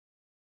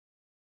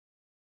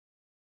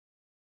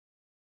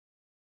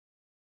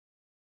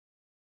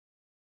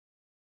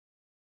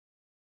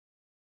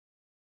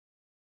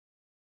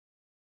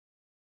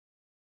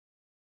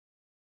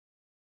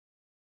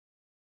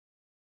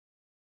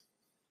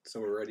So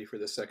we're ready for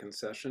the second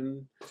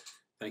session.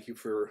 Thank you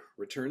for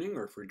returning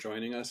or for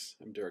joining us.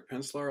 I'm Derek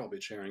Penslar. I'll be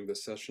chairing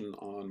this session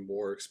on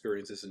war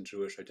experiences in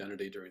Jewish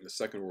identity during the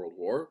Second World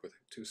War with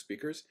two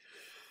speakers.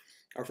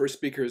 Our first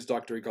speaker is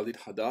Dr.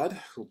 Galit Haddad,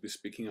 who will be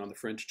speaking on the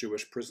French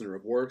Jewish prisoner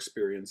of war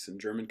experience in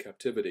German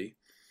captivity.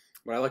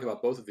 What I like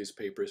about both of these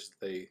papers,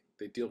 they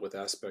deal with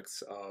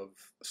aspects of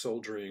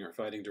soldiering or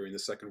fighting during the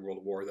Second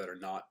World War that are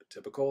not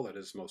typical. That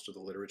is, most of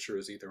the literature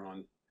is either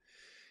on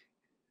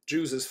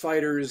Jews as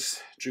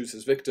fighters, Jews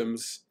as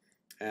victims,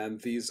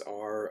 and these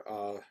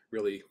are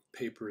really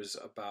papers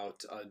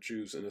about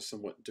Jews in a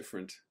somewhat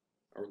different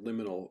or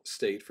liminal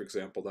state, for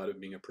example, that of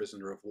being a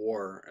prisoner of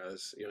war,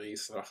 as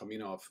Iris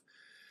Rachaminov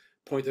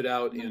pointed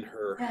out in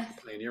her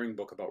pioneering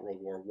book about World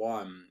War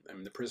I. I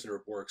mean, the prisoner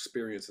of war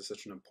experience is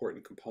such an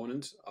important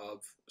component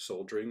of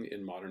soldiering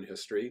in modern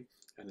history,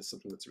 and it's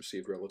something that's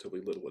received relatively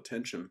little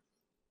attention.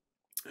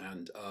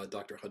 And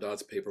Dr.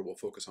 Haddad's paper will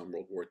focus on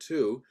World War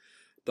II.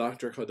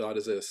 Dr. Haddad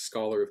is a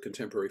scholar of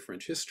contemporary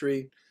French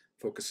history,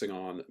 focusing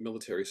on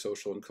military,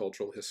 social, and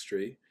cultural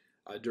history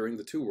during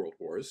the two world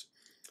wars.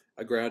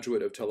 A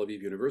graduate of Tel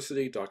Aviv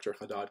University, Dr.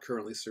 Haddad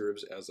currently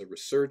serves as a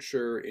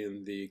researcher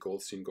in the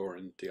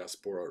Goldstein-Goren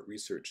Diaspora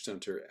Research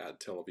Center at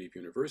Tel Aviv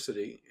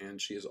University,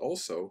 and she is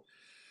also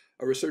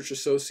a research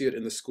associate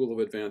in the School of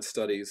Advanced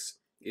Studies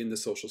in the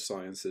Social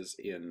Sciences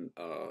in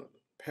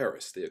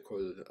Paris, the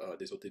École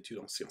des Hautes Études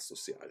en Sciences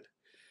Sociales.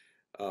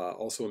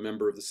 Also a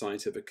member of the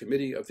Scientific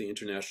Committee of the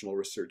International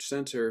Research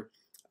Center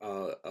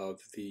of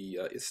the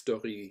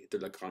Histoire de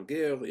la Grande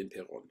Guerre in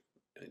Péronne,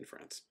 in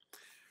France.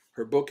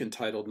 Her book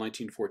entitled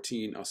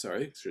 1914,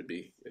 it should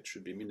be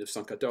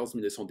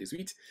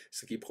 1914-1918,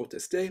 Ce qui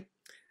protestait,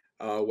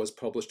 was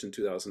published in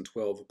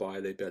 2012 by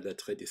Les Belles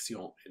Lettres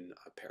Éditions in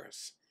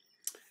Paris.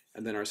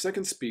 And then our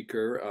second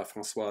speaker,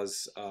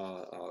 Françoise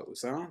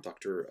Ouzan,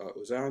 Dr.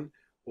 Ouzan,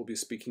 will be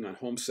speaking on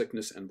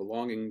homesickness and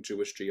belonging,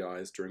 Jewish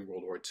GIs during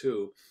World War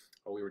II.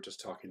 We were just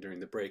talking during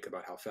the break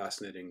about how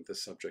fascinating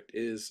this subject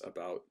is,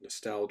 about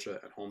nostalgia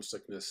and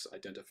homesickness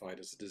identified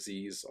as a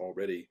disease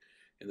already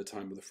in the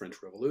time of the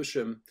French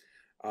Revolution,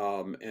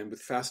 and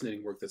with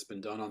fascinating work that's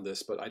been done on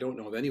this, but I don't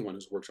know of anyone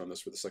who's worked on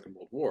this for the Second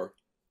World War.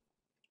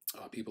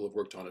 People have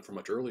worked on it for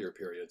much earlier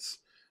periods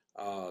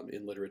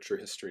in literature,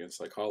 history, and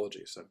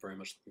psychology, so I'm very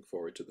much looking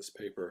forward to this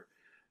paper.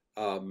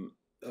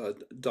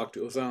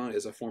 Dr. Ouzan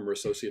is a former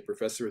associate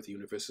professor at the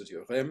University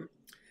of Rennes,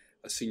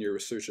 a senior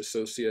research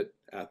associate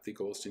at the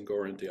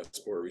Goldstein-Goren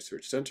Diaspora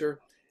Research Center,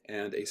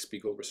 and a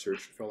Spiegel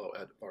Research Fellow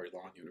at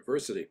Bar-Ilan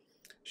University.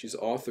 She's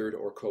authored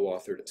or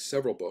co-authored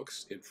several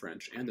books in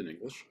French and in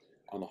English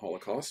on the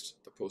Holocaust,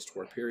 the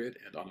post-war period,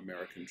 and on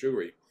American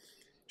Jewry.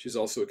 She's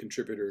also a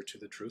contributor to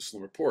the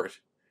Jerusalem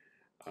Report.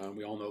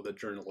 We all know that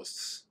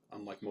journalists,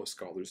 unlike most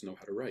scholars, know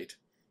how to write.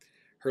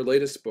 Her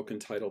latest book,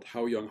 entitled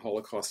How Young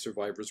Holocaust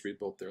Survivors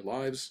Rebuilt Their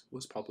Lives,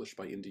 was published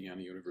by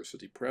Indiana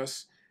University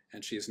Press,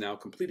 and she is now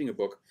completing a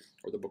book,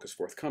 or the book is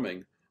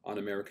forthcoming, on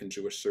American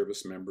Jewish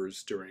service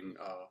members during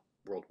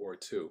World War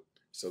II.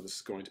 So this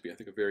is going to be, I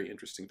think, a very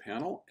interesting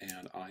panel,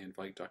 and I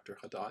invite Dr.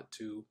 Haddad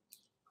to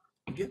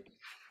begin.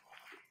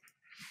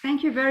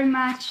 Thank you very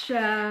much,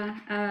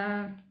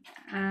 Derek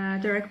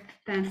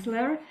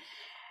Penslar.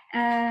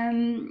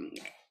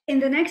 In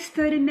the next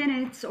 30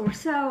 minutes or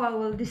so, I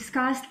will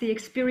discuss the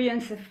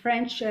experience of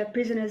French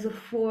prisoners of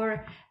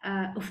war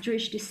of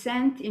Jewish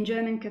descent in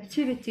German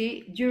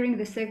captivity during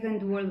the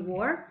Second World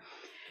War.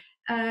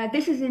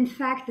 This is in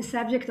fact the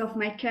subject of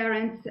my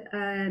current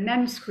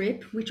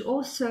manuscript, which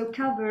also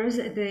covers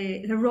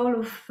the role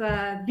of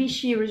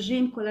Vichy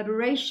regime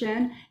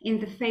collaboration in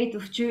the fate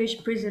of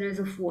Jewish prisoners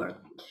of war.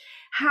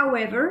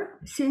 However,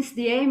 since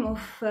the aim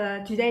of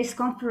today's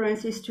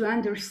conference is to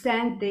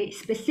understand the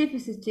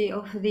specificity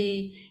of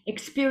the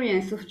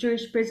experience of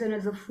Jewish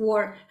prisoners of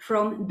war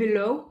from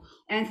below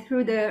and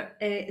through the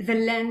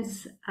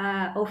lens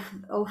of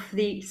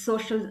the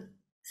social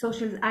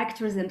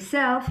actors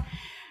themselves,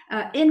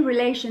 in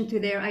relation to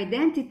their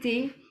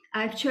identity,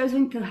 I've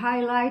chosen to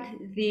highlight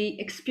the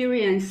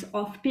experience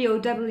of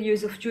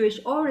POWs of Jewish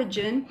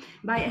origin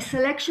by a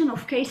selection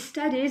of case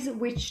studies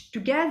which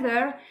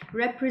together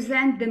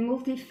represent the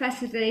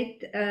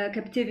multifaceted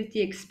captivity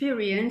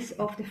experience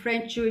of the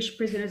French Jewish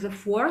prisoners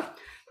of war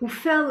who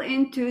fell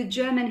into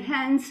German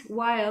hands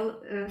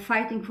while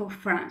fighting for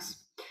France.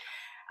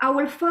 I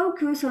will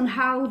focus on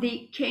how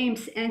the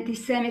camp's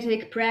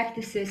anti-Semitic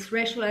practices,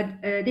 racial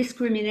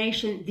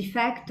discrimination de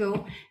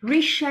facto,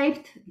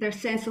 reshaped their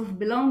sense of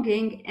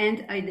belonging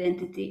and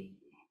identity.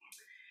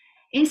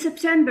 In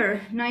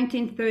September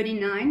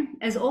 1939,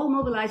 as all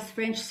mobilized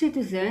French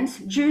citizens,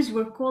 Jews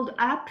were called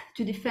up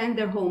to defend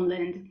their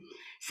homeland.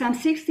 Some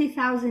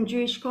 60,000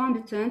 Jewish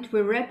combatants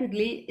were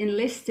rapidly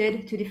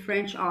enlisted to the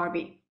French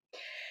army.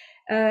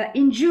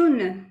 In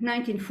June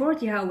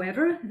 1940,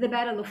 however, the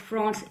Battle of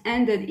France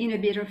ended in a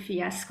bitter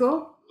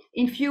fiasco.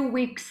 In few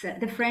weeks,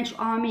 the French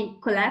army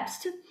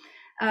collapsed.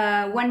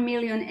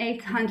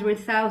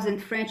 1,800,000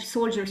 French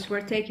soldiers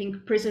were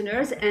taken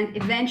prisoners and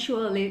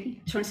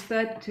eventually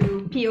transferred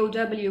to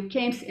POW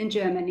camps in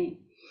Germany.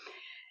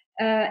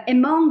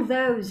 Among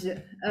those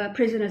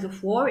prisoners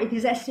of war, it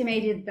is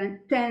estimated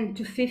that 10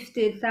 to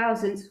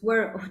 15,000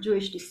 were of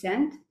Jewish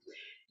descent.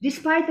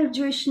 Despite their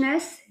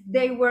Jewishness,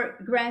 they were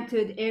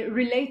granted a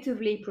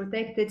relatively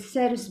protected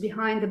status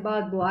behind the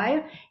barbed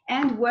wire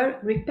and were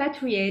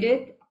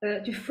repatriated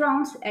to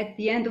France at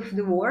the end of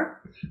the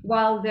war,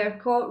 while their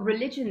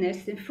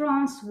co-religionists in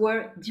France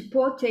were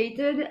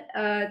deported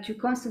to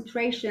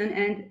concentration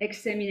and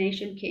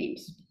extermination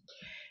camps.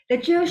 The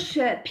Jewish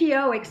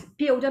POW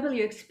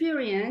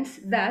experience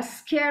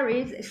thus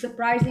carries a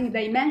surprising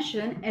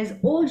dimension, as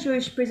all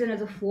Jewish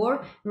prisoners of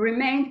war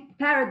remained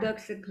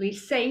paradoxically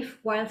safe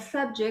while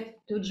subject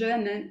to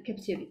German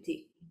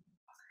captivity.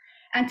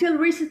 Until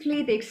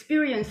recently, the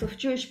experience of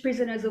Jewish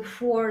prisoners of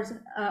war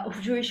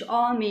of Jewish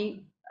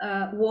army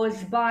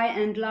was by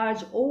and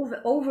large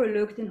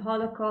overlooked in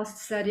Holocaust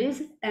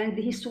studies and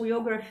the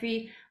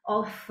historiography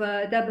of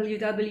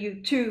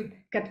WW2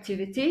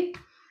 captivity.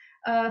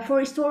 For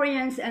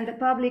historians and the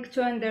public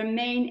turned their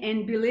main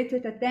and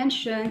belated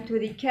attention to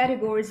the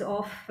categories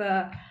of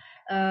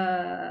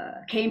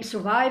camp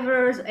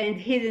survivors and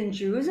hidden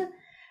Jews.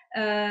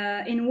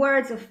 In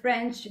words of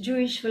French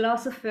Jewish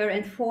philosopher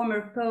and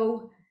former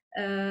Pope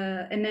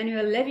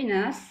Emmanuel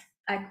Levinas,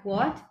 I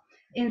quote,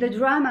 "In the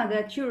drama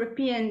that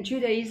European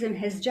Judaism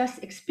has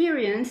just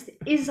experienced,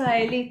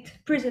 Israelite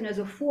prisoners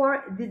of war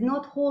did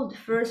not hold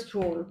the first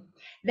role.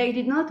 They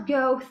did not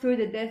go through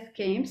the death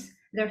camps.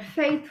 Their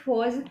fate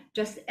was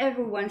just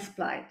everyone's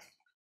plight."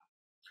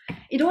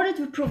 In order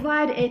to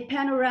provide a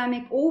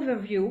panoramic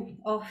overview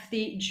of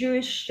the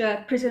Jewish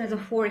prisoners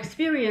of war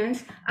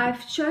experience,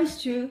 I've chosen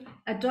to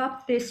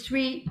adopt these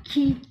three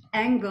key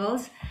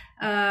angles,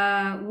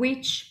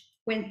 which,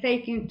 when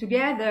taken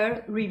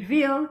together,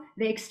 reveal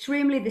the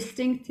extremely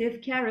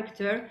distinctive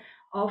character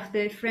of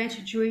the French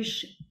Jewish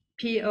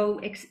POW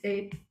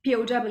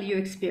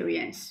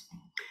experience.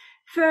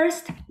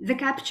 First, the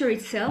capture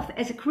itself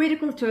as a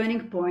critical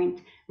turning point: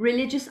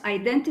 religious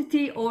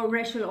identity or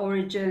racial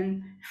origin,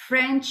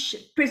 French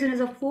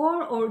prisoners of war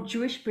or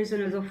Jewish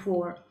prisoners of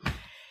war.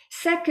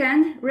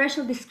 Second,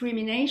 racial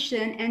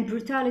discrimination and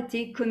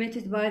brutality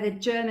committed by the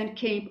German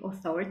camp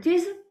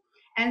authorities.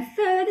 And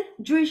third,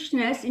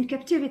 Jewishness in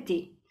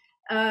captivity,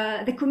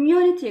 the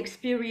community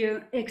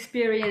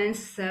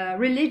experience,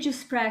 religious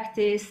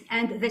practice,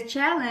 and the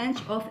challenge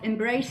of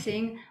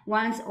embracing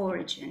one's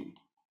origin.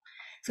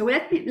 So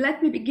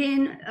let me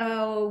begin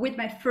with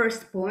my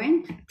first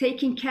point,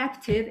 taking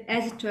captive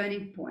as a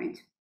turning point.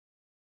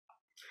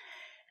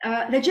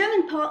 The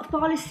German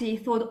policy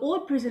thought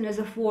all prisoners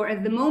of war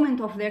at the moment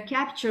of their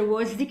capture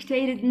was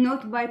dictated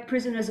not by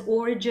prisoners'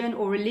 origin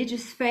or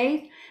religious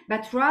faith,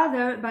 but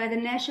rather by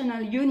the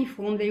national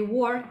uniform they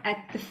wore at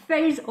the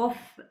phase of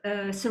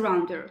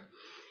surrender.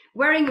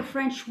 Wearing a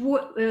French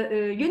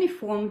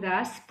uniform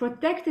thus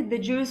protected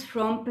the Jews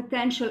from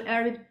potential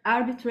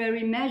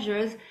arbitrary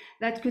measures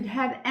that could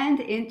have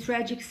ended in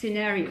tragic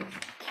scenarios.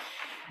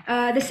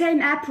 The same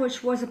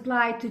approach was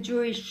applied to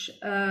Jewish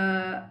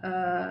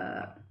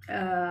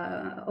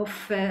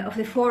of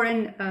the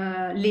foreign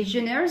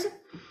legionnaires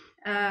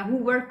who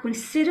were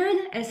considered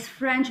as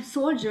French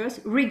soldiers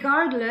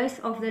regardless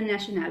of their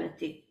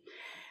nationality.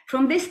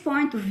 From this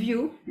point of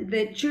view,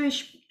 the Jewish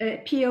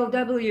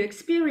POW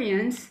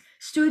experience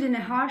stood in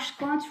a harsh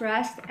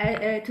contrast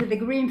to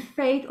the grim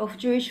fate of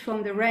Jews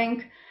from the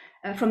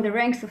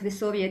ranks of the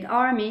Soviet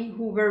army,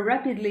 who were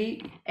rapidly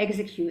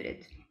executed.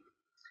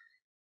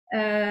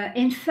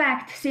 In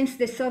fact, since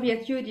the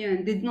Soviet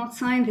Union did not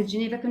sign the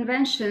Geneva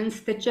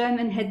Conventions, the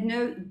Germans had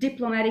no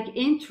diplomatic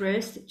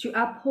interest to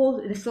uphold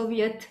the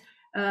Soviet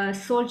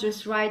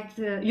soldiers'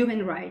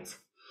 human rights.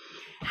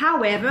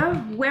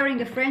 However, wearing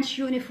a French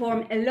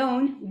uniform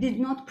alone did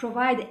not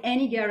provide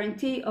any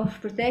guarantee of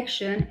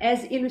protection,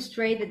 as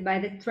illustrated by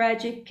the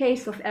tragic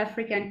case of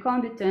African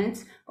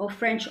combatants of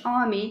French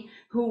army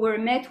who were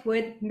met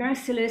with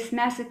merciless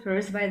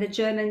massacres by the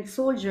German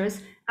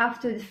soldiers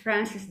after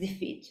France's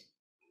defeat.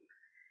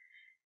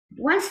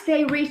 Once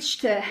they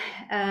reached to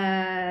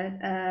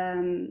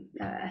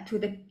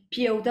the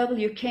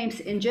POW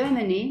camps in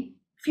Germany,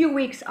 few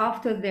weeks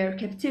after their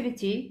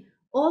captivity,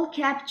 all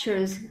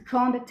captured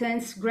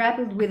combatants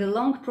grappled with a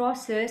long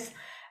process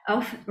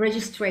of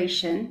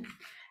registration,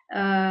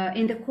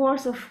 in the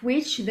course of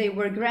which they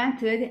were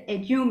granted a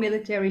new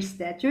military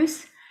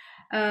status,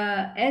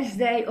 as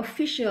they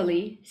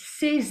officially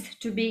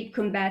ceased to be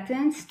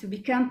combatants to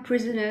become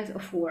prisoners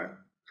of war.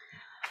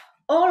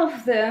 All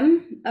of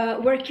them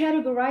were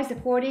categorized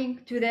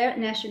according to their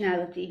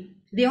nationality.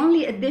 The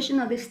only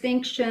additional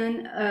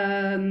distinction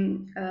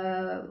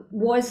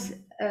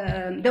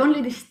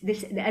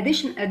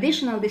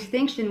additional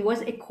distinction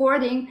was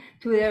according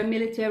to their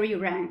military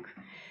rank.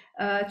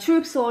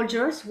 Troop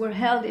soldiers were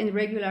held in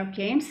regular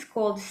camps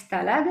called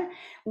stalag,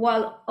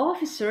 while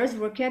officers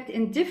were kept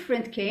in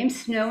different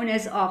camps known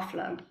as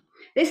afla.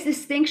 This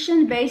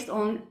distinction based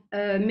on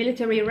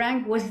military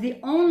rank was the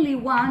only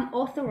one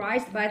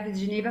authorized by the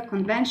Geneva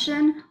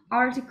Convention,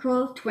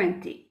 Article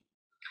 20.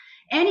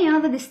 Any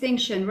other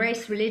distinction,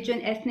 race,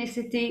 religion,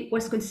 ethnicity,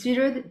 was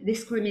considered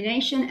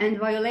discrimination and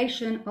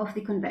violation of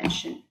the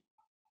convention.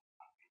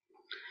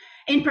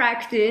 In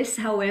practice,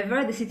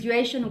 however, the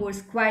situation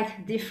was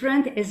quite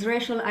different as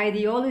racial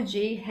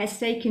ideology has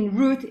taken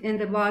root in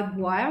the barbed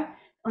wire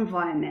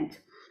environment.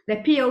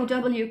 The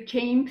POW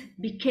camp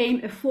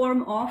became a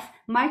form of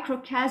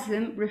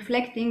microcosm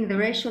reflecting the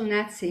racial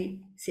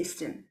Nazi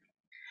system.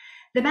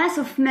 The mass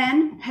of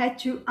men had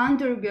to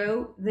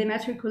undergo the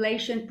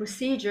matriculation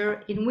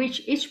procedure in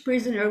which each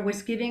prisoner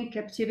was given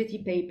captivity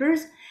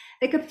papers.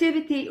 The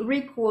captivity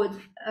record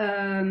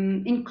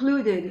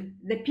included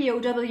the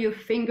POW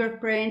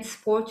fingerprints,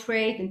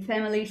 portrait, and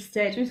family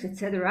status,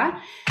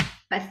 etc.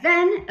 But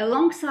then,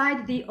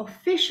 alongside the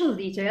official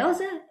details,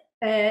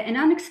 an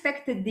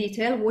unexpected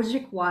detail was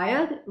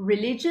required: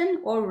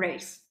 religion or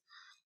race.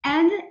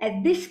 And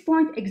at this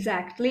point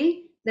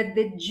exactly, that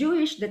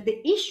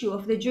the issue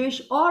of the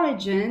Jewish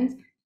origins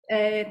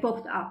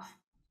popped up.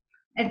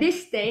 At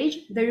this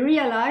stage, they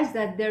realized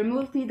that their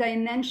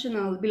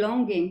multidimensional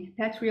belonging,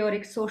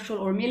 patriotic, social,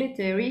 or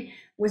military,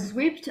 was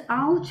ripped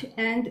out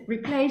and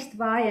replaced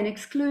by an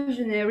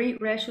exclusionary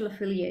racial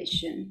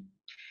affiliation.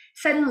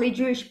 Suddenly,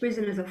 Jewish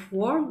prisoners of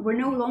war were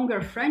no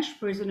longer French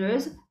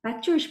prisoners,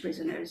 but Jewish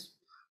prisoners.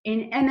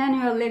 In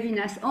Emmanuel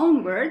Levinas's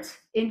own words,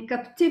 in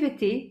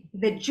captivity,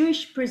 the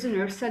Jewish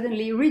prisoner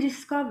suddenly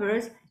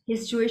rediscovers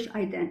his Jewish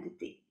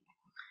identity.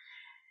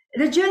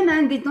 The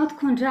German did not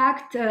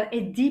conduct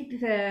a deep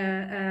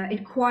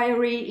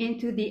inquiry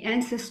into the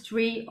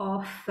ancestry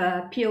of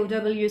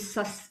POWs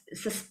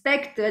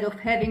suspected of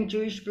having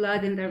Jewish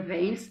blood in their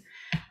veins.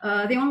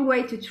 The only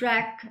way to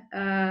track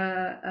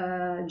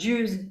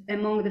Jews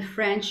among the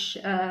French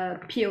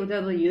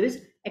POWs,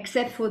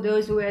 except for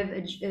those who have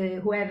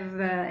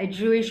a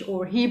Jewish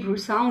or Hebrew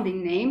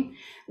sounding name,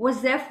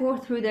 was therefore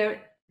through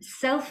their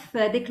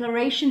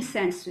self-declaration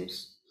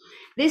census.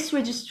 This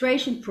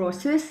registration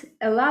process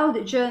allowed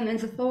the German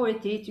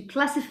authority to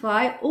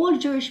classify all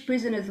Jewish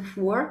prisoners of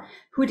war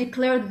who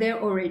declared their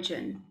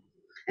origin.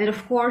 And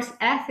of course,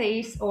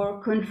 atheists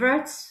or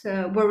converts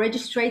were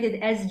registered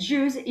as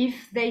Jews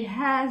if they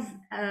had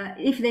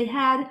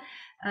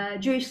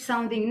Jewish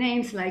sounding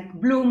names like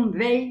Blum,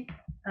 Wey,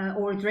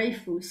 or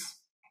Dreyfus.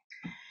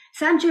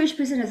 Some Jewish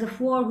prisoners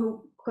of war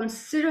who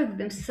considered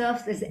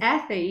themselves as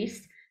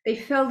atheists, they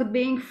felt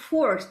being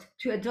forced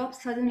to adopt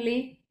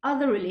suddenly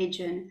other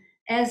religion,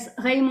 as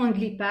Raymond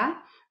Lipa,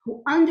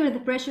 who under the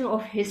pressure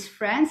of his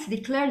friends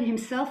declared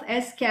himself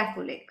as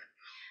Catholic.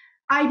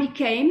 I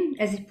became,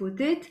 as he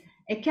put it,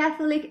 a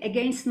Catholic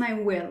against my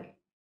will.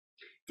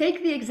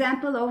 Take the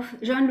example of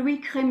Jean-Louis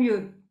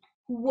Crémieux,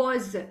 who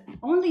was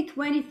only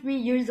 23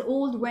 years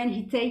old when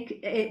he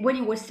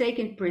was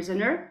taken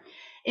prisoner.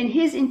 In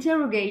his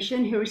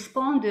interrogation, he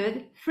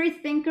responded, "Free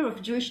thinker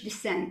of Jewish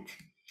descent."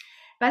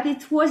 But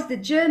it was the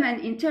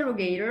German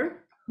interrogator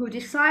who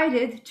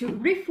decided to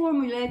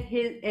reformulate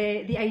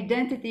the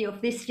identity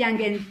of this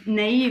young and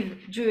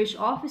naive Jewish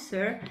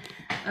officer,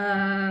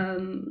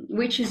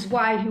 which is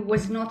why he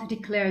was not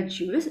declared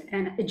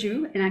a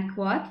Jew, and I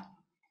quote,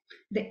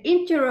 the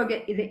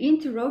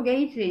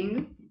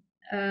interrogating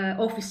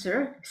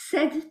officer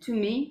said to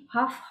me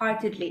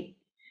half-heartedly,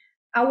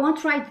 "I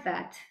won't write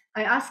that."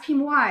 I asked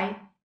him why.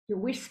 He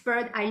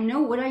whispered, "I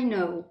know what I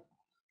know."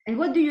 "And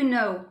what do you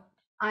know?"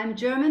 "I'm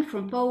German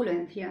from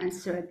Poland," he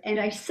answered, "and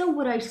I saw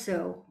what I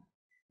saw."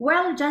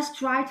 "Well,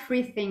 just write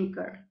free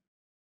thinker."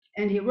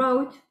 And he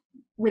wrote,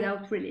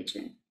 "without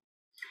religion."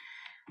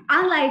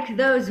 Unlike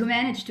those who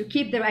managed to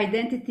keep their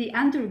identity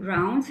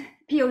underground,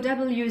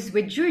 POWs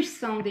with Jewish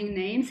sounding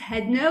names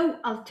had no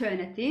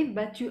alternative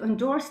but to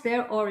endorse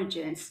their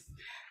origins.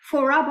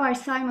 For Rabbi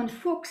Simon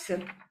Fuchs, who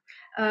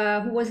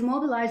was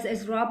mobilized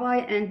as rabbi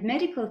and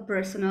medical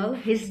personnel,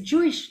 his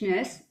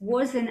Jewishness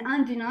was an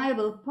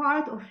undeniable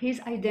part of his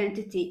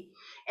identity.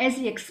 As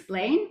he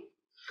explained,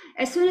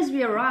 "As soon as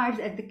we arrived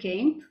at the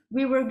camp,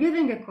 we were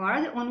given a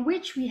card on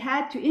which we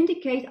had to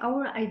indicate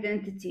our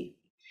identity.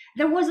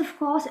 There was, of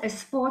course, a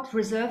spot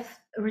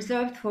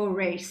reserved for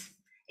race.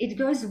 It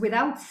goes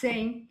without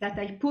saying that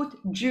I put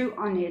Jew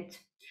on it,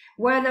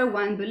 whether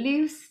one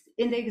believes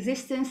in the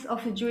existence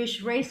of a Jewish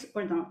race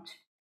or not."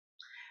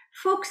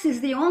 Fuchs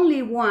is the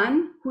only one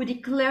who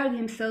declared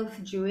himself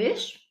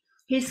Jewish.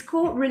 His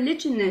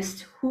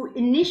co-religionists who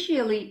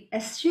initially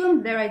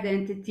assumed their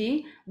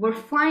identity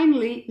were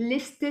finally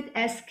listed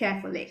as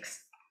Catholics.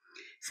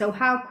 So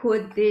how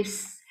could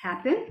this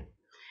happen?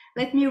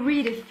 Let me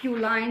read a few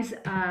lines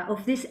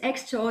of this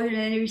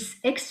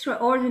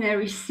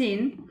extraordinary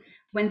scene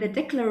when the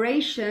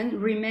declaration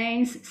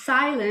remains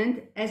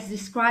silent as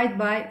described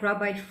by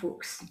Rabbi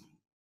Fuchs.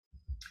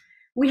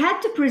 "We had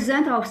to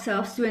present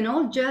ourselves to an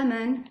old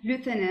German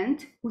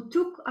lieutenant who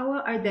took our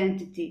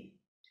identity.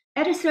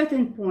 At a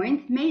certain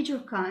point, Major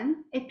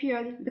Khan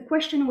appeared. The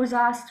question was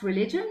asked,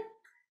 'Religion?'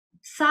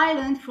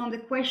 Silent from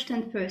the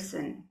questioned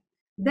person.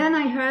 Then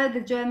I heard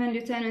the German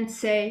lieutenant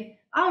say,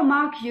 'I'll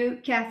mark you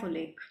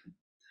Catholic.'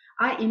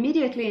 I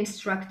immediately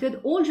instructed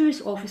all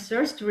Jewish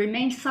officers to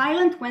remain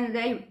silent when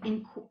they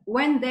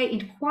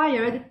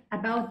inquired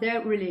about their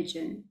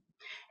religion.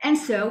 And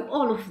so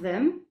all of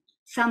them,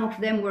 some of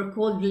them were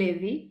called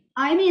Levi,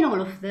 I mean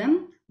all of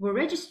them, were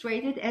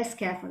registered as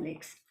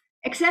Catholics.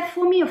 Except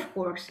for me, of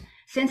course,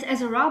 since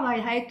as a rabbi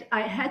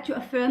I had to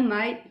affirm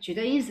my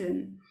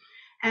Judaism.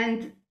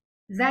 And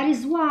that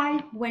is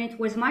why, when it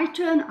was my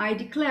turn, I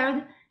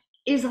declared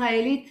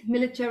Israelite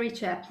military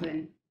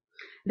chaplain.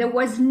 There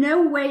was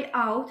no way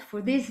out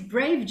for this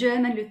brave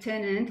German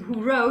lieutenant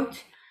who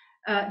wrote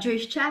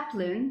Jewish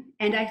chaplain,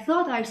 and I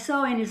thought I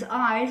saw in his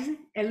eyes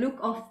a look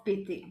of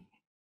pity.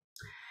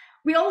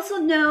 We also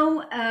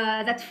know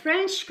that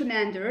French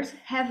commanders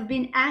have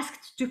been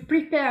asked to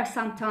prepare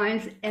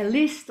sometimes a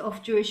list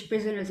of Jewish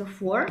prisoners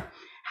of war.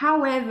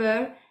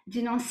 However,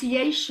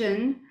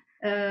 denunciation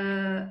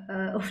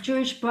of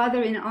Jewish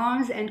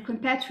brother-in-arms and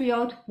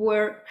compatriots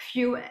were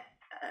few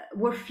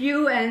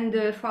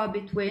and far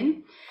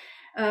between.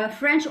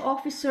 French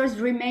officers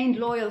remained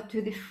loyal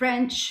to the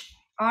French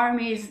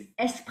army's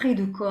esprit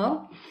du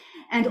corps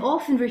and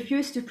often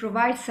refused to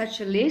provide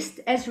such a list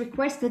as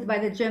requested by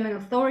the German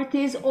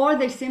authorities, or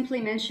they simply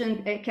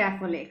mentioned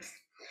Catholics.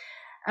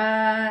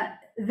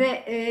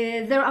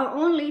 There are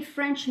only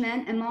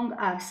Frenchmen among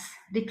us,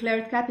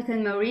 declared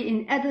Captain Marie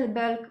in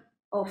Edelberg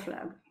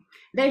Oflag.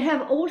 They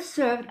have all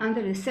served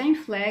under the same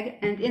flag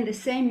and in the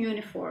same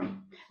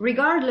uniform,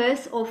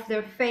 regardless of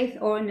their faith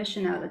or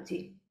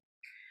nationality.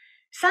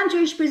 Some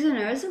Jewish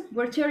prisoners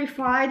were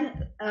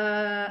terrified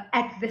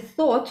at the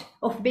thought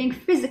of being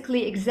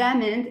physically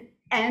examined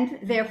and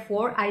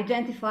therefore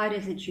identified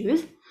as a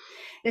Jew.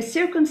 The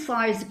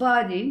circumcised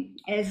body,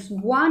 as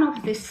one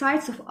of the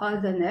signs of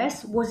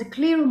otherness, was a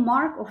clear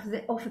mark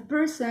of a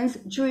person's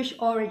Jewish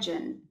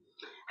origin.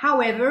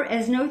 However,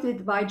 as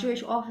noted by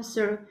Jewish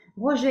officer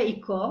Roger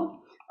Icor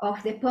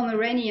of the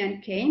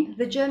Pomeranian camp,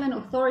 the German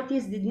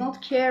authorities did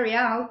not carry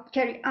out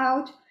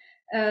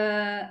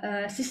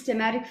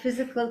systematic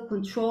physical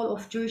control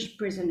of Jewish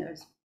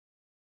prisoners.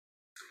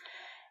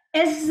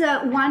 As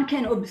one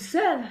can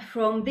observe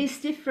from these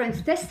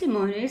different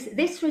testimonies,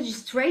 this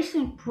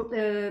registration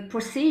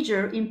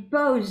procedure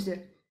imposed,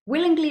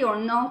 willingly or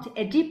not,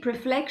 a deep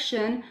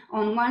reflection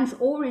on one's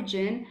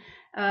origin,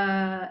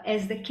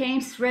 as the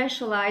camp's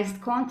racialized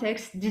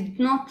context did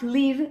not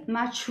leave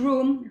much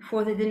room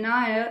for the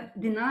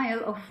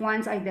denial of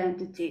one's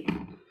identity.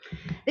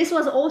 This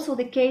was also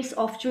the case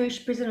of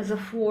Jewish prisoners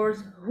of war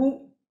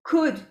who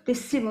could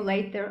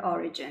dissimulate their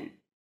origin.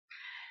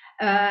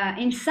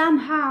 It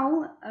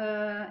somehow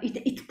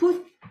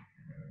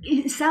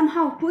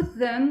put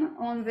them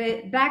on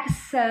the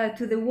backs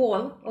to the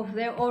wall of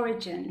their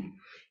origin.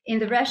 In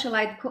the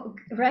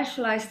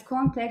racialized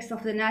context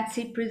of the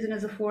Nazi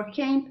prisoners of war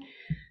camp,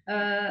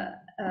 there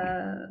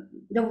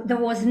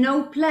was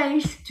no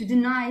place to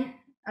deny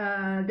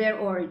their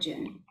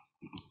origin.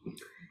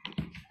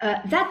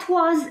 That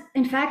was,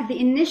 in fact, the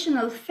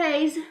initial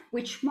phase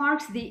which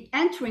marks the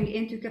entering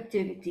into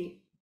captivity.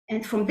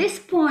 And from this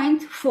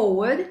point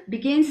forward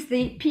begins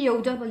the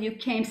POW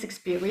camps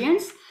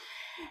experience.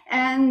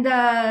 And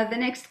the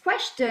next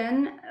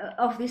question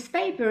of this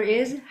paper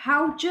is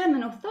how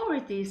German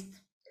authorities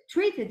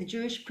treated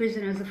Jewish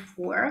prisoners of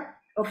war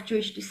of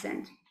Jewish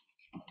descent.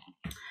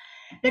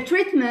 The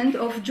treatment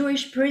of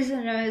Jewish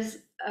prisoners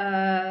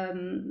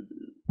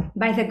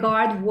by the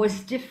guard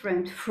was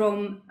different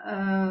from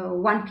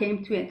one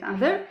camp to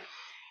another.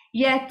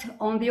 Yet,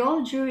 on the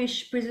all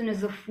Jewish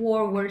prisoners of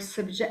war were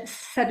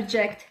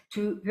subject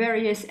to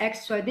various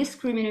extra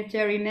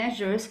discriminatory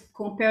measures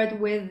compared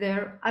with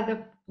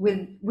other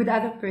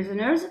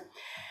prisoners.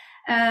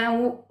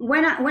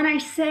 When I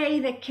say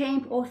the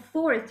camp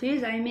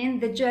authorities, I mean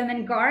the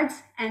German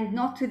guards and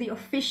not to the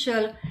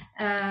official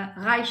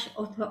Reich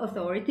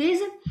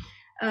authorities.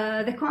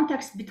 The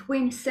contacts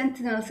between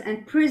sentinels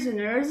and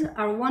prisoners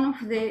are one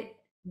of the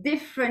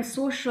different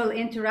social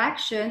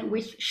interaction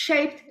which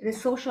shaped the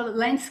social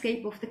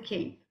landscape of the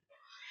camp.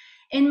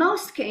 In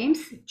most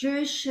camps,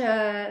 Jewish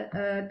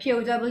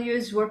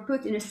POWs were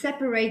put in a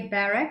separate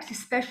barracks,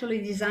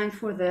 especially designed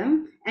for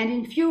them, and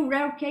in few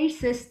rare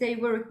cases, they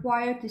were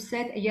required to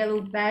set a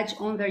yellow badge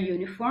on their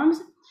uniforms.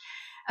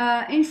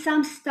 In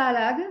some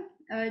stalag,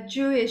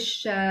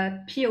 Jewish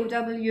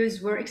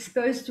POWs were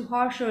exposed to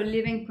harsher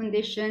living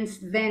conditions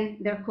than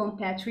their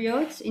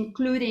compatriots,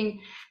 including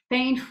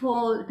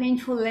painful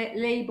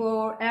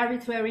labor,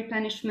 arbitrary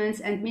punishments,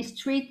 and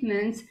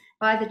mistreatments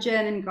by the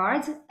German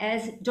guards,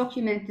 as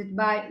documented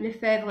by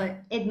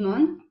Lefebvre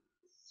Edmond.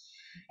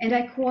 And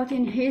I quote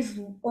in his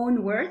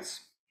own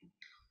words,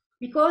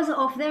 "Because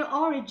of their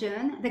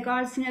origin, the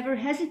guards never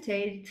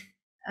hesitated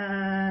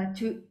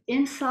to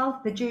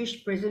insult the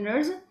Jewish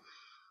prisoners,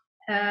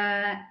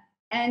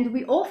 and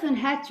we often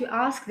had to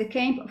ask the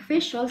camp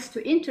officials to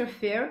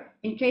interfere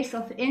in case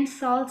of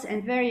insults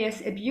and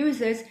various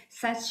abuses,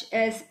 such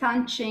as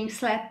punching,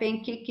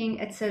 slapping, kicking,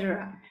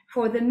 etc.,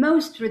 for the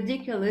most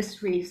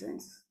ridiculous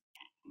reasons.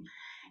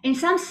 In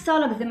some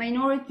stalag, the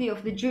minority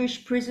of the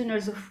Jewish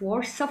prisoners of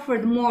war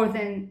suffered more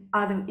than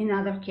in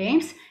other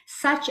camps,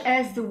 such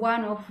as the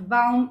one of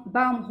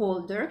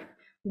Baumholder,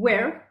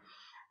 where,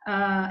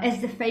 as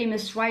the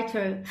famous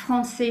writer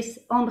Francis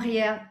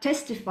Ambrière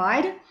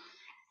testified,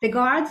 The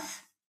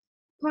guards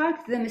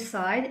parked them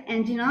aside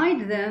and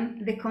denied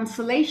them the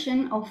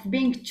consolation of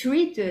being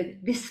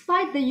treated,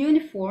 despite the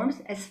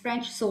uniforms, as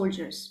French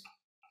soldiers.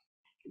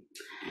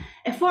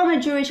 A former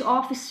Jewish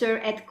officer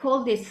at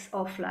Colditz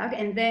Oflag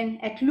and then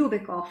at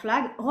Lübeck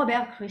Oflag,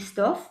 Robert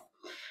Christophe,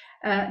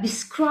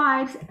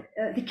 describes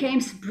the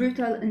camp's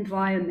brutal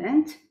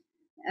environment.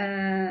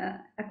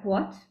 A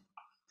quote: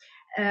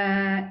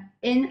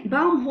 in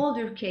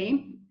Baumholder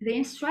camp, the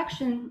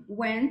instruction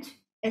went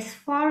as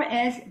far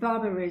as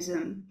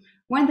barbarism.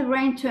 When the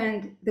rain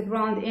turned the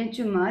ground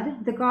into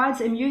mud, the guards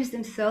amused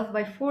themselves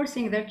by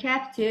forcing their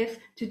captives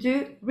to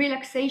do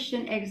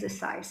relaxation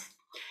exercise,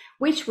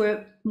 which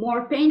were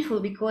more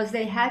painful because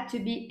they had to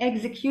be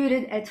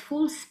executed at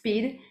full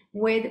speed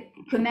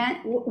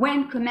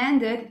when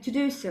commanded to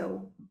do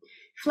so.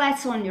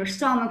 Flats on your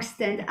stomach,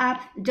 stand up,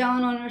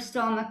 down on your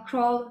stomach,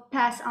 crawl,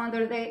 pass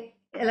under the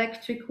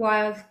electric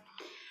wires.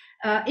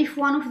 If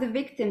one of the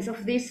victims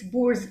of these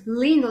boors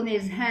leaned on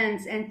his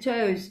hands and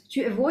toes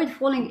to avoid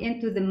falling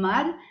into the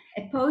mud,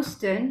 a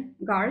postern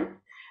guard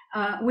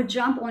would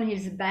jump on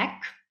his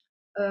back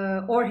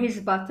or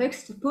his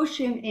buttocks to push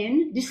him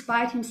in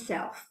despite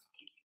himself.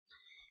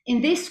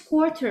 In this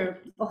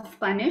quarter of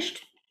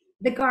punished,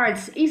 the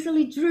guards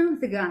easily drew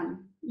the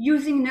gun,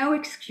 using no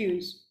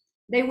excuse.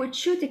 They would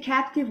shoot a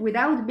captive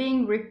without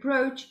being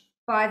reproached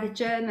by the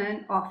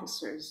German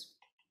officers.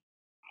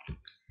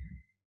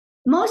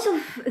 Most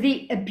of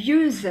the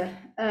abuse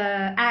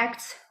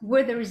acts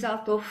were the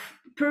result of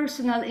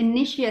personal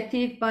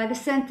initiative by the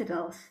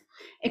sentinels.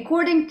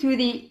 According to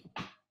the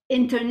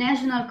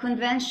international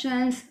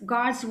conventions,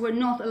 guards were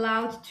not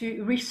allowed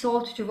to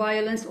resort to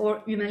violence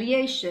or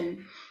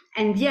humiliation.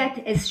 And yet,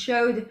 as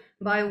showed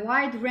by a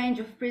wide range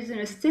of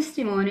prisoners'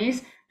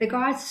 testimonies, the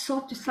guards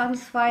sought to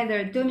satisfy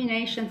their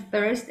domination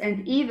thirst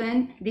and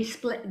even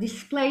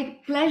displayed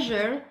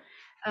pleasure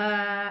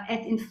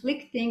at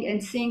inflicting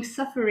and seeing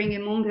suffering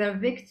among their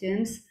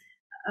victims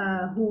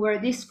who were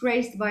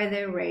disgraced by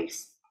their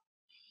race.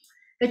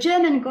 The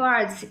German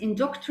guards,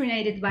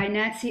 indoctrinated by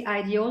Nazi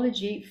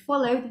ideology,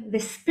 followed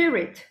the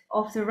spirit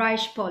of the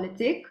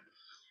Reichspolitik.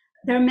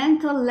 Their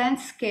mental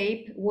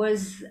landscape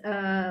was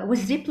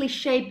deeply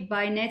shaped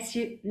by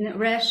Nazi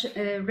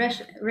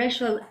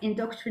racial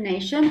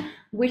indoctrination,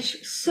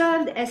 which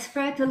served as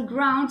fertile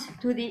ground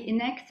to the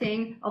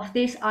enacting of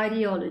this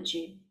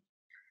ideology.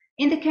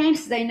 In the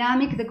camp's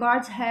dynamic, the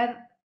guards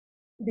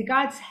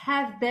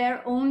have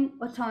their own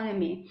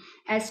autonomy,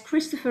 as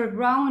Christopher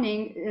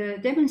Browning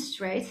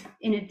demonstrates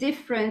in a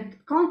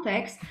different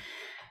context.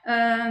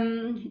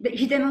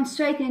 He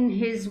demonstrates in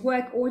his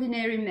work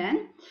Ordinary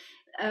Men.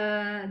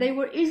 They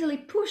were easily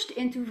pushed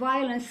into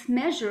violence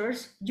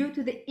measures due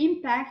to the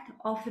impact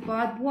of the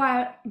barbed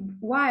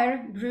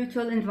wire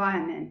brutal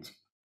environment.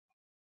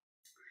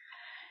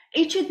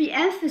 It should be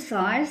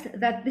emphasized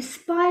that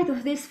despite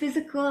of these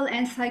physical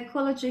and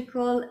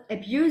psychological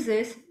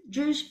abuses,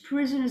 Jewish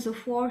prisoners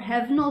of war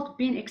have not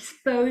been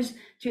exposed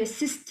to a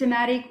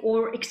systematic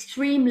or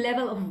extreme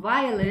level of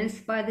violence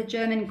by the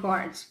German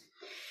guards.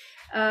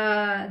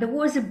 There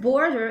was a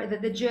border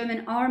that the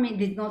German army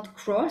did not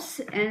cross,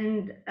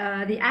 and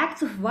the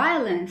acts of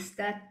violence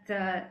that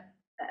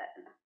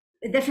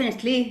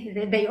definitely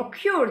they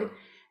occurred,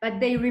 but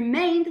they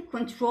remained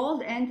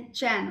controlled and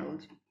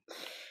channeled.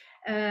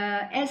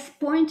 As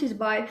pointed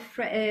by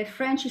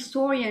French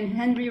historian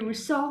Henri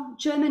Rousseau,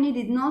 Germany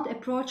did not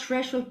approach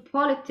racial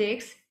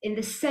politics in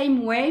the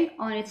same way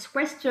on its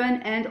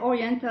Western and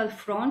Oriental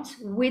fronts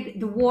with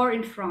the war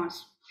in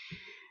France.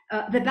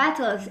 The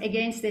battles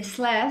against the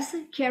Slavs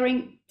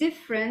carrying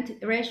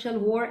different racial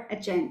war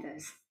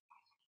agendas.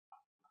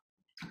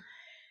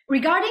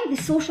 Regarding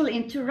the social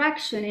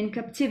interaction in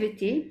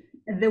captivity,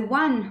 the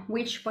one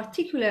which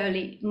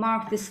particularly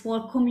marked the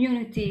small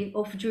community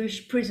of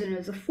Jewish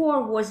prisoners of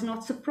war was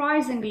not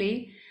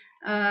surprisingly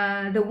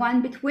the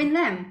one between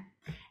them.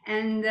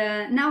 And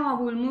now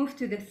I will move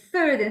to the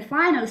third and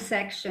final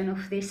section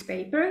of this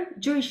paper,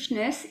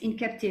 Jewishness in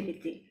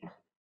Captivity.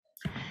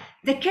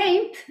 The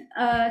camp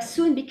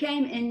soon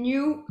became a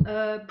new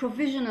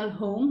provisional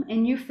home, a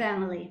new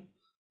family.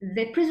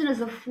 The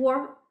prisoners of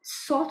war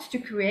sought to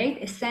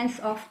create a sense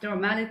of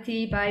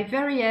normality by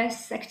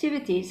various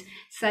activities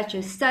such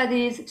as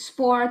studies,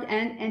 sport,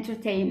 and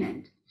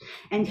entertainment.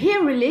 And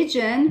here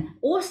religion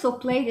also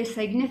played a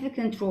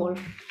significant role.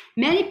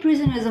 Many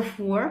prisoners of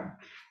war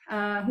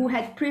who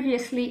had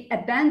previously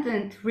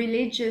abandoned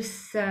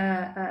religious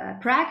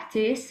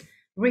practice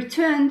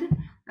returned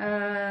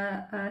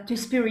to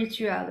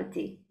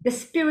spirituality. The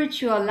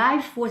spiritual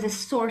life was a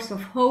source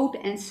of hope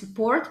and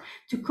support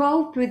to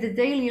cope with the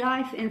daily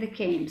life in the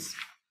camps.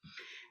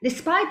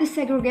 Despite the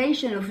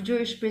segregation of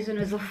Jewish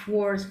prisoners of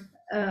war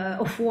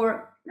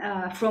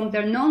from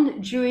their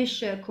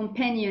non-Jewish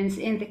companions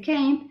in the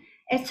camp,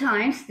 at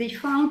times they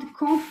found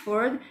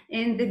comfort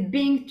in the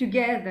being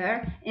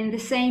together in the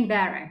same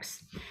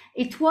barracks.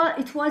 It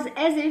was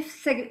as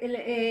if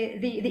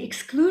the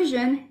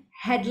exclusion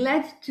had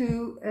led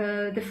to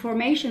the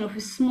formation of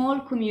a small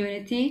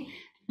community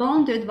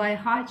bonded by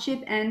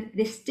hardship and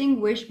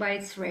distinguished by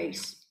its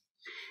race.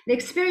 The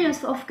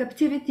experience of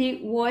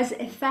captivity was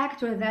a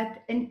factor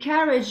that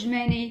encouraged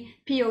many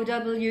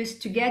POWs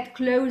to get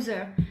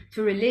closer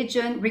to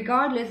religion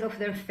regardless of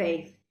their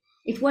faith.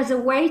 It was a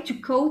way to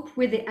cope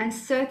with the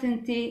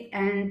uncertainty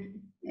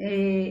and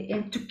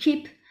to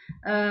keep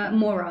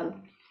moral.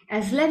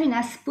 As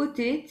Levinas put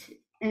it,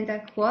 and I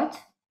quote,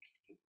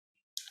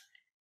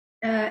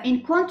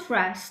 in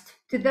contrast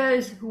to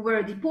those who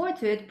were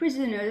deported,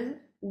 prisoners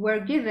were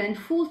given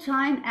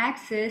full-time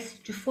access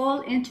to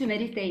fall into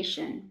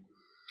meditation.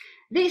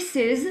 This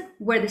is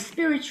where the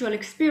spiritual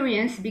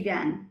experience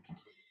began.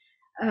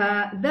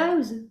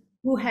 Those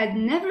who had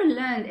never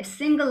learned a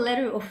single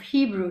letter of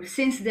Hebrew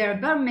since their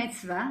bar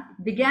mitzvah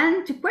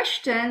began to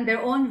question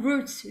their own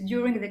roots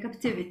during the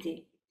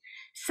captivity.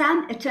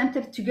 Some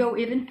attempted to go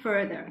even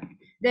further.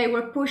 They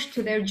were pushed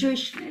to their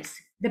Jewishness.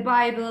 The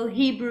Bible,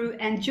 Hebrew,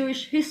 and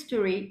Jewish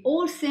history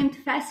all seemed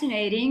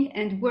fascinating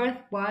and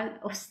worthwhile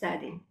of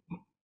study.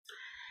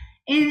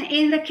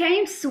 In the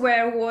camps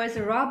where was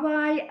a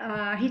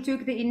rabbi, he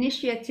took the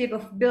initiative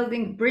of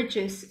building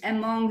bridges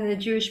among the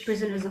Jewish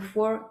prisoners of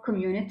war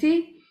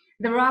community.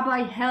 The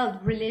rabbi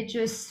held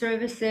religious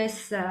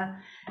services,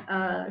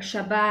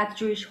 Shabbat,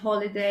 Jewish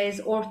holidays,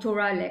 or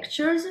Torah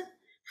lectures.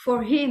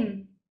 For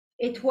him,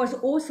 it was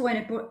also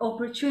an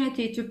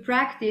opportunity to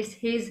practice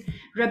his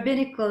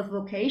rabbinical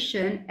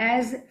vocation,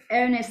 as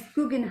Ernest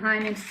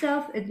Guggenheim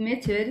himself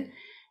admitted,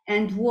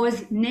 and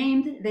was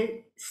named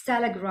the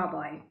Stalag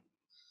Rabbi.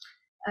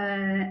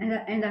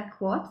 And I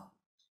quote,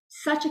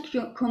 such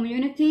a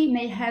community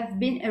may have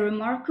been a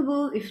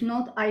remarkable, if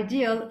not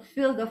ideal,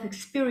 field of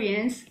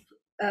experience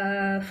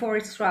for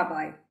its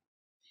rabbi.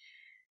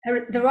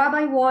 The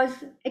rabbi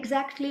was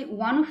exactly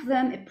one of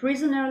them, a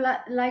prisoner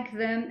like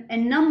them, a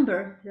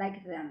number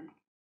like them.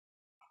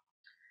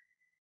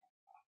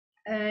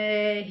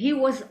 It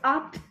was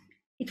up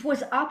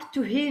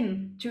to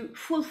him to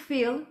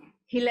fulfill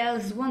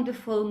Hillel's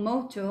wonderful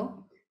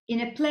motto, in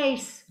a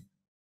place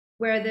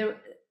where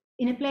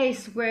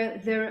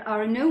there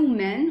are no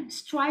men,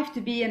 strive to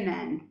be a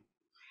man.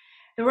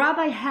 The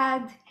rabbi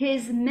had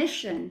his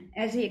mission,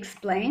 as he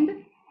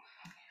explained.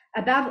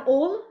 Above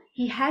all,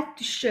 he had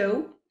to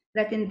show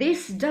that in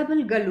this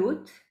double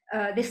galut,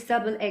 this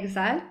double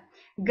exile,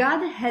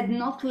 God had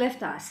not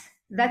left us,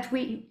 that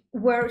we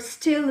were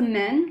still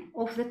men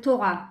of the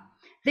Torah.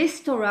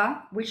 This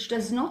Torah, which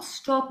does not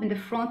stop in the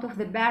front of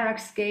the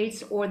barracks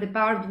gates or the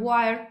barbed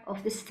wire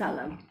of the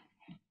stalag.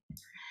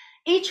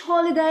 Each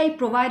holiday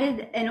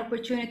provided an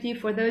opportunity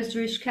for those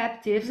Jewish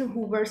captives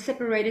who were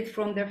separated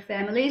from their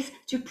families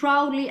to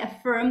proudly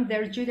affirm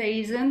their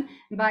Judaism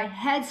by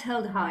heads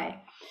held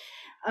high.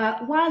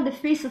 While the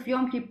feast of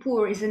Yom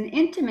Kippur is an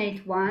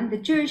intimate one, the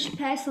Jewish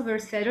Passover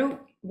Seder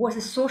was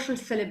a social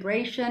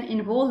celebration,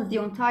 involved the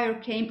entire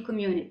camp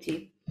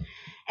community.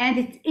 And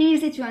it's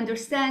easy to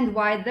understand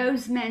why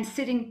those men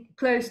sitting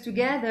close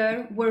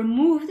together were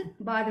moved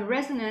by the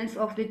resonance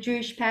of the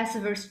Jewish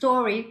Passover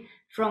story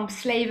from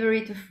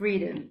slavery to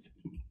freedom.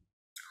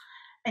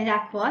 And I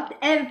quote,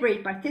 every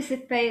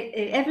participant,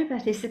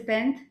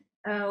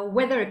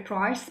 whether a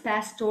priest,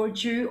 pastor,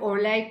 Jew, or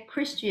lay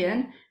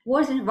Christian,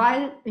 was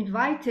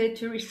invited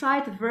to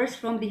recite a verse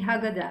from the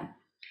Haggadah.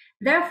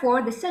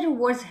 Therefore, the Seder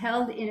was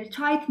held in a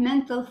tight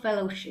mental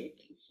fellowship.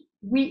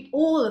 We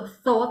all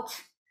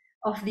thought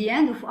of the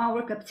end of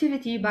our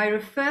captivity by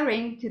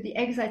referring to the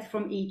exile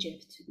from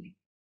Egypt.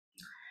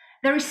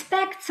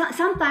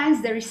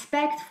 Sometimes the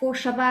respect for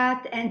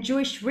Shabbat and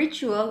Jewish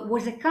ritual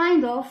was a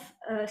kind of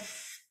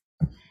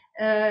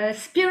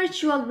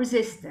spiritual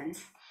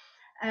resistance.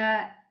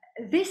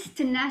 This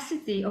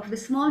tenacity of the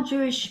small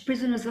Jewish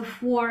prisoners of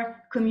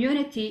war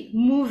community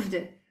moved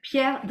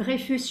Pierre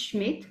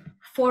Dreyfus-Schmidt,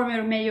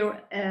 former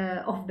mayor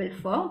of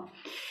Belfort,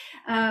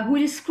 who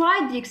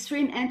described the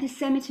extreme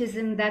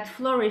anti-Semitism that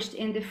flourished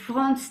in the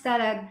Front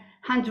Stalag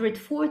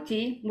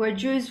 140, where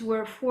Jews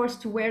were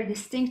forced to wear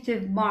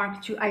distinctive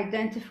mark to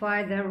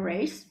identify their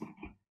race.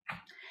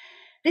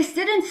 This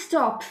didn't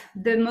stop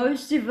the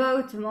most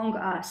devout among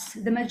us,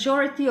 the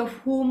majority of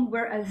whom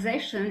were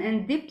Alsatian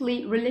and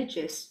deeply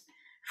religious,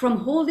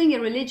 from holding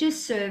a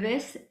religious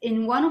service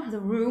in one of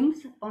the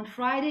rooms on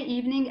Friday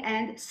evening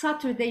and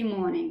Saturday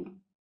morning.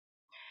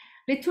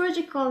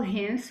 Liturgical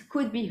hymns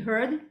could be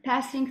heard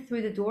passing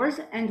through the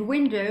doors and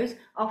windows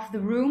of the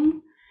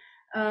room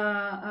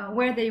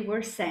where they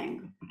were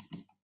sang,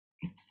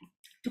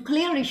 to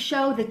clearly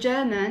show the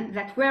German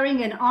that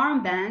wearing an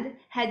armband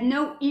had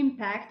no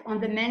impact on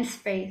the men's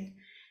faith,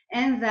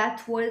 and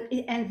that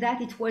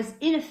it was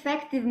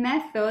ineffective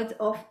method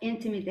of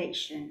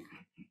intimidation.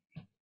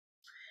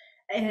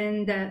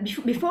 And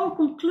before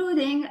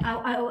concluding,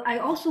 I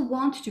also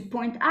want to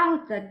point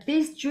out that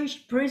these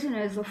Jewish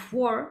prisoners of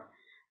war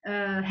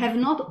have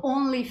not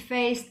only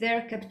faced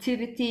their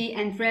captivity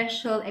and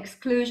racial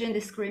exclusion,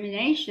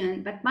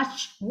 discrimination, but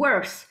much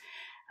worse,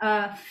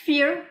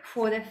 fear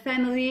for their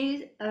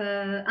families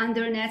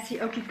under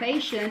Nazi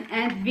occupation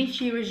and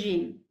Vichy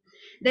regime.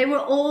 They were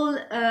all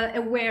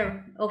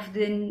aware of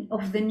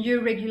the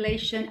new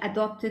regulation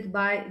adopted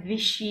by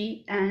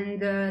Vichy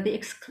and the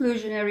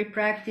exclusionary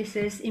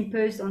practices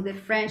imposed on the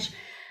French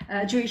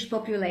Jewish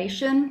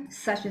population,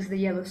 such as the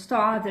Yellow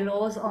Star, the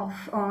laws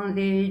on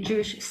the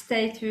Jewish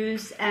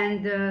status,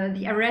 and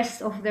the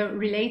arrest of their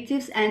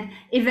relatives, and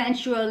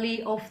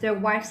eventually of their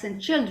wives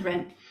and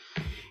children.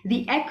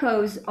 The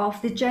echoes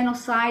of the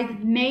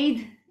genocide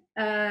made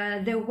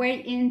their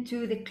way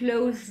into the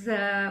closed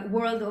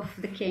world of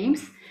the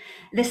camps.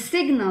 The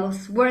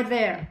signals were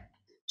there,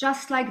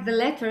 just like the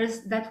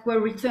letters that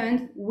were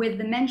returned with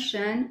the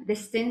mention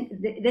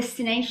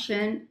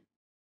destination,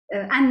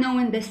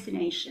 unknown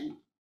destination.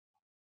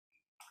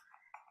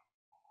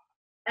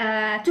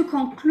 To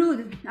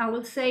conclude, I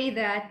will say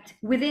that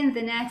within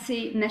the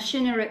Nazi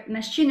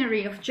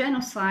machinery of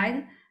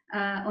genocide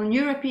on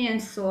European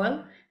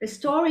soil, the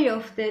story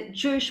of the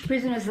Jewish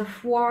prisoners of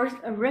war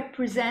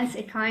represents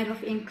a kind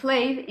of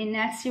enclave in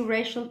Nazi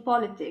racial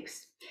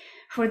politics.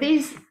 For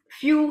these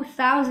few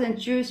thousand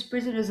Jewish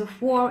prisoners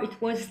of war, it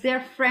was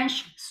their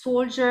French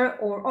soldier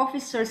or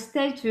officer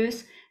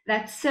status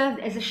that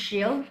served as a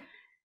shield,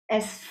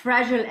 as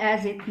fragile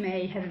as it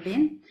may have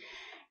been,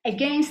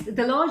 against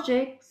the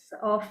logics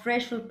of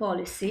racial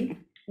policy,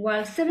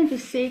 while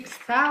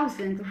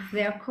 76,000 of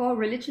their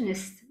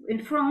co-religionists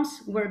in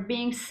France were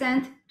being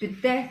sent to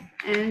death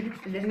and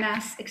the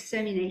mass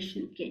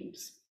extermination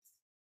camps.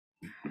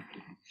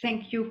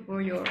 Thank you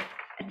for your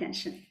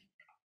attention.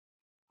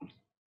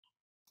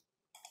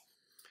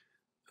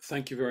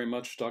 Thank you very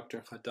much,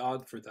 Dr.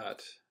 Haddad, for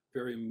that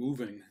very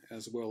moving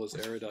as well as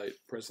erudite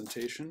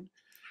presentation.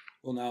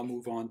 We'll now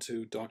move on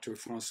to Dr.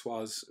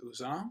 Françoise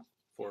Ouzan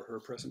for her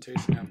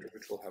presentation, after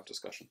which we'll have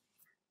discussion.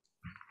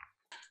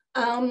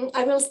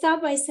 I will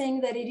start by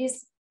saying that it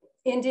is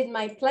indeed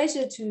my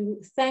pleasure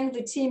to thank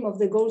the team of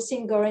the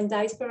Goldstein-Goren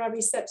Diaspora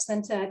Research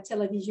Center at Tel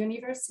Aviv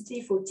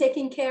University for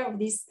taking care of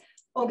this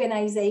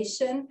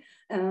organization,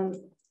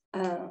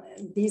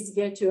 this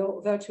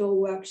virtual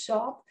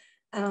workshop.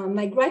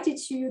 My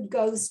gratitude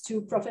goes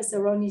to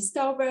Professor Ronnie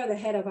Stauber, the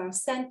head of our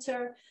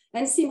center,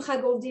 and Simcha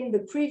Goldin,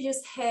 the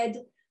previous head,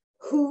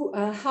 who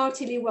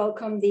heartily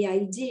welcomed the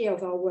idea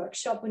of our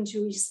workshop on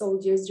Jewish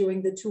soldiers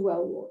during the two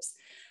world wars.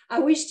 I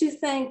wish to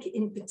thank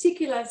in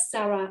particular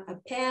Sarah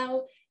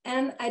Appel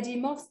and Adi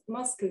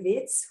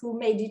Moskowitz, who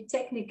made it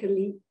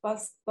technically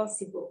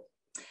possible.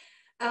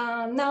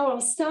 Now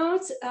I'll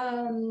start.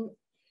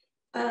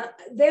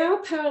 There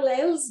are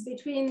parallels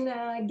between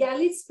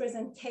Galit's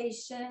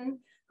presentation,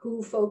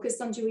 who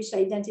focused on Jewish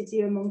identity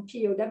among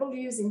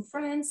POWs in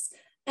France,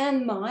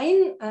 and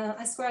mine,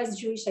 as far as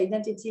Jewish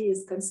identity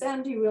is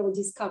concerned. You will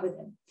discover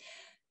them.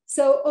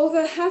 So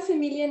over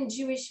 500,000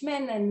 Jewish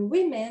men and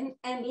women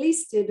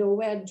enlisted or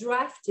were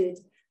drafted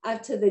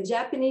after the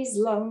Japanese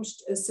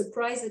launched a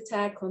surprise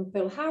attack on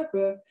Pearl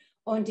Harbor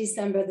on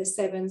December the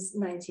 7th,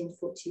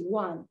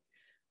 1941.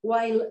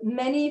 While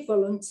many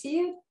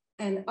volunteered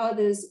and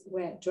others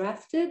were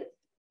drafted,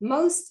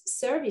 most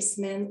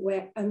servicemen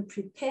were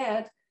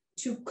unprepared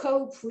to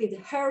cope with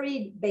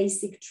hurried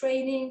basic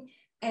training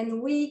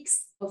and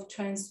weeks of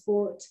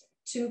transport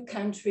to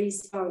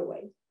countries far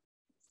away.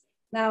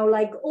 Now,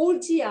 like all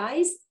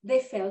GIs,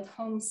 they felt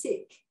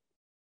homesick,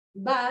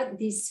 but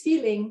this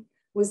feeling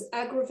was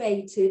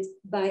aggravated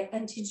by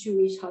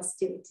anti-Jewish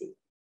hostility.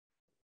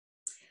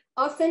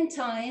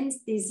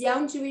 Oftentimes, these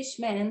young Jewish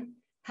men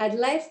had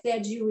left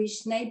their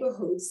Jewish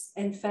neighborhoods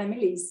and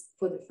families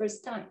for the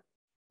first time.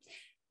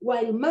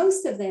 While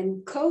most of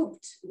them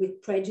coped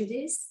with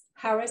prejudice,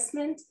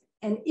 harassment,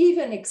 and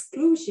even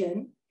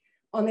exclusion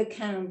on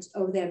account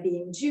of their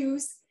being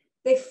Jews,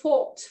 they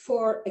fought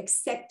for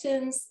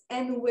acceptance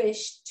and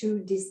wished to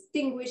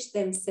distinguish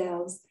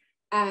themselves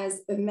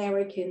as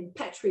American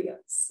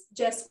patriots,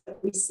 just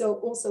what we saw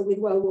also with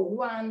World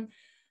War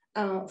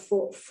I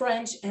for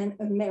French and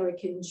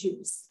American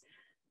Jews.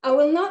 I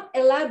will not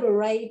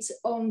elaborate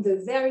on the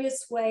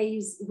various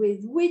ways with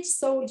which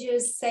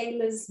soldiers,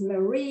 sailors,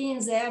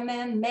 Marines,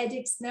 airmen,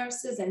 medics,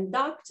 nurses, and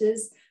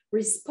doctors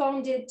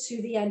responded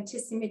to the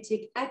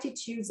anti-Semitic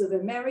attitudes of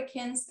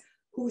Americans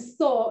who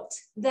thought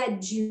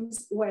that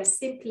Jews were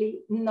simply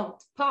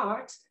not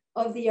part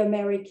of the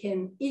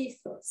American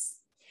ethos.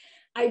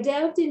 I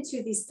delved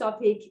into this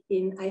topic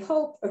in, I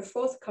hope, a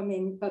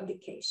forthcoming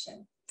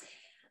publication.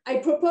 I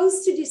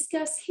propose to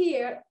discuss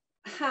here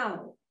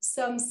how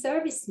some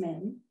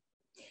servicemen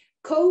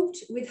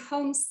coped with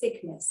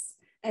homesickness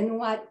and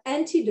what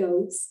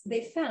antidotes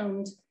they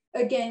found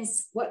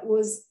against what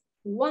was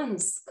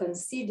once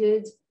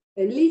considered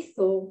a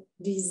lethal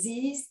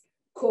disease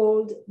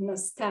called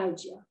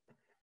nostalgia.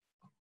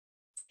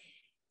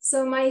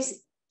 So my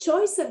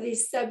choice of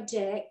this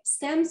subject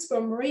stems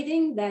from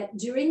reading that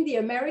during the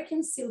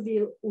American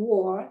Civil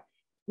War,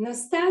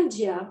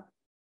 nostalgia,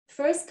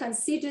 first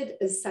considered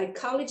a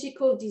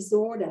psychological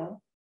disorder,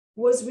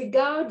 was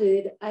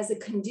regarded as a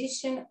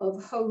condition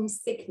of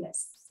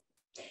homesickness.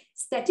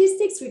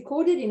 Statistics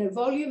recorded in a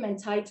volume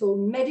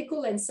entitled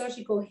Medical and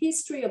Surgical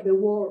History of the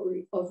War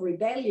of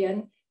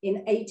Rebellion in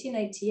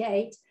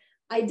 1888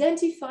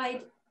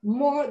 identified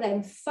more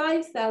than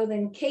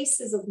 5,000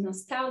 cases of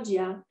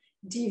nostalgia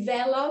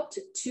developed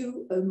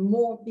to a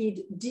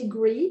morbid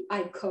degree,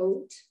 I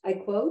quote,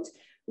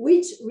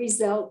 which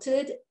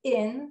resulted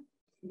in,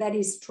 that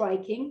is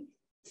striking,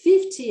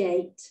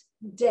 58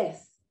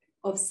 deaths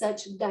of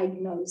such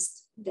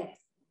diagnosed death.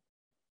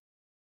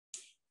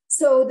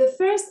 So the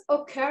first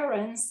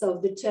occurrence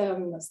of the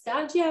term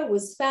nostalgia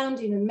was found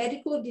in a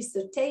medical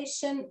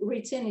dissertation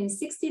written in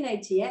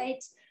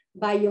 1688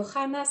 by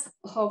Johannes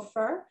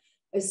Hofer,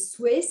 a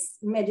Swiss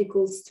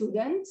medical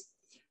student.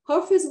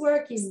 Hofer's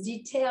work is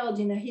detailed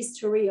in a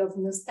history of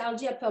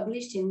nostalgia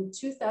published in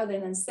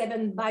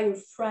 2007 by a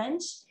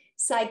French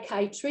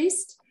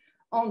psychiatrist,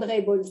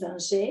 André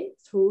Bolzinger,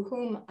 through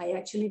whom I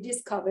actually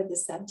discovered the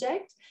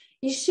subject.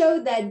 He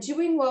showed that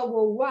during World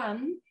War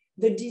I,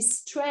 the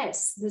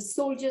distress the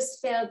soldiers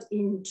felt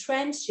in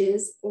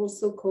trenches,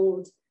 also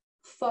called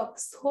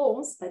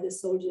foxholes by the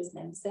soldiers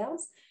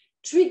themselves,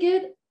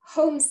 triggered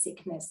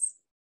homesickness.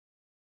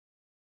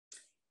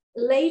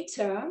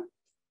 Later,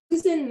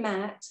 Ouzan,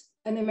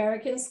 an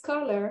American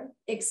scholar,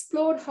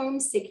 explored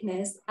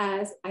homesickness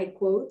as, I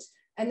quote,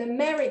 an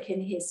American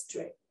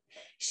history.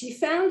 She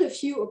found a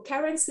few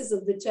occurrences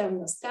of the term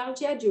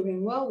nostalgia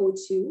during World War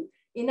II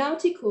in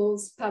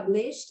articles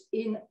published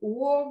in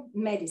War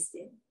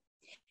Medicine.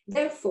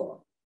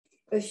 Therefore,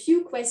 a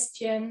few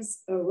questions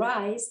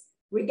arise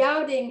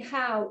regarding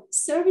how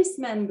service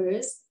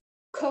members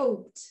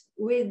coped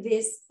with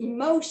this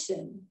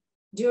emotion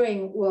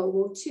during World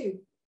War II.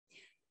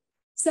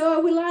 So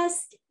I will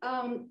ask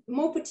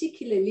more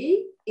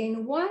particularly,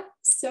 in what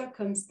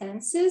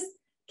circumstances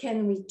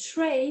can we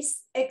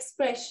trace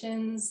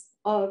expressions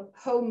of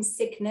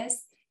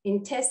homesickness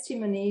in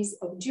testimonies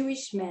of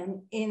Jewish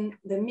men in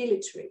the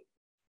military?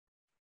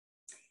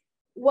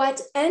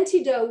 What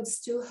antidotes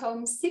to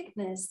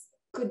homesickness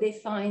could they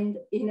find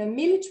in a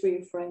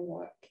military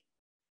framework?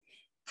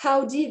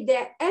 How did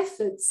their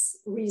efforts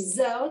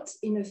result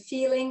in a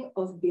feeling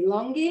of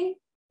belonging,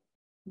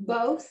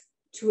 both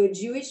to a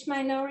Jewish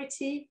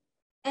minority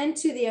and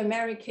to the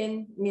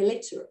American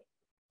military?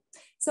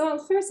 So I'll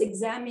first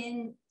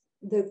examine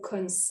the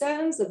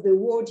concerns of the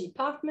War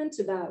Department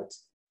about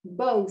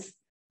both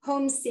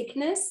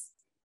homesickness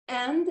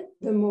and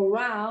the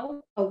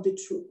morale of the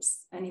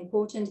troops, an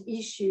important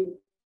issue.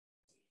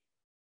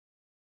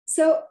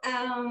 So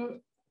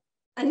an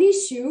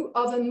issue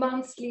of a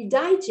monthly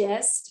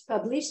digest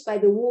published by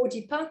the War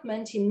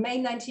Department in May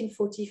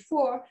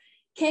 1944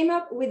 came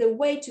up with a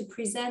way to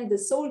present the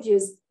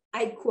soldiers',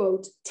 I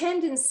quote,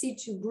 tendency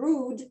to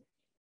brood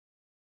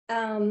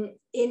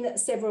in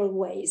several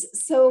ways.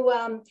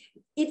 So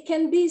it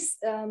can be,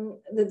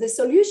 the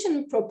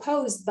solution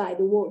proposed by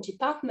the War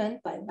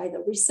Department, by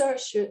the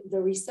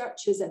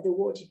researchers at the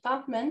War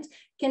Department,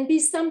 can be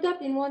summed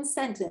up in one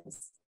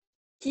sentence: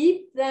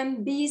 keep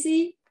them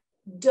busy,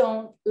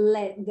 don't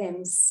let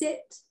them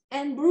sit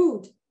and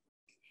brood.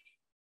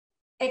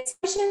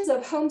 Expressions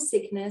of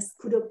homesickness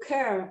could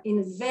occur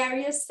in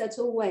various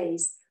subtle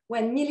ways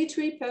when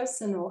military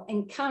personnel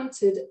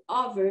encountered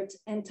overt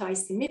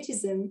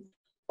anti-Semitism,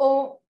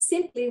 or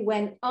simply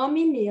when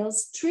army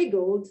meals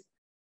triggered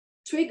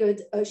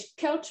a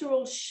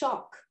cultural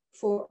shock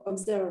for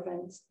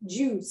observant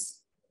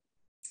Jews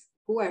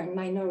who are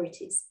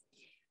minorities.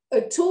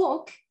 A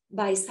talk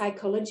by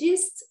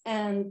psychologists,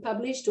 and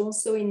published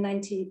also in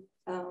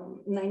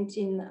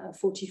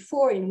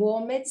 1944 in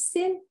War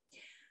Medicine,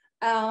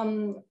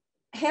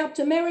 helped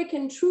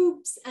American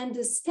troops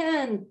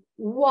understand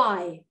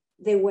why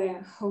they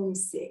were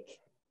homesick.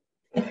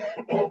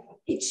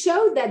 It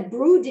showed that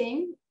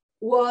brooding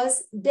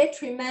was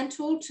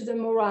detrimental to the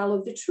morale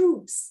of the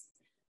troops.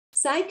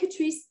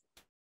 Psychiatrists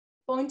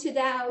pointed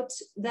out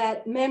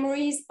that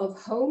memories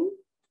of home,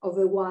 of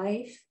a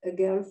wife, a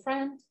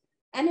girlfriend,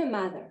 and a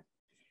mother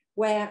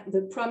were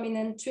the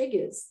prominent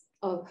triggers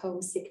of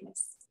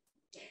homesickness.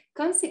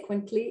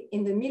 Consequently,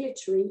 in the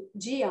military,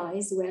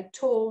 GIs were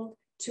told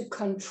to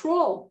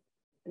control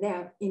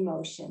their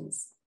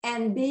emotions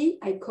and be,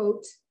 I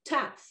quote,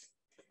 tough.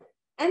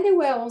 And they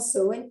were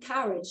also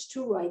encouraged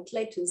to write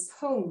letters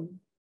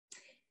home.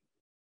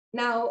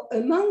 Now,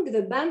 among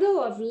the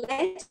bundle of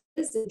letters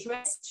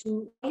addressed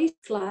to Galit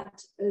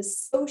Haddad, a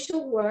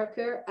social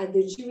worker at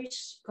the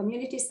Jewish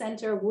Community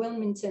Center of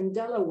Wilmington,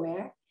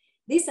 Delaware,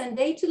 this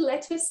undated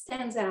letter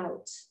stands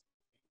out.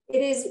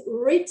 It is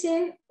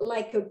written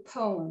like a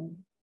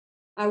poem.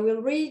 I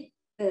will read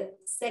the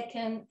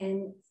second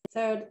and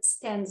third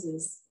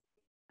stanzas.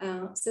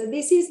 So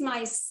this is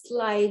my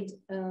slide.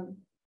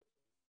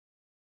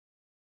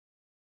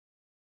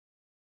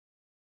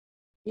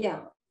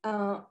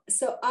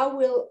 So I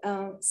will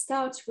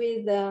start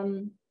with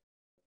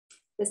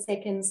the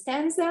second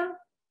stanza.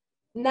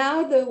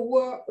 Now the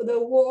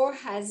war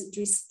has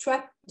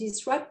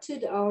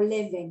disrupted our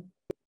living.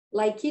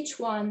 Like each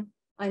one,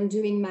 I'm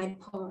doing my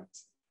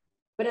part.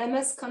 But I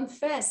must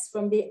confess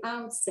from the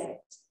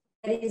outset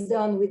that it is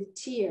done with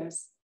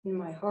tears in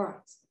my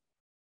heart.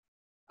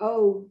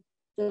 Oh,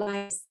 the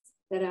lives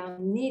that are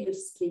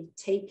needlessly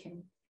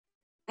taken,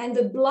 and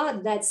the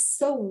blood that's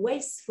so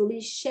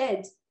wastefully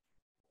shed.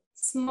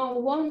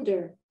 Small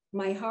wonder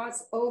my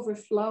heart's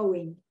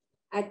overflowing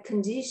at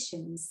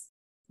conditions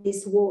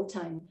this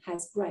wartime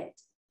has bred.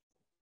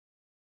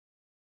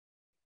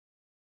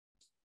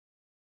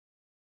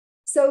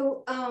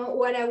 So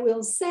what I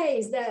will say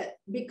is that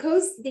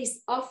because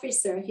this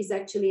officer, he's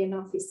actually an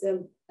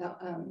officer,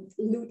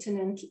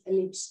 Lieutenant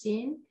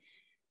Lichtin,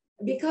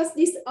 because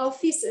this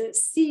officer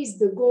sees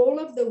the goal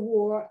of the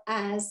war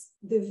as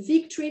the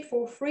victory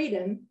for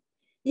freedom,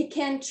 he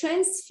can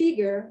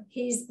transfigure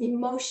his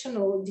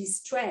emotional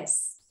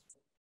distress,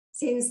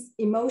 since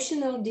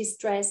emotional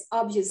distress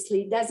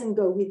obviously doesn't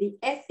go with the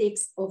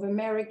ethics of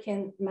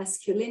American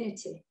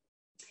masculinity.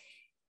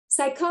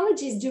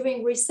 Psychologists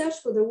doing research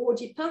for the War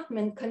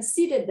Department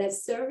considered that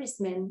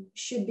servicemen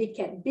should be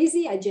kept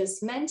busy. I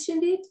just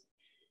mentioned it.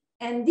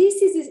 And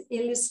this is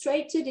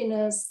illustrated in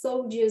a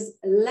soldier's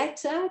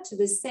letter to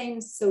the same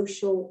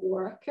social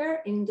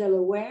worker in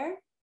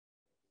Delaware.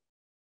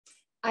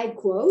 I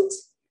quote,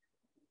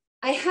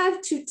 "I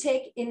have to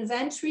take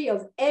inventory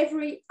of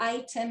every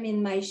item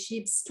in my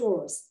ship's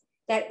stores.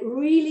 That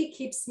really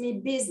keeps me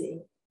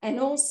busy. And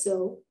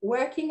also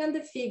working on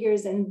the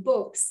figures and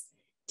books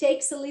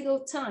takes a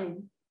little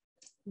time,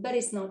 but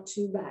it's not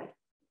too bad.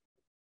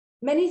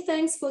 Many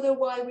thanks for the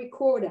Y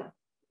Recorder."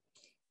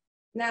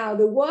 Now,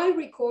 the Y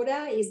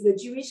Recorder is the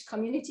Jewish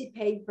community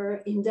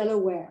paper in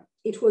Delaware.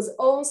 It was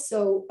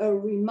also a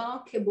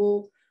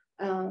remarkable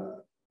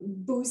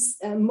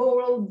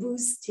moral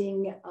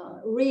boosting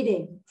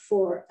reading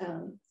for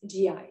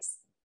GIs.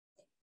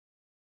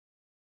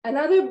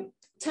 Another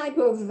type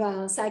of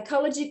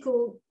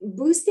psychological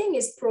boosting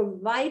is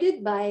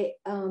provided by,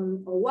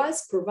 or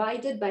was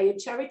provided by a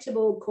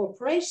charitable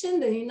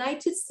corporation, the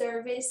United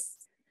Service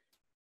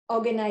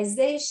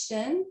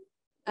Organization,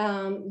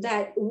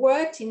 that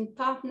worked in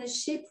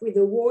partnership with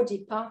the War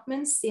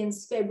Department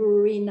since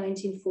February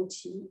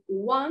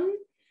 1941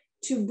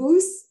 to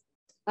boost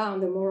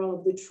the morale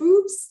of the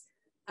troops.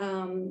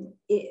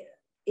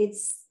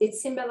 It's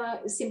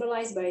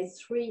symbolized by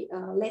three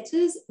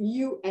letters,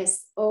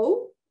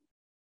 USO.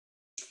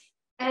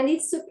 And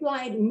it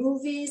supplied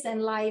movies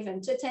and live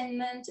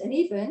entertainment and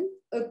even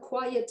a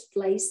quiet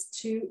place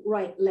to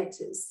write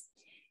letters.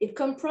 It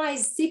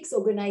comprised 6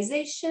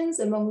 organizations,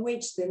 among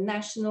which the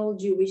National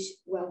Jewish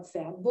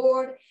Welfare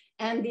Board,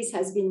 and this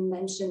has been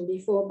mentioned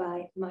before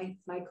by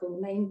Michael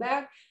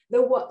Mainberg,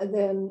 the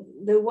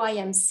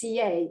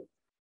YMCA,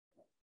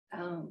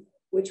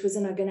 which was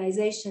an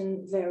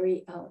organization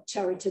very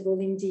charitable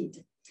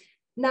indeed.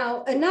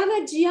 Now,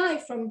 another GI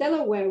from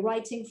Delaware,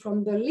 writing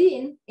from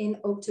Berlin in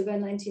October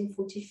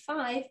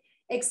 1945,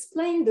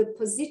 explained the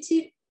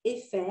positive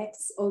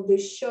effects of the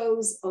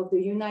shows of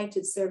the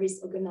United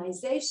Service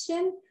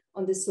Organization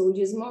on the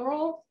soldiers'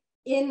 morale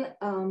in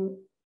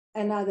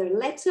another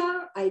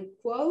letter. I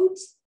quote,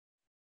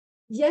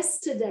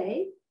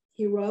 "Yesterday,"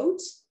 he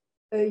wrote,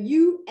 "a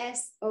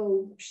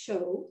USO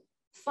show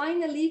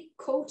finally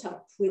caught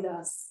up with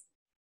us.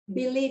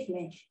 Believe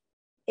me,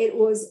 it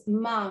was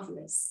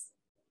marvelous.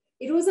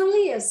 It was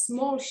only a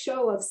small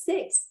show of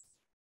 6,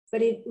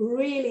 but it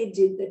really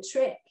did the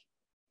trick."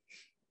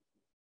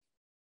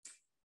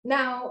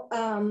 Now,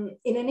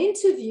 in an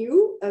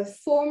interview, a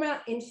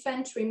former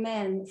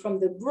infantryman from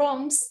the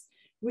Bronx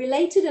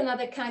related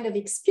another kind of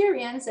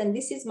experience, and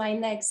this is my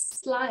next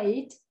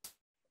slide.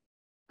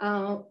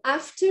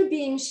 After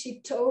being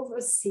shipped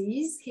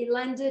overseas, he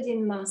landed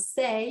in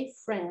Marseille,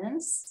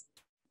 France,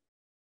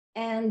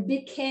 and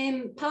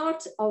became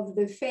part of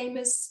the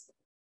famous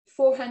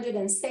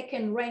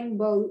 402nd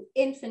Rainbow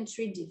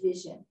Infantry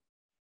Division.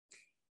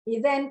 He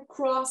then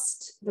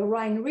crossed the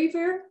Rhine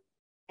River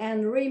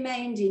and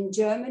remained in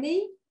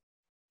Germany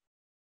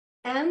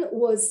and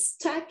was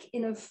stuck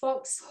in a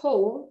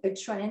foxhole, the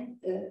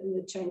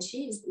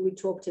trenches we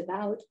talked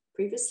about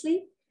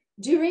previously,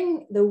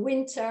 during the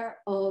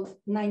winter of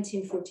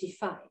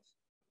 1945.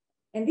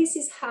 And this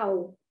is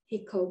how he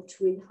coped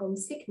with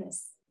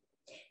homesickness.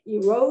 He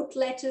wrote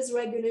letters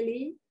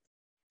regularly,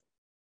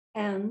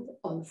 and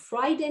on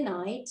Friday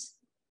night,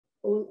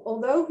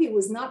 although he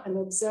was not an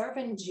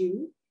observant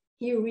Jew,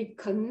 he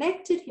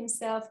reconnected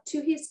himself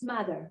to his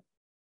mother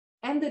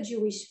and the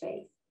Jewish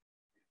faith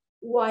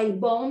while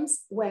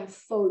bombs were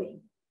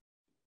falling.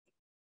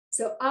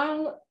 So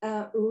I'll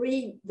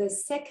read the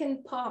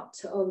second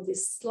part of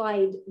this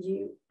slide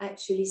you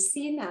actually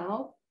see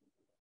now.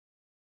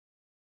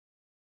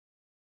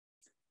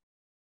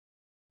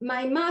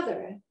 "My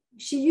mother,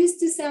 she used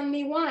to send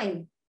me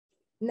wine.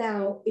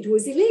 Now it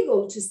was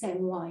illegal to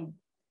send wine.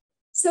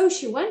 So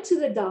she went to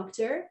the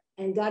doctor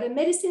and got a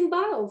medicine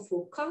bottle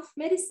for cough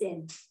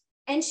medicine.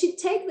 And she'd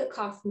take the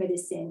cough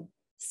medicine,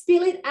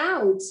 spill it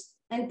out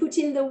and put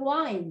in the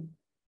wine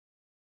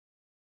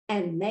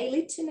and mail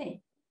it to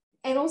me.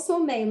 And also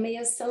mail me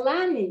a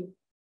salami.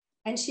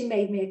 And she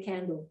made me a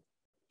candle.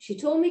 She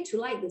told me to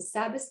light the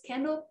Sabbath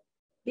candle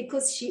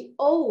because she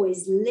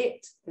always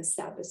lit the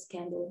Sabbath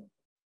candle.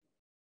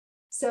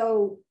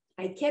 So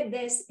I kept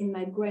this in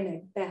my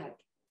granite bag.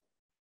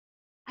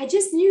 I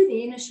just knew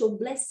the initial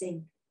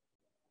blessing.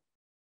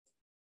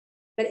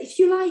 But if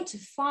you light a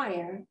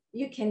fire,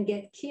 you can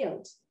get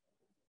killed.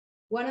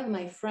 one of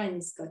my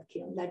friends got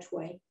killed that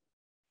way.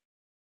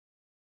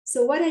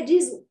 So what I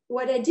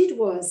did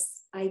was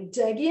I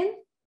dug in,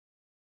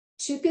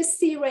 took a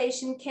C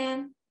ration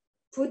can,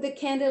 put the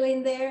candle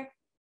in there,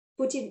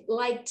 put it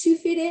like 2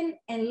 feet in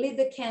and lit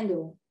the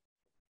candle.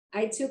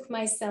 I took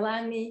my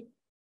salami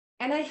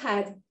and I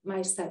had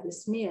my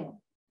Sabbath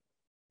meal.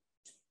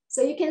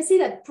 So you can see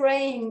that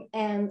praying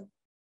and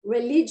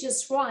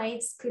religious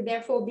rites could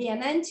therefore be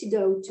an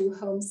antidote to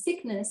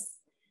homesickness,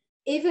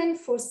 even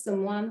for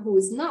someone who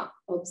is not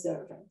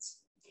observant.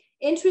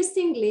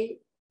 Interestingly,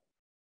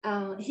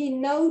 he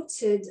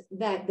noted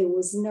that there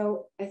was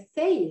no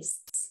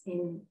atheists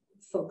in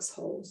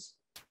foxholes.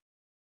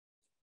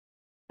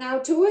 Now,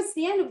 towards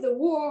the end of the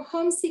war,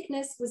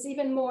 homesickness was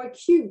even more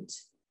acute.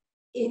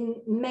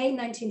 In May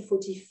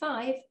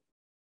 1945,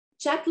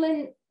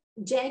 Chaplain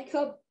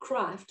Jacob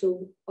Kraft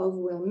of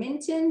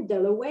Wilmington,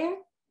 Delaware,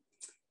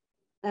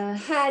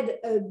 had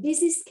a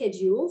busy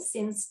schedule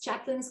since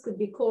chaplains could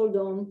be called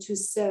on to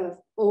serve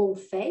all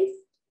faith.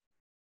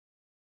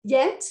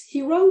 Yet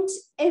he wrote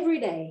every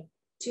day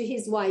to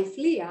his wife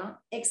Leah,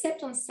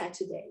 except on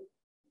Saturday.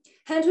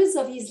 Hundreds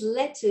of his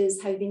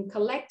letters have been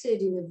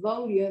collected in a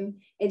volume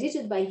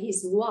edited by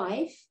his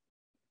wife,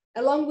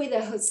 along with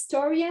a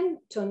historian,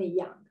 Tony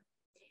Young.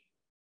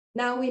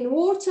 Now, in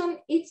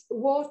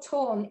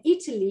war-torn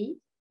Italy,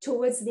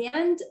 towards the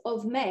end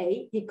of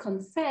May, he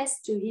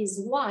confessed to his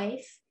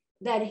wife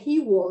that he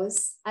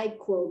was, I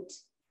quote,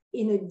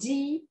 in a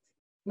deep,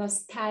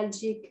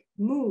 nostalgic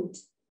mood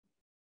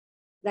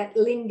that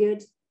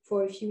lingered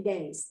for a few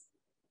days.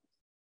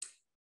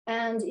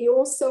 And he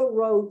also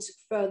wrote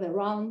further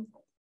on,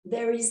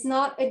 there is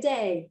not a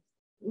day,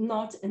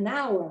 not an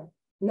hour,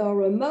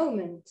 nor a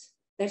moment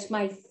that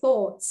my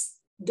thoughts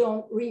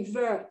don't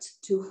revert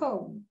to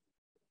home.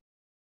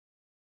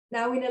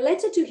 Now, in a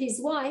letter to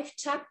his wife,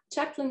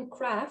 Chaplain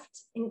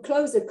Kraft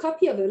enclosed a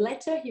copy of a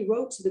letter he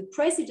wrote to the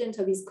president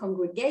of his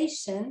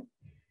congregation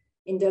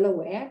in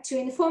Delaware to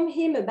inform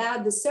him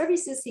about the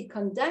services he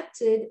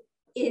conducted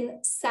in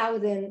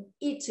southern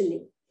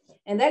Italy.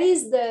 And that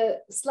is the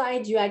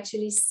slide you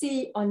actually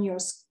see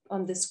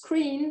on the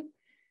screen.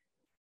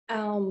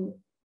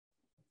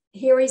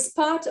 Here is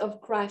part of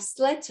Kraft's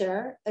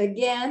letter.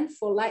 Again,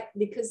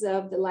 because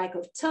of the lack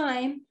of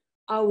time,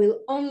 I will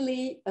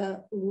only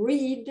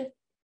read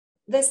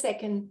the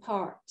second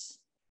part.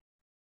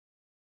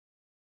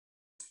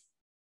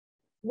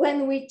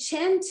 When we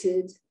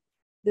chanted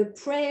the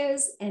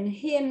prayers and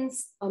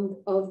hymns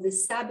of the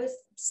Sabbath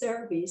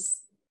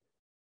service,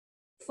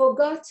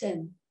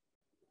 forgotten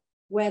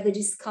were the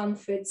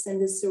discomforts and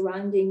the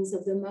surroundings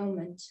of the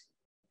moment.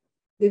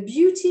 The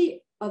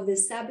beauty of the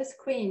Sabbath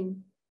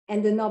Queen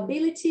and the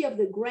nobility of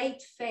the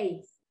great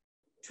faith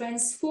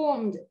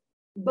transformed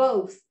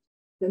both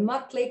the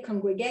motley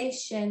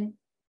congregation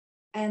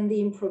and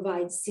the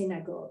improvised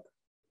synagogue.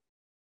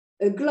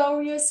 A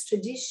glorious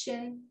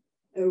tradition,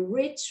 a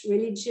rich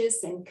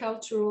religious and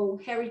cultural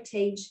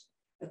heritage,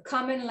 a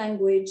common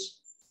language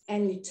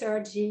and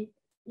liturgy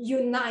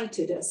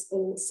united us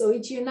all. So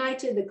it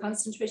united the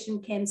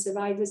concentration camp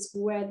survivors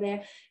who were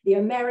there, the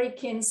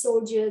American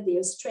soldiers, the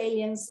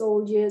Australian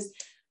soldiers,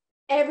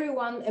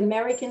 everyone,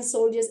 American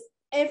soldiers,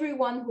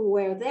 everyone who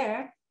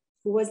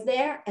was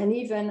there, and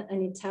even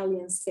an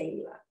Italian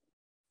sailor.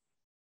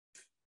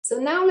 So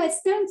now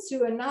let's turn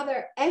to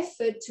another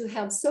effort to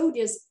help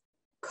soldiers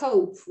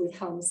cope with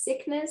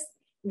homesickness,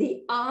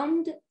 the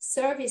Armed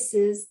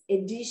Services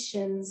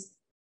Editions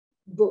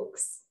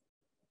books.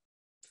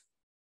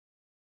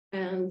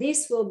 And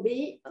this will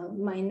be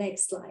my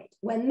next slide.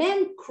 When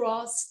men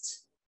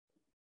crossed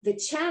the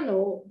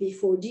channel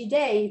before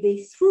D-Day,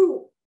 they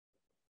threw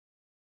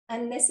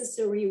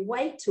unnecessary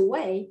weight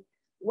away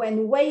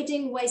when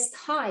wading waist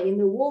high in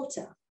the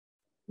water.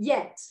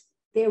 Yet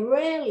they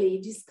rarely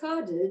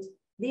discarded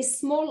these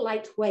small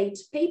lightweight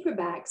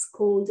paperbacks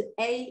called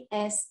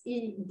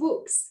ASE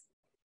books.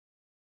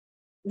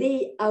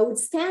 The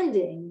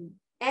outstanding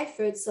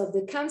efforts of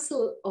the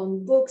Council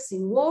on Books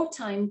in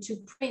Wartime to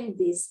print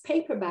these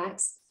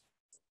paperbacks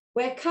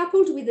were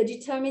coupled with the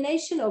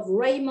determination of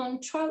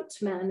Raymond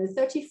Troutman, a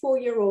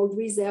 34-year-old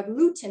reserve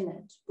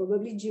lieutenant,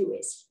 probably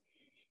Jewish.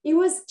 He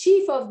was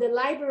chief of the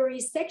library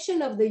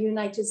section of the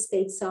United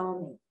States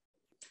Army.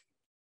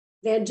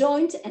 Their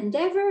joint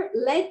endeavor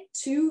led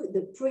to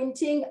the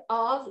printing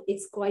of,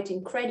 it's quite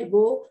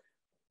incredible,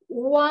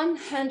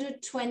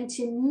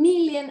 120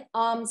 million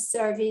armed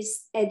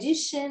service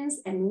editions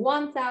and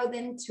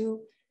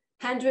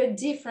 1,200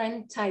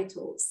 different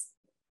titles.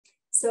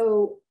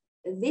 So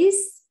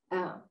this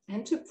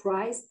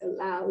enterprise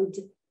allowed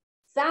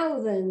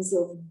thousands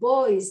of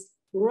boys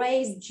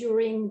raised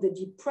during the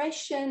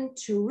Depression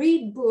to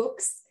read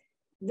books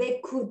they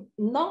could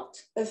not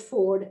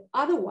afford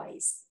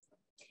otherwise.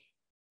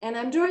 And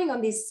I'm drawing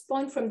on this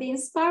point from the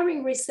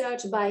inspiring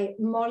research by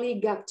Molly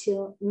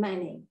Guptill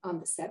Manning on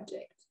the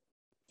subject.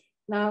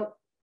 Now,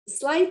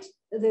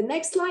 the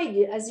next slide,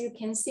 as you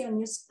can see on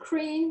your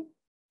screen,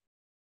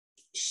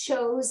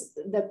 shows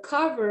the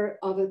cover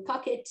of a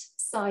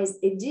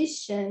pocket-sized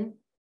edition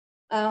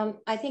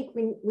I think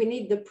we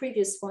need the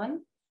previous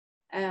one.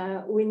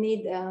 We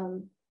need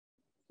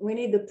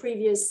the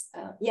previous,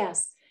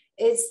 yes.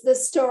 It's the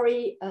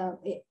story of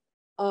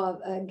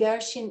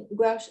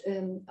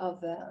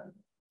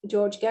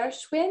George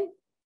Gershwin.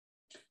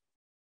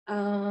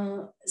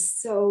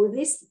 So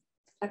this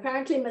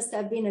apparently must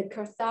have been a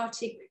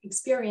cathartic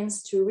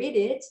experience to read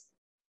it.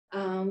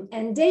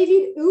 And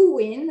David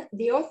Owen,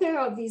 the author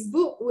of this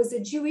book, was a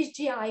Jewish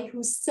GI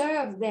who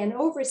served then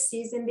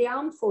overseas in the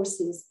armed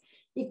forces.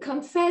 He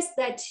confessed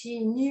that he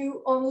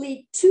knew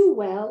only too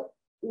well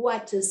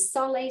what a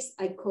solace,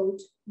 I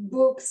quote,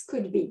 books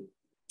could be,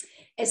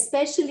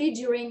 especially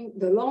during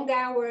the long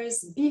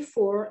hours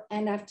before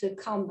and after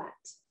combat.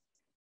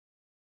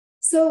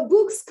 So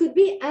books could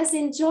be as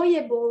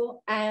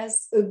enjoyable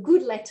as a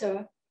good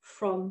letter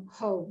from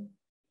home.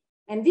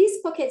 And these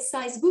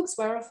pocket-sized books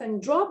were often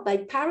dropped by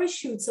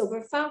parachutes over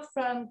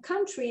far-flung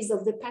countries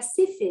of the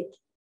Pacific.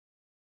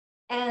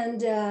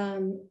 And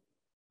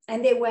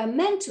they were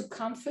meant to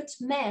comfort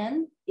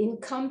men in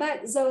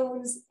combat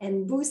zones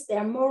and boost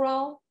their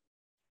morale.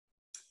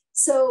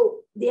 So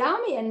the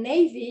Army and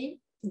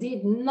Navy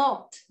did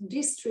not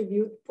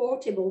distribute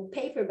portable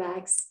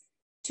paperbacks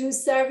to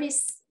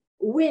service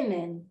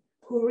women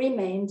who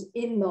remained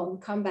in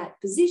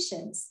non-combat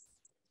positions.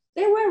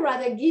 They were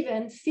rather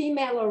given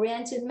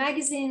female-oriented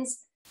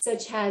magazines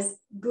such as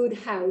Good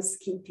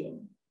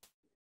Housekeeping.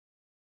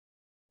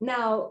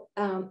 Now,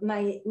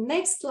 my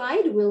next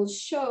slide will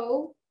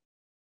show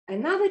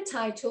another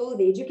title,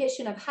 The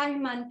Education of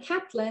Hyman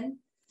Kaplan.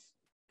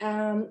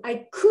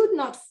 I could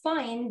not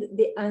find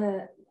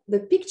the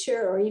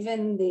picture or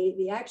even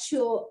the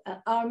actual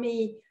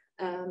Army's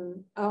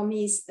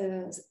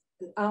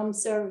Armed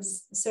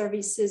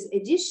Services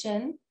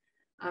edition.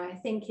 I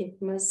think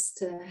it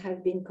must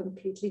have been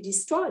completely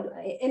destroyed.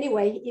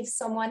 Anyway, if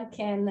someone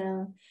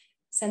can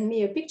send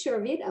me a picture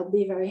of it, I'll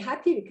be very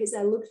happy because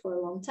I looked for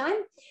a long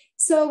time.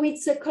 So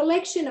it's a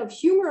collection of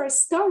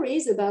humorous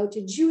stories about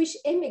a Jewish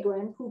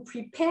immigrant who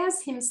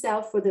prepares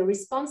himself for the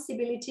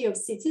responsibility of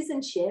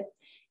citizenship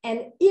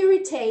and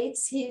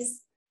irritates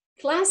his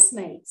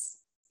classmates.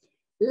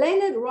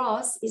 Leonard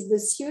Ross is the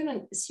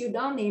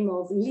pseudonym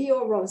of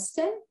Leo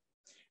Rosten,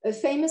 a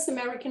famous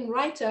American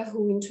writer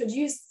who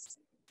introduced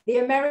the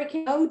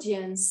American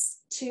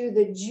audience to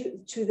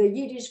the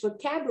Yiddish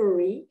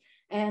vocabulary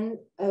and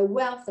a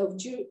wealth of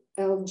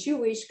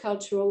Jewish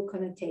cultural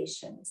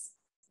connotations.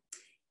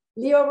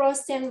 Leo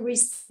Rosten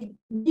received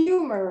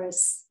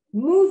numerous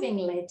moving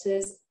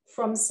letters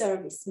from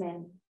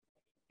servicemen,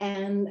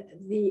 and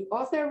the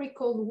author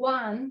recalled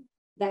one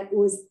that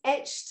was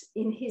etched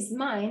in his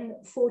mind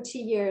 40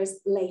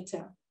 years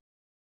later.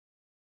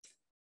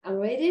 I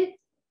read it.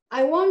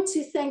 I want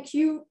to thank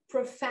you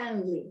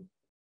profoundly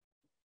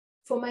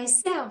for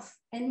myself,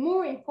 and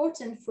more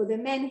important, for the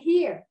men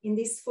here in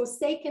this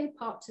forsaken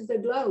part of the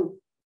globe.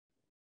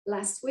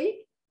 Last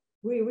week,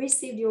 we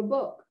received your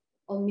book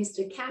on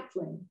Mr.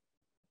 Kaplan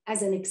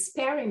as an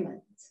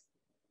experiment.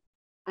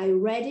 I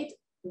read it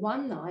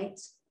one night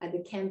at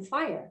the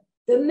campfire.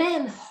 The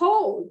men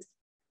howled.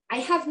 I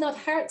have not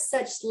heard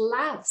such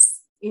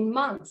laughs in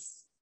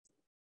months.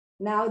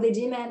 Now they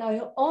demand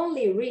I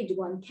only read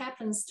one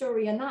Kaplan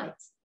story a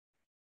night,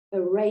 a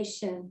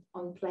ration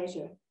on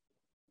pleasure.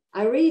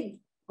 I read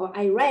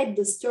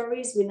the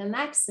stories with an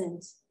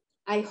accent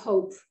I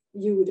hope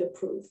you would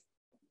approve.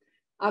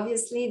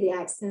 Obviously, the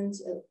accent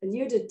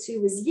alluded to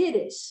was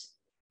Yiddish.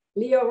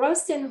 Leo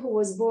Rosten, who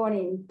was born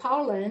in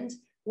Poland,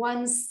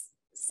 once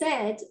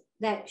said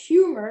that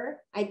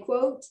humor, I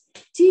quote,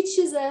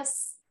 teaches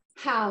us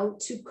how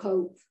to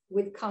cope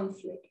with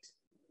conflict.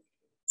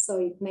 So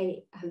it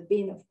may have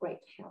been of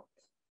great help.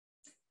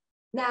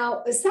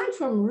 Now, aside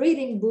from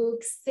reading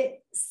books,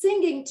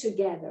 singing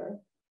together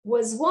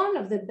was one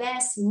of the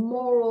best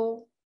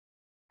moral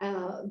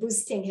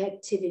boosting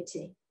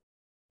activity.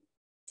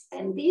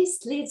 And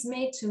this leads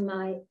me to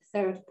my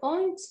third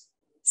point,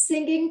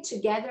 singing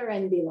together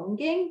and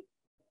belonging.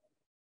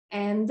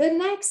 And the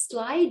next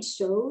slide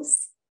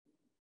shows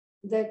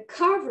the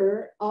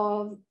cover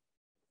of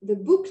the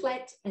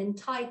booklet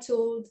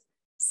entitled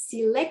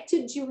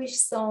Selected Jewish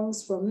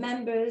Songs from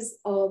Members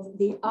of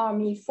the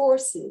Army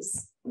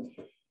Forces.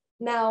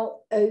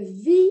 Now, a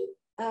V,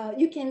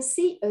 you can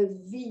see a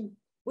V,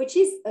 which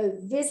is a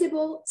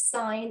visible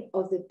sign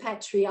of the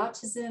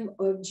patriotism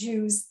of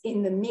Jews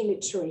in the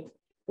military.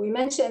 We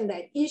mentioned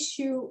that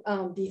issue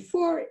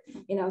before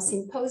in our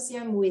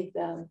symposium with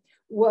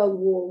World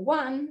War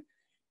I.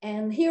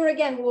 And here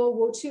again, World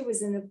War II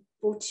was an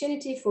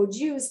opportunity for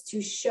Jews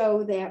to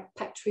show their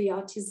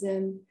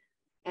patriotism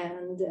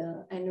and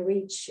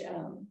reach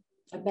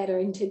a better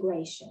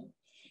integration.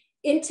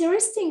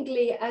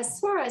 Interestingly, as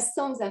far as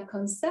songs are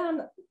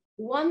concerned,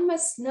 one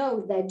must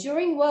know that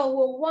during World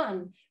War I,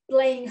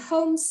 playing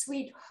Home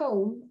Sweet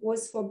Home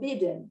was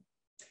forbidden.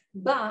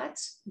 But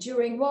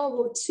during World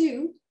War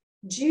II,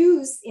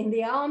 Jews in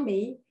the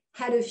army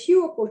had a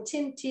few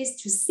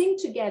opportunities to sing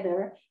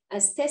together,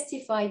 as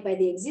testified by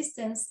the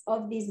existence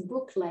of this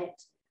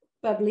booklet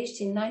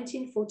published in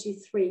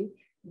 1943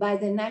 by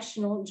the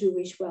National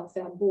Jewish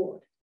Welfare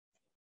Board.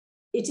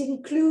 It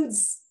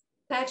includes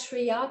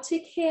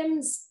patriotic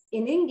hymns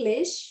in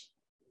English,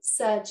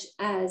 such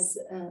as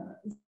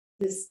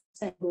the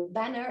Spangled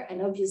Banner,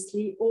 and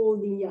obviously all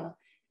the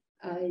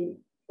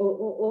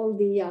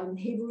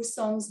Hebrew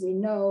songs we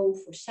know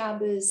for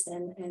Shabbos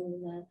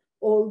and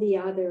all the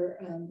other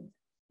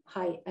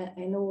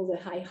all the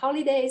high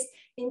holidays,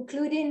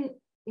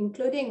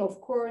 including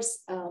of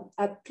course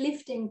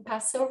uplifting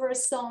Passover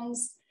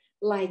songs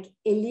like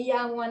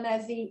Eliyahu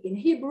Hanavi in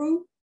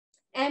Hebrew,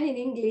 and in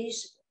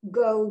English,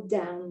 Go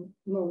Down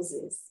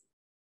Moses.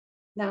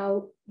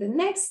 Now, the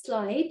next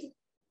slide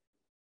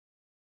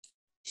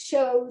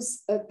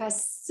shows a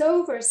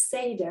Passover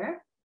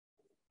Seder.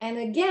 And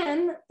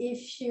again,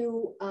 if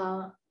you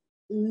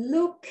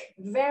look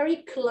very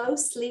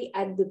closely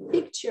at the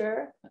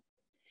picture,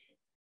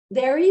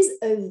 there is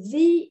a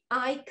V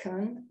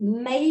icon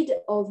made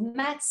of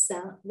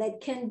matzah that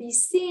can be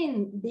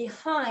seen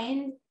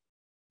behind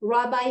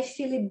Rabbi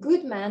Philip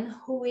Goodman,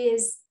 who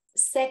is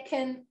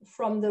second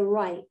from the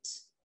right.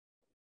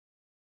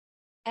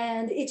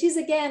 And it is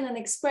again an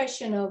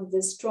expression of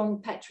the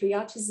strong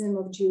patriotism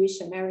of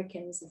Jewish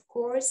Americans, of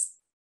course.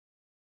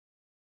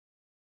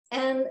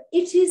 And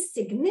it is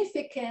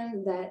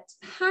significant that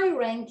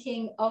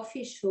high-ranking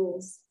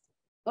officers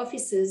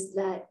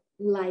that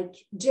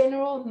like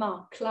General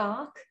Mark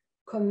Clark,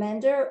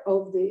 commander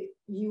of the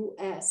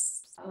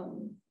US,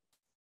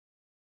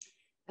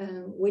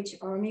 which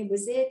army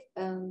was it?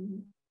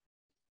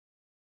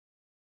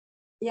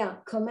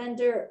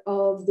 Commander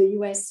of the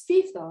US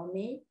Fifth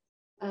Army,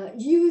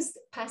 used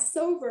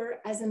Passover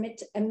as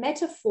a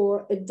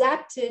metaphor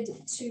adapted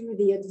to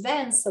the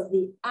advance of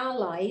the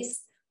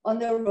Allies on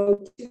the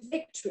road to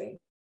victory.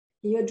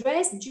 He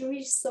addressed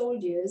Jewish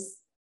soldiers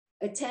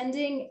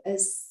attending a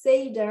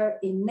Seder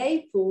in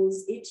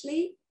Naples,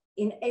 Italy,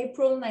 in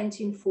April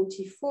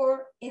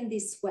 1944 in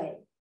this way.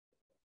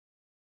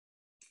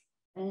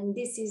 And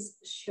this is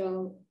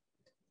shown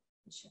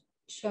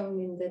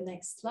in the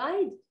next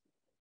slide.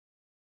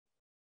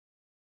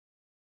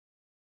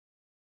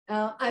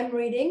 I'm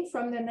reading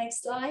from the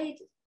next slide.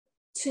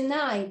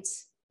 Tonight,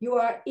 you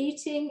are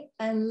eating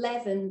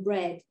unleavened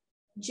bread,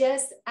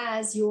 just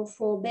as your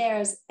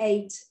forebears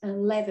ate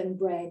unleavened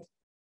bread.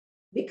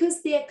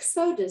 Because the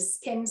Exodus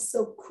came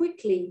so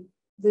quickly,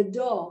 the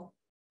dawn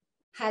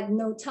had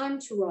no time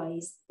to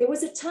rise. There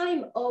was a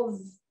time of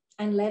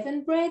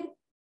unleavened bread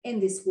in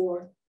this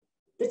war,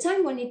 the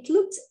time when it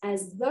looked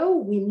as though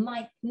we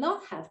might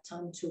not have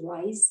time to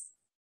rise,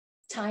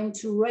 time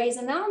to raise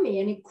an army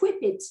and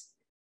equip it,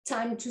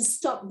 time to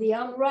stop the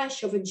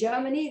onrush of a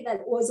Germany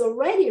that was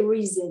already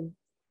risen.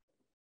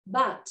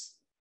 But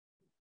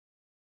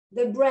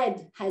the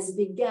bread has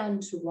begun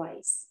to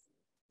rise.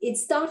 It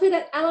started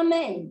at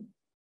Alamein.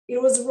 It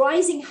was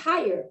rising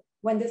higher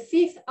when the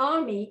Fifth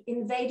Army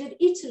invaded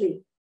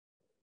Italy.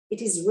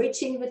 It is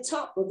reaching the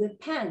top of the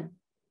pan,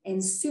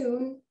 and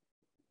soon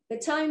the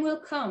time will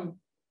come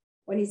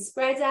when it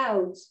spreads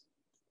out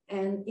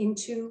and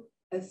into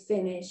a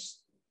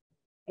finished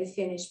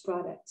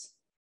product.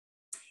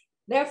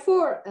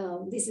 Therefore,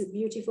 this is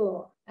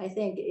beautiful. I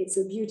think it's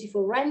a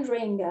beautiful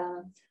rendering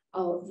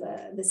of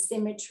the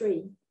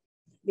symmetry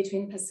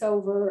between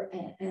Passover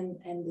and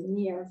the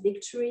near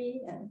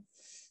victory.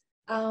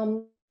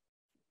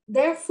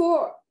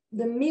 Therefore,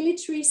 the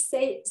military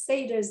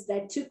seders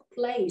that took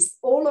place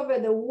all over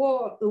the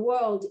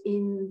world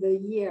in the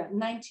year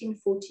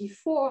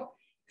 1944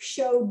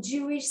 showed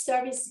Jewish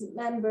service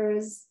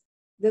members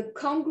the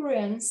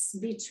congruence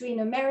between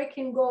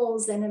American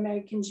goals and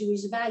American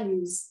Jewish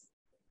values.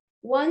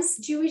 Once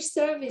Jewish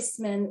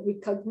servicemen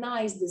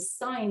recognized the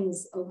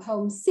signs of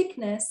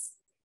homesickness,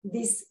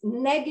 this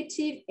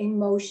negative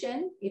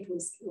emotion, it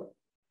was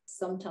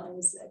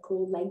sometimes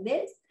called like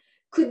this,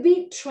 could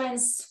be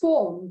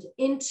transformed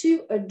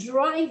into a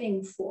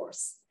driving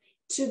force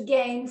to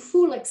gain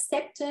full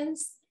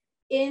acceptance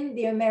in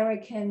the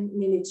American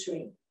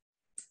military.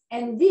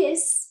 And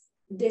this,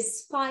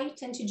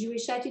 despite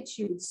anti-Jewish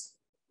attitudes.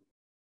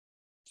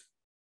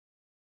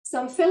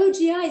 Some fellow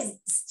GIs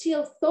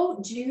still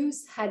thought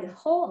Jews had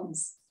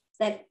horns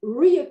that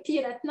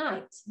reappeared at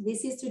night.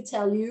 This is to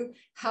tell you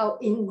how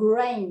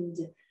ingrained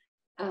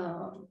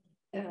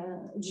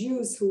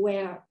Jews who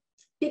were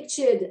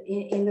pictured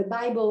in the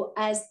Bible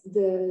as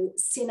the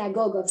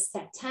synagogue of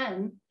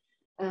Satan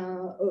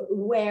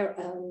were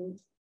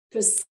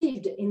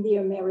perceived in the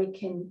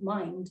American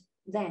mind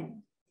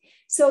then.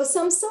 So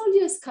some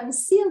soldiers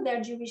concealed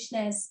their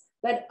Jewishness,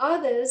 but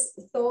others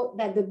thought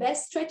that the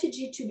best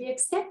strategy to be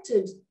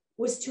accepted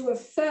was to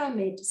affirm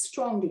it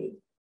strongly.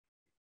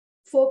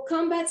 For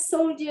combat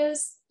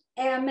soldiers,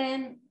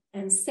 airmen,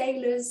 and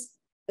sailors,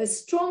 a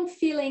strong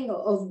feeling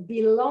of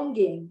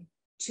belonging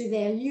to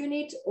their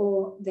unit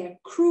or their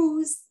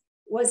crews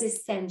was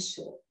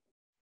essential.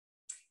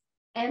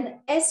 And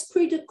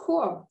esprit de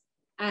corps,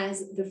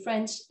 as the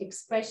French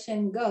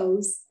expression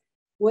goes,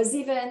 was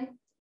even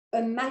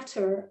a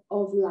matter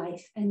of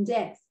life and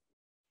death.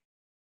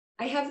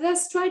 I have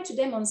thus tried to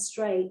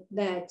demonstrate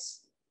that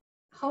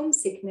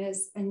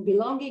homesickness, and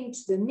belonging to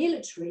the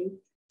military,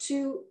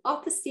 two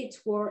opposite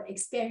war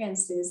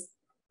experiences,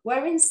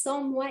 were in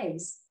some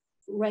ways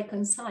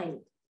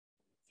reconciled.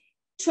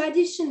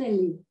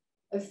 Traditionally,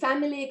 a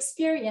family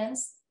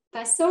experience,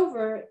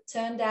 Passover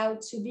turned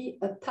out to be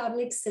a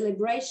public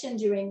celebration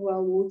during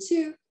World War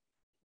II,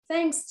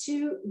 thanks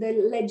to the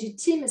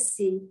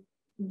legitimacy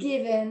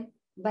given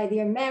by the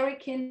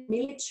American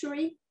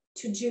military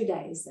to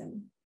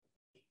Judaism.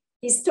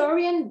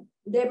 Historian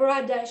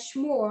Deborah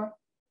Dashmore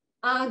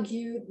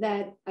argued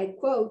that, I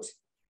quote,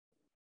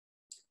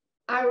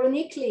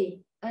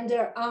 ironically,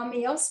 under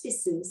army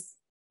auspices,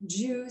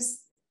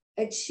 Jews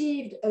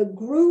achieved a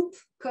group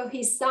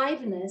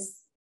cohesiveness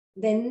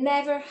they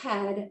never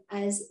had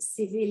as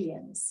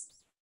civilians.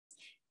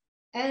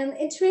 And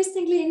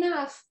interestingly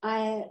enough,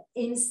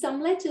 in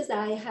some letters,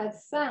 I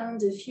have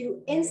found a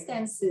few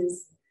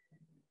instances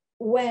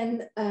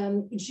when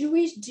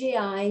Jewish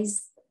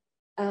GIs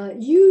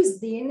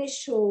used the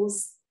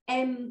initials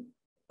MOT,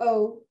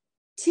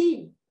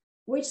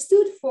 which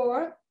stood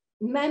for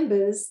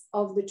members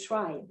of the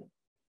tribe.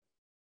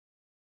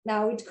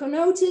 Now, it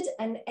connoted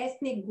an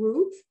ethnic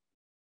group,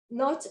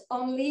 not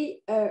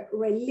only a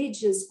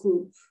religious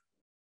group.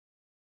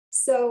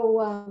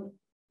 So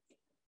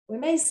we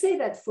may say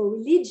that for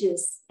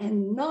religious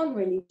and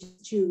non-religious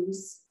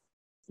Jews,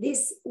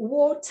 this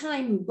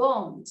wartime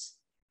bond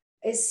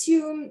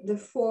assumed the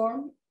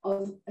form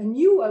of a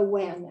new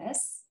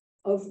awareness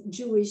of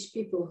Jewish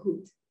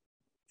peoplehood.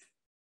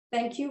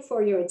 Thank you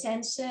for your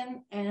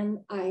attention, and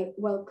I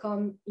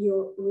welcome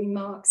your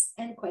remarks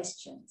and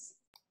questions.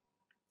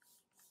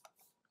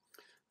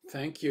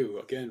 Thank you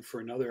again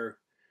for another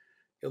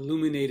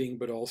illuminating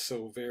but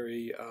also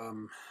very,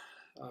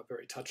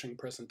 very touching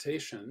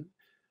presentation.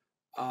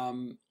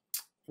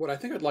 What I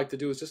think I'd like to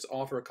do is just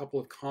offer a couple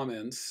of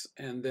comments,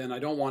 and then I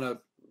don't want to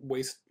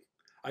waste,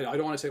 I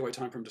don't want to take away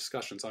time from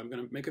discussion, so I'm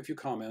going to make a few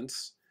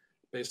comments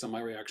based on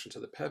my reaction to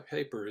the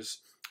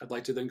papers. I'd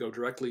like to then go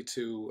directly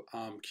to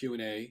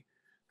Q&A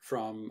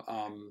from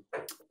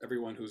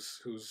everyone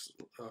who's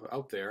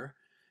out there,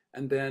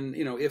 and then,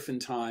 you know, if in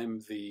time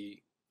the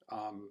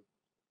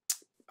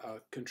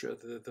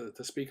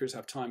speakers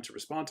have time to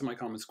respond to my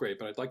comments, great,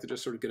 but I'd like to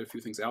just sort of get a few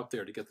things out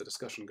there to get the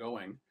discussion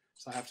going.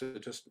 So I have to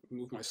just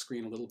move my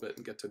screen a little bit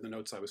and get to the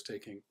notes I was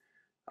taking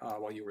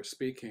while you were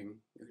speaking.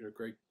 They're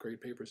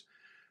great papers.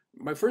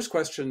 My first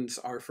questions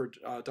are for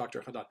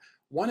Dr. Haddad.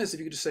 One is if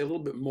you could just say a little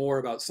bit more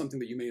about something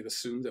that you may have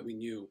assumed that we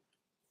knew,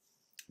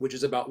 which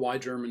is about why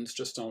Germans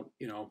just don't,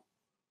 you know,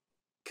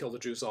 kill the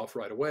Jews off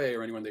right away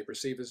or anyone they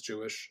perceive as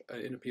Jewish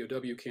in a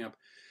POW camp.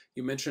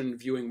 You mentioned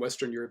viewing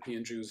Western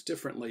European Jews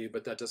differently,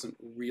 but that doesn't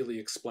really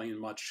explain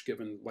much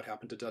given what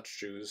happened to Dutch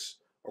Jews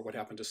or what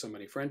happened to so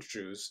many French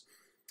Jews.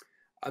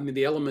 I mean,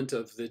 the element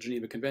of the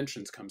Geneva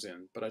Conventions comes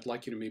in, but I'd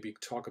like you to maybe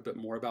talk a bit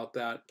more about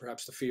that.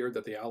 Perhaps the fear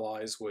that the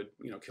Allies would,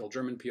 you know, kill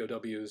German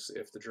POWs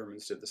if the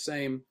Germans did the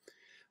same.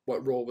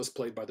 What role was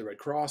played by the Red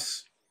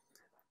Cross?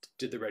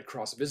 Did the Red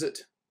Cross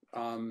visit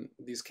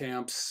these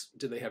camps?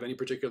 Did they have any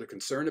particular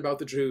concern about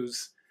the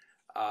Jews?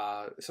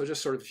 So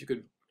just sort of, if you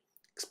could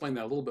explain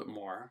that a little bit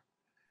more.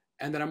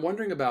 And then I'm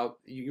wondering about,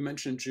 you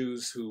mentioned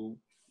Jews who,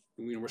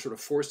 you know, were sort of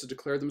forced to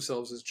declare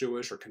themselves as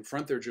Jewish or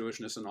confront their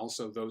Jewishness, and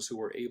also those who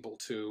were able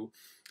to,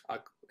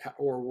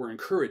 or were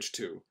encouraged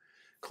to,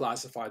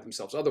 classify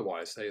themselves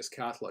otherwise, say as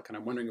Catholic. And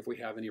I'm wondering if we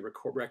have any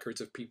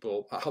records of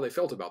people, how they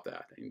felt about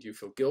that. And do you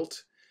feel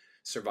guilt,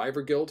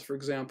 survivor guilt, for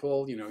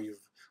example, you know,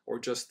 or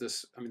just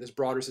this, I mean, this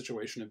broader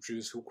situation of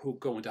Jews who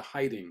go into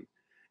hiding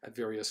at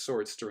various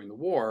sorts during the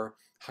war,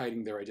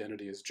 hiding their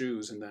identity as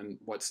Jews, and then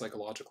what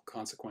psychological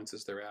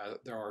consequences there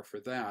are for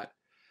that.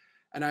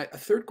 And a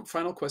third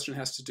final question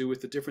has to do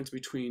with the difference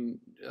between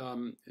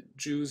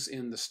Jews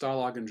in the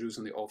Stalag and Jews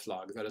in the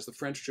Oflag, that is the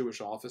French Jewish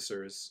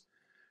officers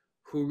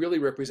who really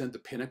represent the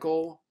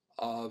pinnacle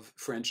of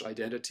French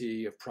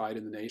identity, of pride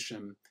in the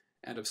nation,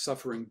 and of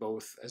suffering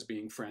both as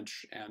being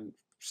French and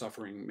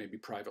suffering maybe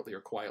privately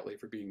or quietly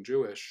for being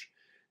Jewish.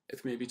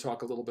 If maybe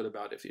talk a little bit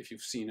about if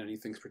you've seen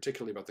anything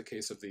particularly about the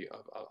case of the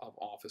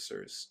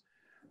officers.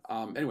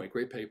 Anyway,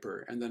 great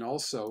paper. And then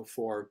also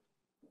for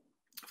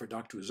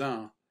Dr.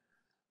 Ouzan,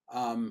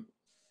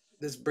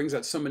 this brings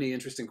out so many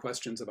interesting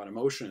questions about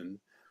emotion.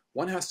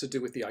 One has to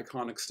do with the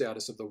iconic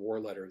status of the war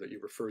letter that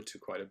you referred to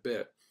quite a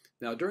bit.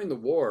 Now, during the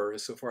war,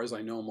 so far as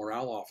I know,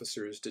 morale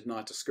officers did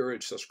not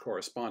discourage such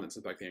correspondence.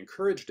 In fact, they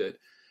encouraged it.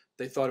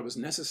 They thought it was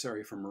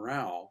necessary for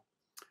morale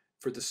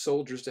for the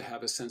soldiers to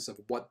have a sense of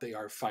what they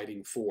are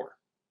fighting for,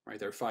 right?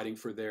 They're fighting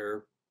for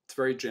their, it's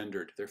very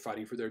gendered. They're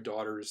fighting for their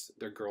daughters,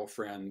 their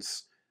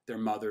girlfriends, their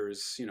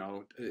mothers, you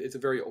know, it's a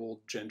very old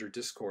gender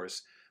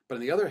discourse. But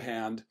on the other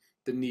hand,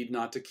 the need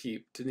to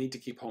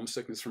keep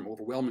homesickness from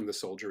overwhelming the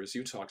soldier, as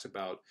you talked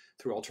about,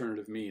 through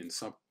alternative means.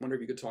 So I wonder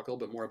if you could talk a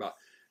little bit more about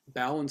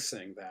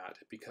balancing that,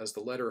 because the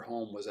letter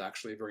home was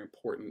actually a very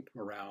important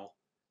morale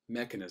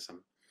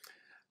mechanism.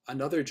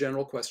 Another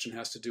general question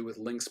has to do with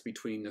links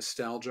between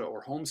nostalgia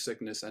or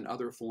homesickness and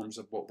other forms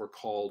of what were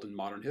called in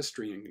modern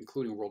history,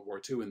 including World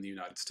War II in the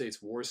United States,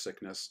 war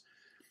sickness.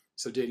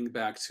 So dating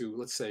back to,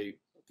 let's say,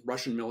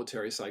 Russian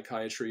military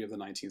psychiatry of the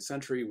 19th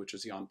century, which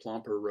as Jan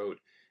Plomper wrote,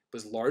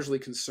 was largely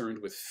concerned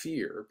with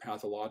fear,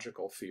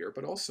 pathological fear,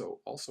 but also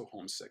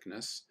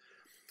homesickness.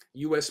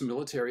 US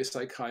military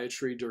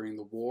psychiatry during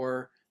the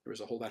war, there was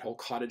that whole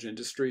cottage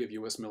industry of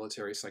US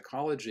military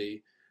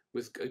psychology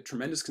with a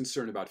tremendous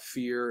concern about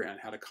fear and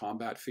how to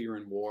combat fear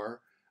in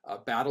war,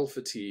 battle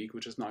fatigue,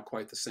 which is not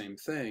quite the same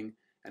thing,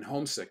 and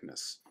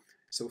homesickness.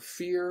 So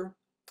fear,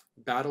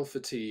 battle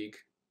fatigue,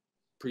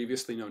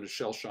 previously known as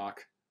shell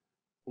shock,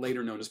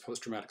 later known as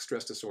post-traumatic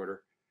stress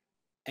disorder,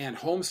 and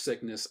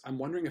homesickness, I'm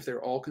wondering if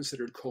they're all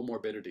considered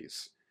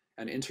comorbidities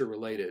and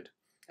interrelated,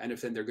 and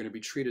if then they're going to be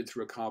treated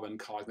through a common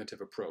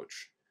cognitive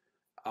approach.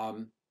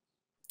 And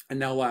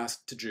now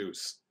last to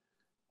Jews,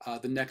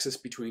 the nexus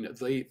between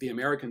the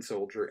American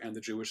soldier and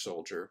the Jewish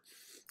soldier.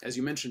 As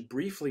you mentioned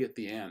briefly at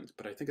the end,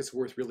 but I think it's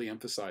worth really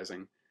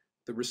emphasizing,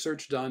 the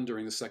research done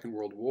during the Second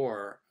World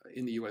War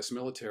in the US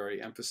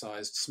military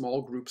emphasized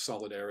small group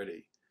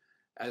solidarity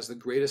as the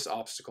greatest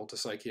obstacle to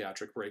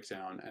psychiatric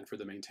breakdown and for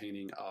the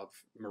maintaining of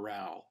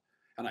morale,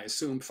 and I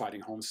assume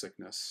fighting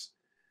homesickness.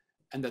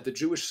 And that the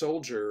Jewish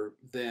soldier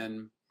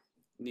then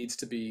needs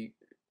to be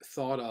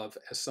thought of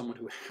as someone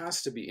who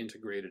has to be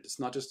integrated. It's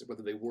not just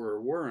whether they were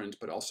or weren't,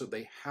 but also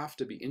they have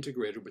to be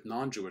integrated with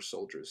non-Jewish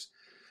soldiers,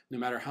 no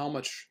matter how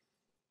much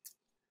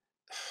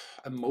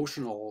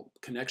emotional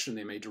connection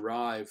they may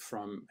derive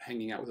from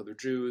hanging out with other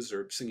Jews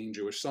or singing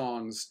Jewish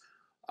songs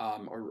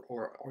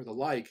or the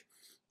like.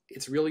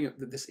 It's really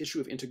this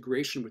issue of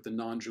integration with the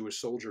non-Jewish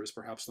soldier is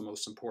perhaps the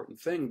most important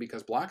thing,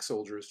 because Black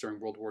soldiers during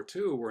World War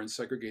II were in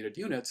segregated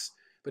units,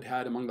 but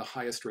had among the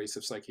highest rates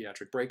of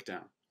psychiatric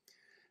breakdown.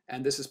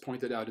 And this is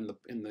pointed out in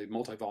the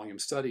multi-volume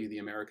study, The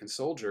American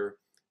Soldier,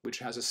 which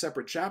has a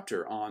separate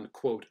chapter on,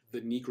 quote,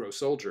 the Negro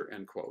soldier,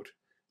 end quote.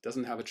 It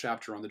doesn't have a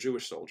chapter on the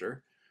Jewish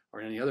soldier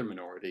or any other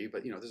minority,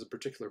 but there's a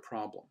particular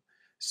problem.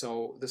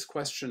 So this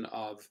question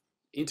of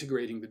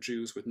integrating the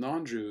Jews with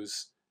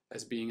non-Jews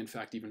as being, in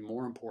fact, even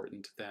more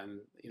important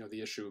than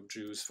the issue of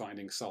Jews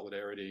finding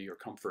solidarity or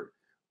comfort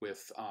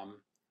with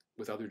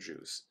other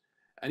Jews.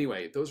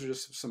 Anyway, those are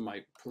just some of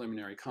my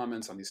preliminary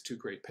comments on these two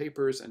great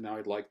papers, and now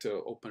I'd like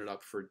to open it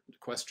up for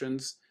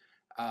questions.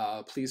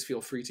 Please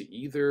feel free to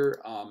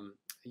either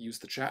use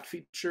the chat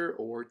feature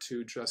or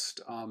to just,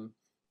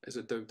 is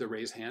it the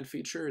raise hand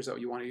feature? Is that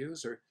what you want to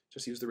use, or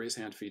just use the raise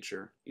hand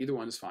feature? Either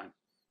one is fine.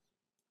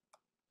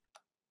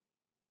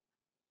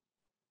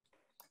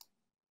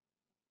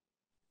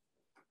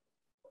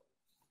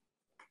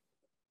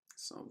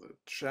 So the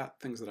chat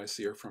things that I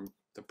see are from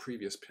the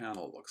previous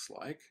panel, looks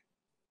like.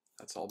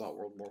 That's all about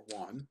World War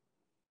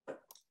I.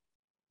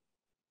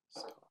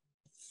 So,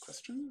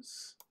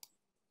 questions?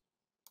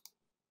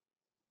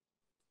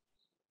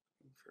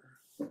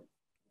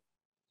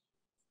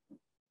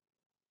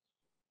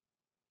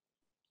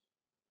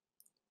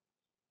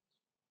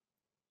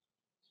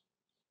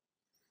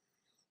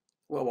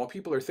 Well, while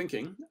people are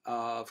thinking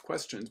of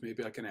questions,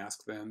 maybe I can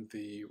ask then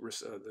the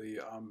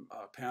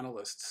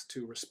panelists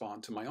to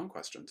respond to my own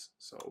questions.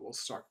 So we'll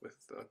start with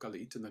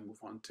Galit and then move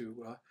on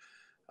to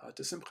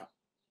Simcha.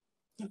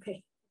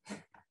 Okay.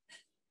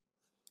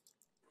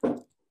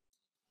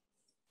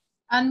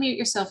 Unmute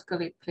yourself,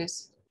 Galit,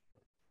 please.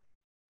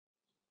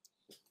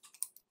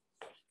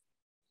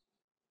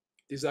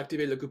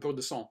 Désactiver le coupeur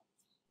de son.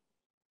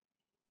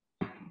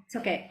 It's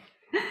okay.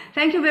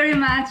 Thank you very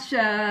much,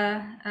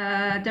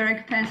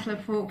 Derek Penslar,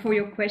 for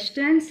your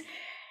questions.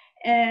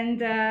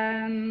 And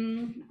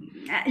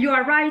you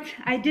are right,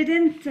 I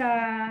didn't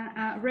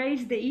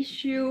raise the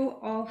issue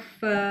of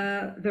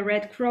the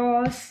Red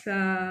Cross,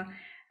 the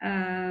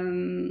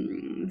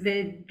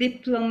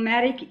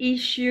diplomatic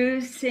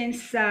issues,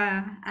 since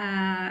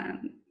I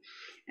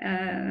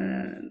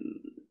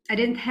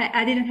didn't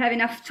have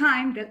enough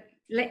time.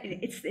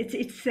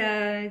 It's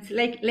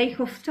lack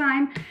of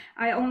time.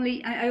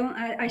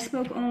 I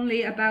spoke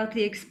only about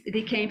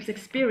the camp's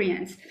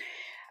experience.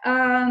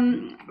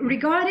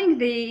 Regarding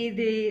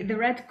the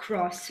Red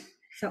Cross,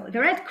 so the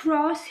Red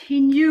Cross, he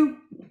knew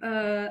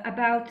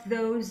about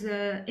those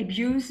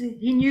abuse,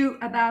 he knew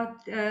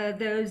about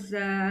those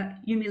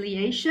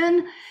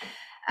humiliation,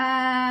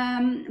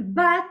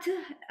 but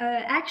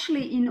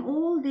actually in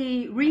all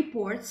the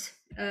reports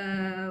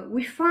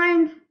we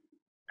find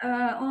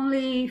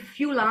only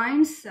few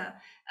lines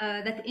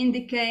that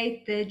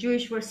indicate the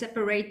Jewish were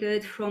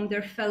separated from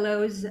their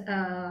fellows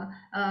to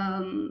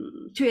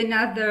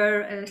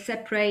another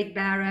separate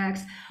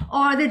barracks,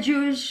 or the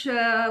Jewish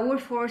were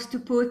forced to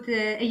put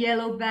a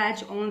yellow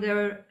badge on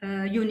their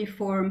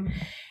uniform.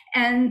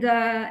 And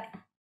there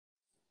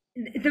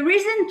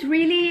isn't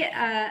really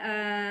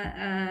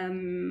a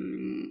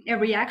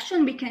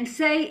reaction. We can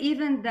say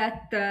even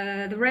that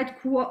the Red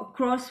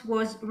Cross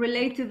was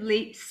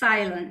relatively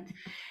silent.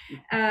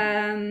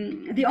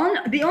 The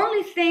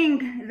only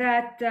thing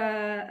that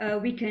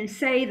we can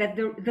say that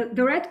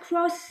the Red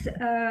Cross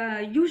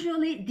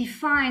usually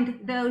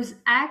defined those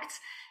acts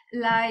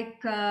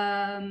like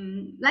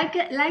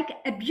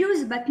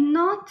abuse, but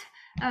not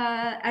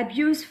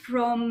abuse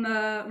from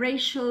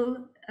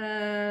racial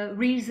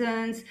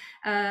reasons,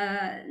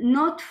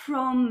 not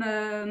from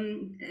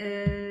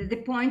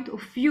the point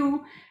of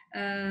view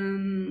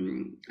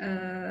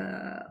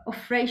of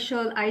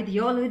racial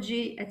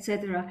ideology,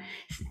 etc.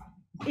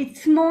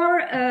 It's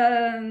more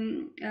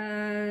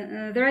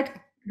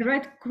the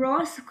Red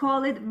Cross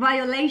call it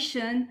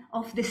violation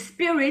of the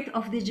spirit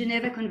of the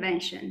Geneva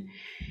Convention,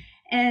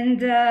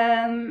 and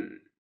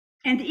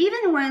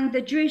even when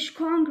the Jewish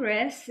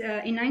Congress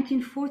in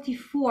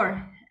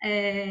 1944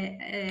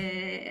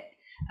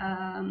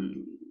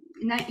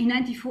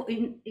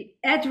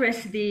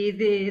 addressed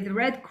the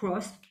Red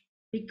Cross,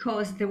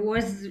 because there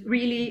was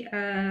really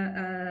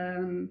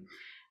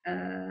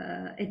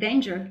a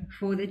danger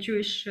for the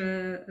Jewish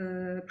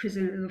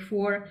prisoners of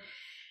war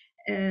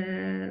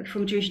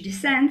from Jewish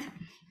descent.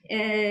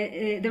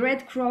 The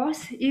Red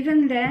Cross,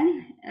 even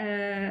then,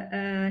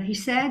 he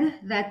said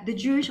that the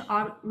Jewish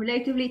are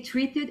relatively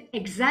treated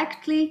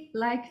exactly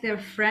like their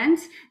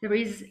friends. There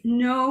is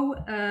no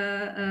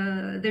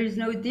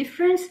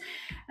difference.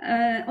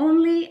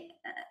 Only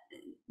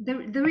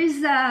there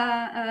is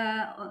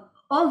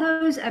all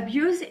those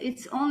abuse.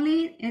 It's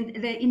only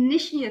the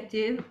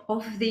initiative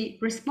of the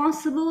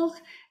responsible,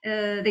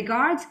 the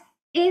guards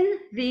in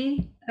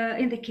the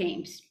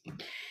camps.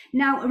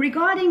 Now,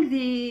 regarding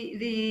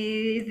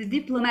the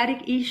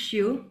diplomatic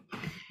issue,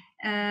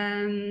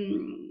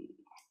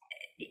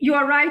 you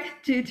are right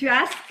to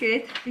ask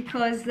it,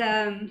 because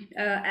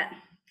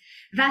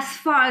thus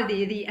far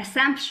the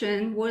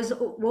assumption was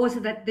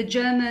that the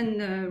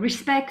German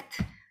respect,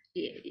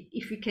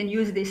 if we can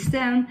use this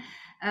term,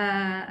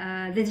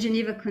 the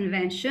Geneva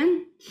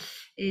Convention.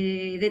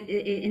 That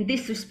in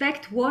this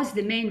respect was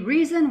the main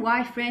reason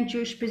why French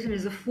Jewish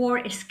prisoners of war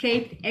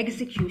escaped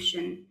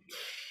execution.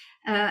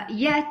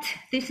 Yet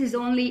this is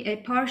only a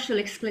partial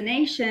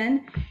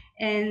explanation,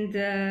 and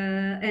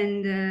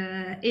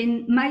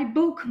in my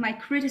book, my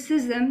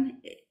criticism,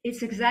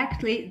 it's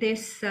exactly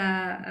this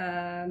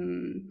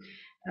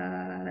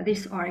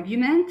this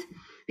argument.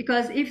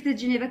 Because if the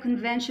Geneva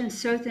Convention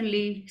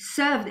certainly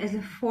served as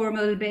a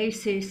formal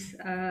basis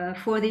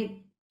for the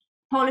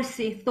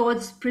policy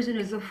towards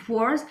prisoners of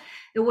war,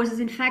 there was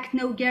in fact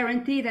no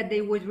guarantee that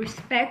they would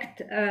respect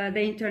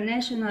the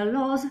international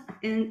laws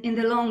in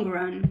the long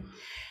run.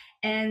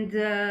 And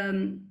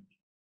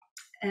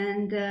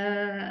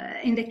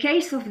in the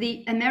case of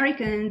the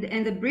American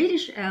and the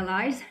British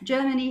allies,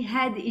 Germany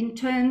had in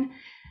turn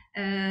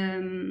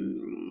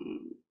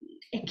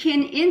a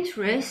keen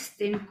interest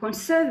in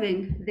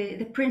conserving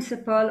the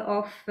principle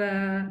of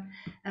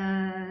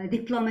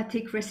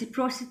diplomatic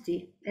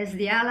reciprocity, as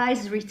the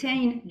Allies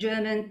retained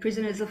German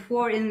prisoners of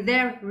war in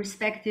their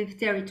respective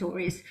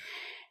territories,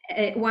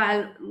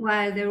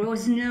 while there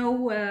was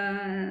no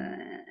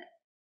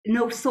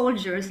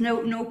soldiers,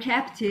 no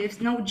captives,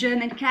 no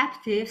German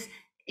captives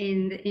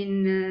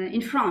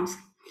in France.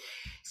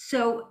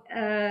 So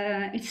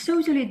it's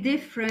totally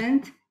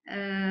different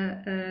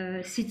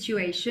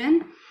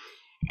situation.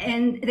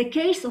 And the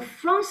case of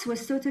France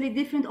was totally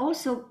different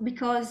also,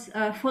 because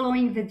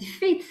following the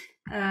defeat,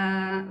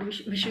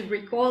 we should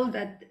recall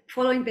that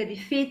following the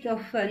defeat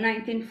of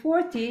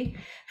 1940,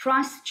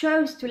 France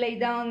chose to lay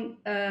down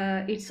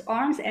its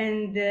arms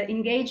and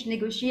engage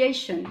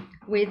negotiation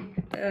with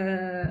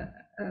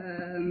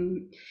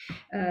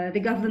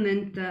the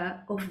government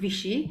of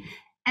Vichy.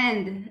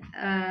 And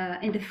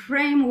in the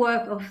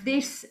framework of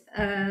this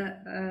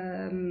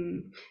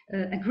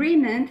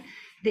agreement,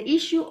 the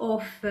issue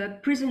of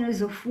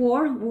prisoners of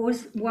war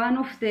was one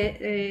of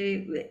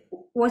the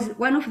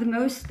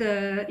most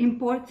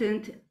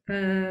important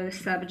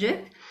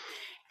subject,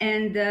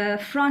 and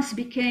France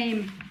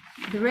became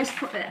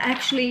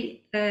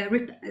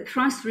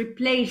France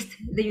replaced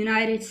the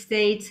United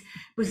States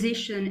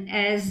position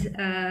as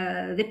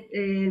the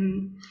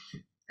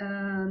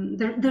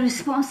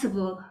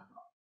responsible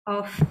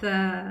of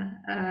the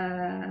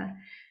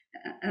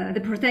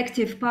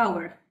protective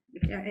power,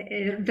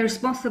 the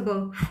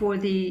responsible for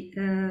the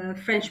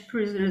French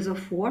prisoners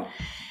of war,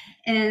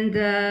 and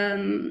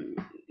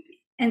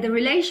the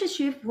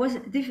relationship was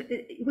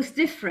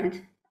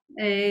different,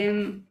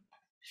 and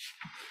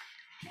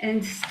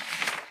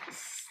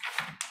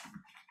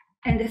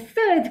the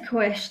third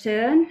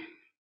question,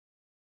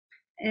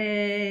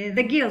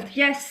 the guilt.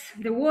 Yes,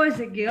 there was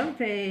a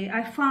guilt.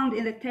 I found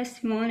in the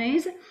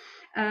testimonies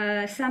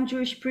some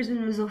Jewish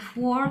prisoners of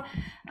war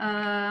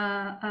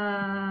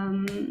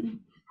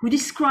who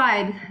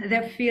described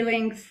their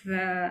feelings,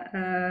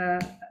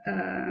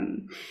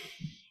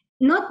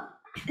 not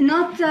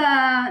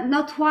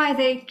why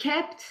they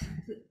kept.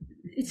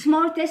 It's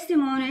more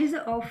testimonies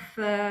of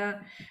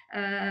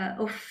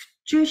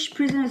Jewish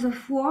prisoners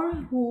of war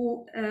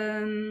who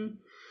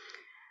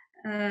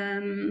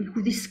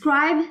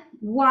describe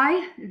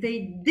why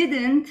they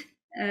didn't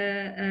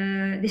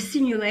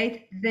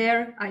dissimulate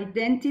their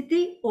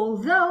identity,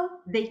 although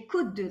they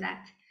could do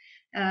that.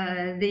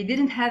 They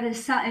didn't have a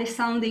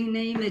sounding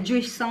name, a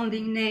Jewish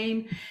sounding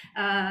name.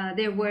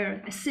 They were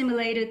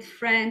assimilated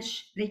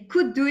French. They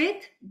could do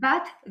it,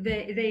 but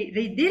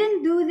they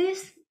didn't do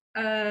this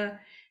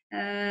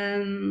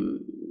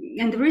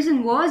and the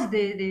reason was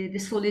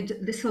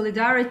the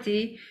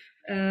solidarity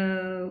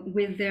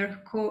with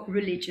their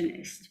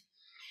co-religionists.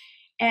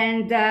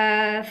 And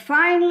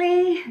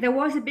finally, there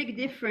was a big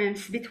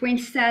difference between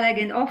Stalag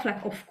and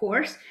Oflag, of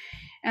course.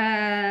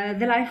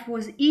 The life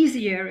was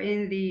easier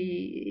in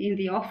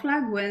the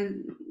Oflag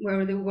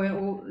where there were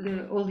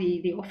all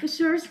the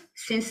officers,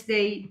 since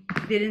they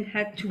didn't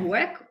have to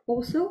work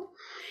also.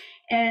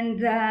 And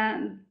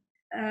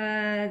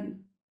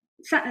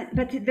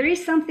but there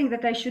is something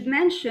that I should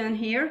mention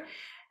here.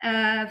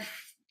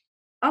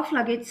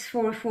 Oflag, it's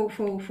for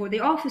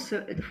the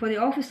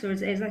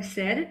officers, as I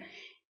said,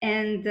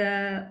 and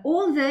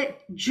all the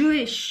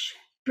Jewish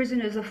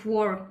prisoners of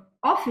war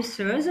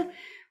officers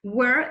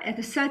were at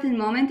a certain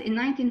moment in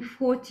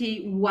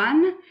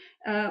 1941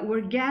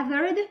 were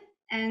gathered,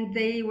 and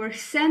they were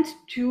sent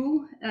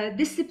to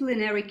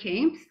disciplinary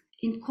camps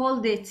in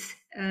Kolditz.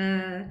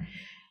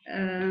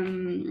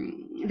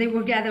 They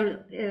were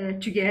gathered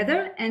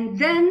together, and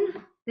then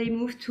they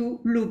moved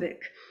to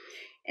Lubeck.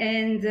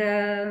 And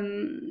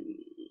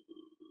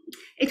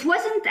it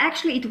wasn't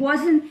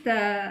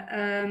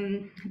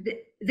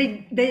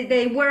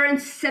they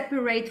weren't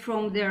separate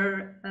from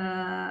their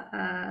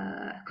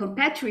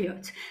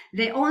compatriots.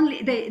 They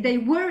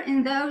were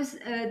in those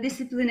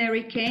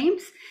disciplinary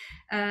camps,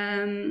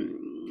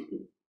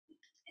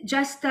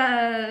 just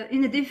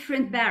in a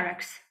different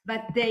barracks,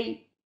 but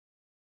they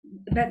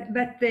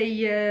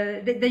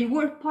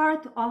were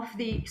part of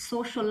the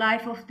social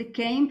life of the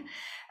camp.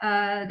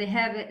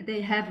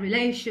 They have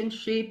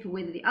relationship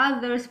with the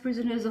others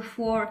prisoners of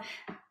war,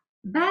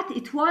 but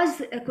it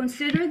was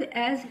considered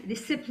as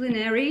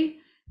disciplinary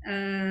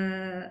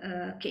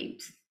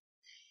camps.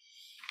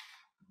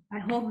 I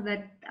hope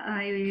that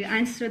I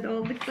answered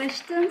all the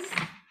questions.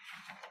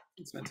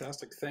 It's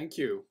fantastic. Thank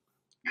you.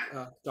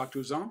 Dr.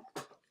 Ouzan?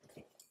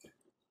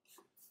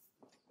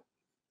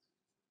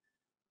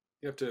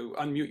 You have to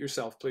unmute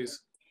yourself,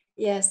 please.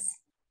 Yes.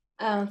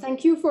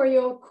 Thank you for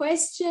your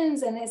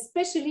questions and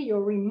especially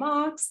your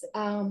remarks.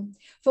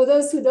 For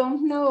those who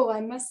don't know,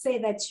 I must say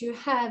that you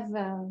have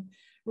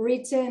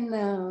written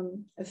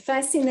a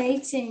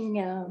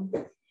fascinating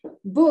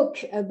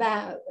book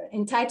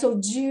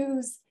entitled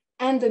Jews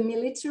and the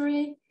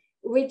Military,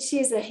 which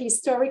is a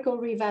historical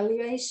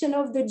revaluation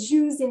of the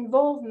Jews'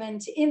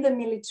 involvement in the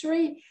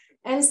military.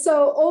 And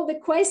so all the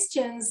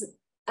questions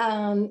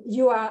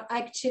you are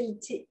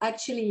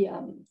actually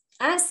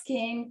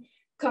asking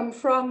come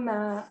from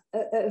a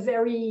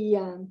very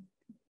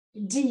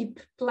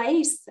deep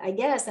place, I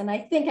guess. And I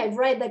think I've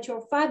read that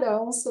your father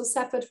also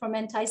suffered from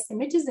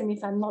anti-Semitism,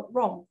 if I'm not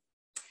wrong.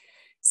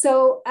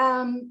 So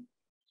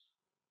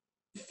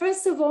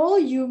first of all,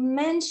 you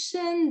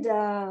mentioned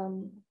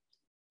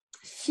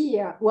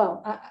fear.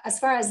 Well, as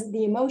far as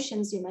the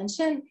emotions you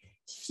mentioned,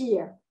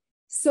 fear.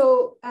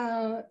 So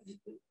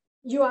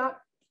you are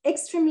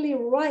extremely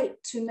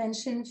right to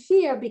mention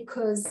fear,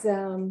 because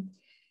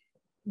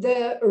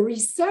the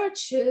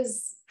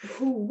researchers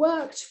who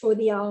worked for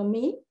the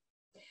army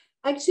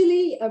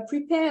actually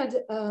prepared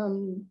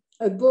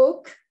a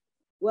book,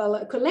 well,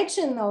 a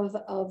collection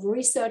of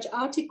research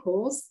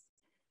articles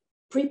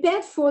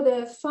prepared for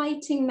the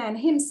fighting man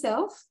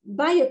himself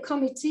by a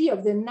committee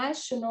of the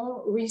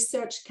National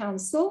Research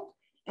Council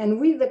and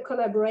with the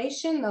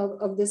collaboration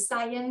of the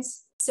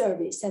Science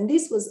Service. And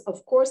this was,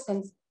 of course,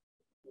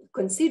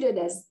 considered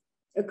as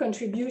a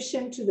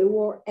contribution to the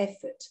war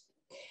effort.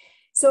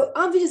 So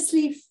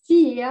obviously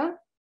fear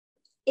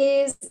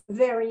is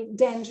very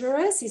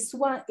dangerous. It's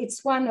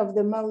one of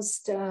the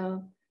most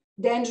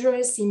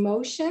dangerous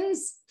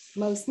emotions,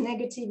 most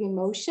negative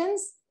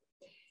emotions.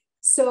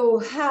 So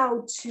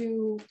how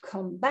to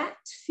combat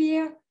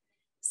fear?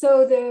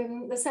 So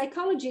the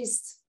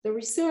psychologists, the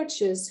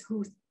researchers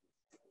who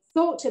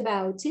thought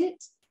about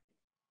it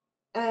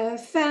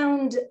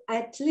found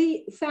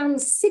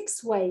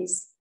 6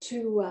 ways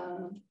to,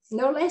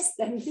 no less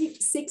than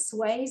 6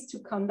 ways to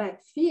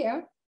combat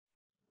fear.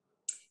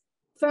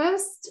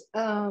 First,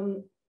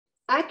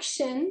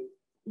 action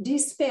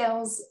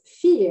dispels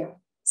fear.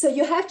 So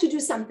you have to do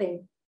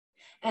something.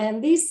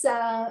 And this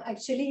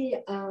actually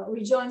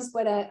rejoins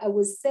what I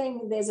was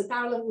saying. There's a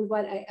parallel with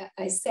what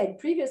I said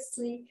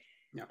previously.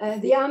 Yeah.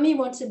 The army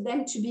wanted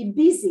them to be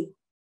busy.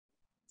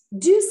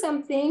 Do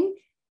something,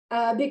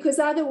 because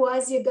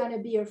otherwise you're going to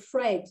be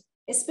afraid,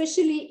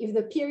 especially if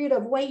the period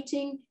of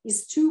waiting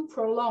is too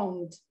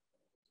prolonged.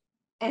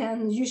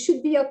 And you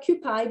should be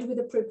occupied with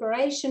the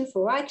preparation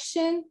for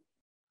action.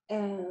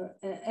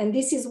 And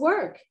this is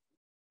work.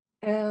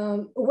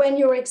 When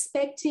you're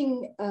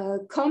expecting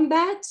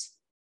combat,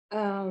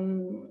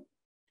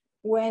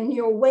 when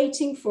you're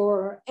waiting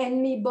for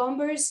enemy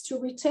bombers to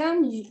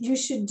return, you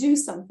should do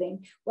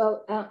something.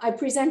 Well, I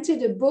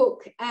presented a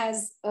book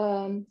as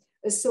a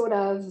sort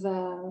of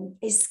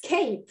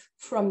escape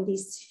from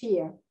this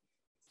fear.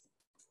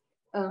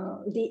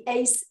 The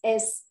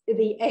ASE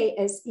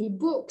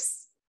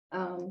books.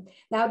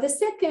 Now, the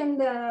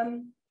second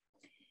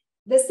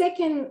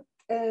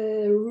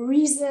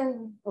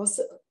reason,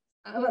 also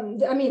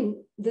I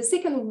mean, the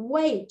second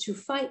way to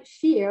fight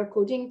fear,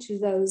 according to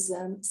those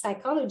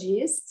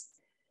psychologists,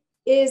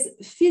 is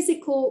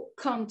physical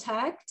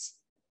contact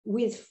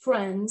with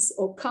friends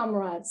or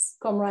comrades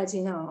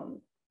in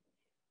arms.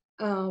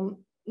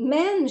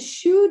 Men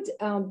should,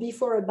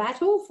 before a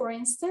battle, for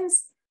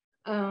instance,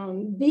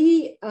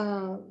 be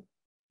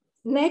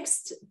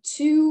next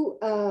to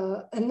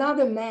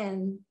another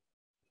man,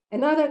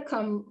 another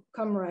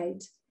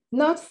comrade,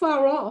 not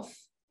far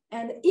off,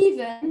 and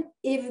even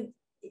if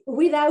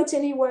without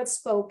any words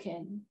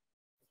spoken.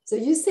 So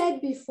you said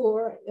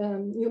before,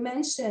 you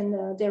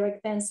mentioned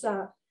Derek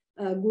Penslar,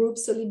 group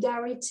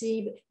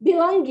solidarity,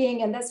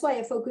 belonging, and that's why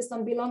I focused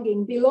on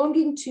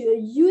belonging to a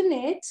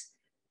unit.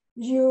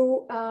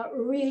 You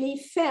really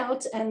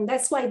felt, and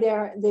that's why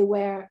they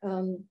were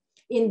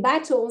in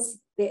battles,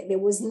 there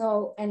was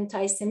no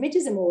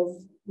anti-Semitism, or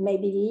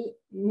maybe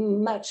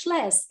much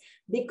less,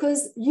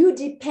 because you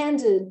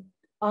depended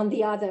on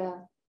the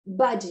other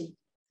body.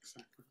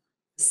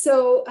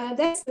 So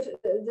that's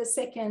the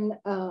second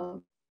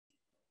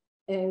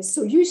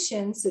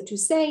solution, so to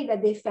say,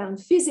 that they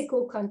found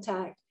physical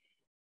contact.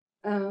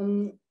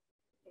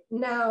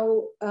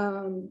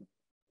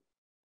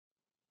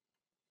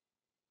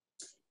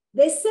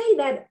 They say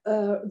that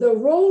the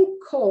roll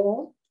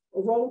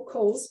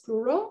calls,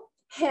 plural,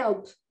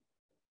 help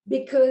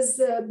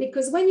because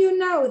when you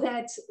know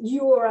that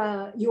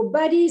your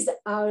bodies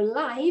are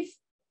alive,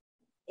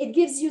 it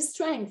gives you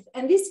strength.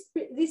 And this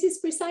is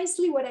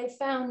precisely what I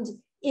found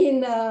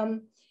in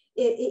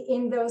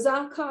those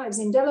archives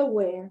in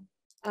Delaware.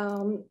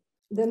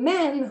 The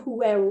men who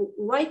were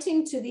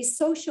writing to this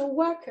social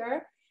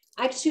worker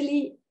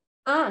actually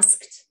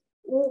asked,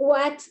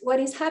 what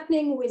is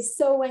happening with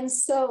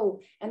so-and-so?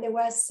 And they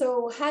were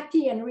so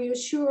happy and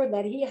reassured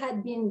that he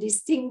had been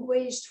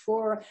distinguished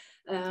for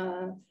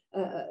a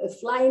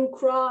flying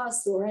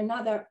cross or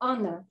another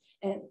honor,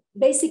 and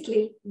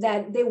basically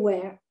that they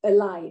were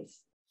alive.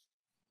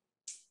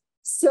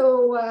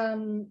 So,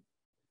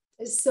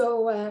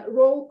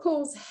 roll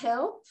calls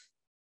help.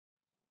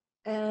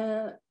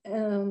 And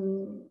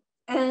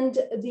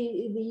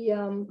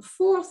the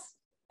fourth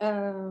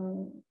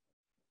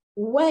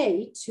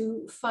way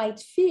to fight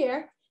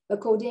fear,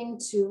 according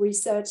to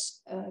research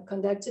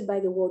conducted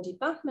by the War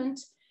Department,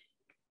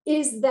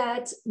 is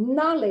that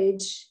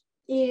knowledge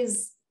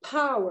is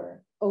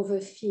power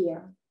over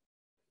fear.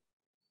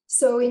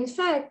 So in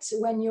fact,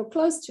 when you're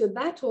close to a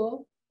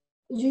battle,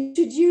 you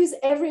should use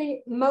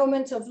every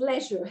moment of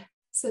leisure,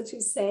 so to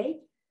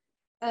say,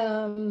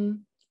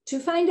 to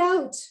find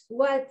out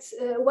what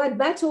the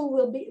battle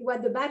will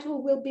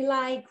be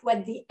like,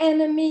 what the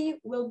enemy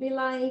will be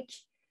like,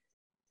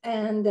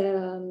 and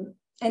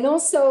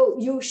also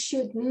you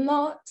should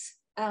not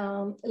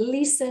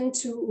listen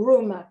to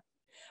rumor.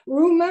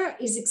 Rumor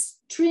is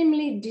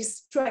extremely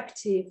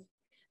destructive,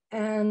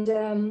 and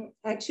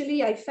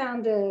actually I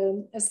found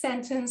a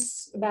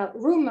sentence about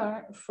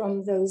rumor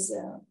from those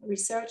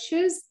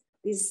researchers.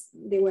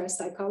 They were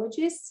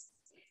psychologists.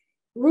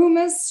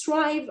 Rumors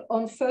thrive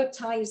on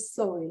fertile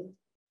soil.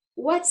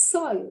 What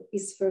soil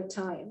is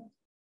fertile?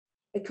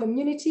 A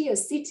community, a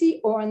city,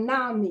 or an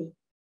army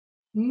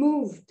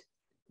moved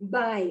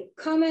by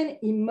common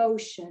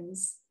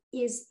emotions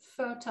is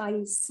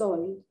fertile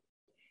soil.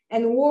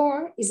 And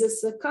war is a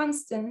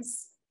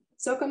circumstance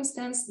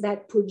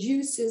that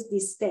produces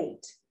this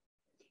state.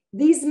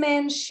 These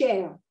men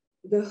share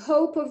the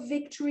hope of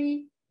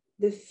victory,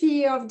 the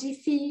fear of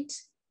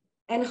defeat,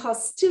 and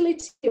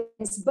hostility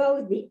against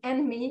both the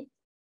enemy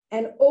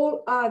and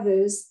all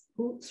others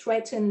who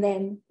threaten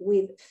them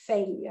with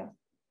failure.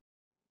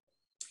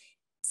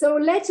 So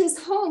letters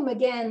home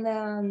again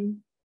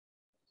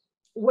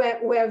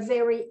were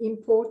very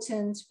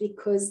important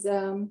because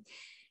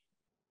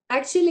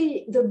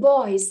actually the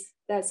boys,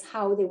 that's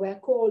how they were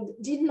called,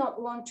 did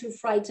not want to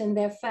frighten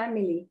their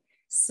family.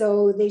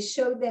 So they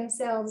showed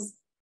themselves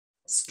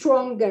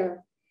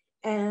stronger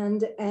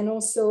and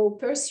also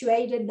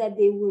persuaded that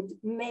they would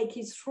make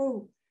it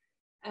through.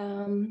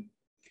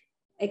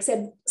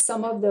 Except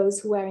some of those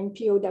who were in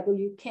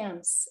POW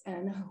camps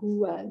and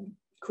who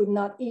could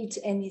not eat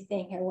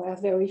anything and were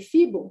very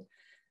feeble.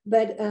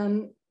 But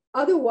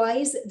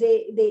otherwise,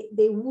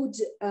 they would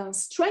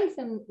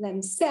strengthen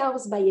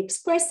themselves by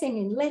expressing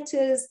in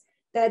letters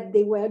that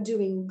they were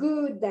doing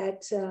good,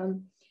 that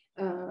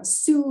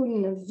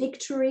soon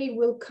victory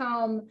will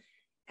come,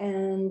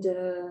 and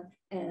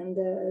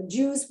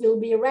Jews will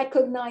be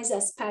recognized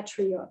as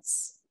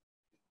patriots,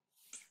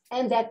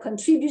 and their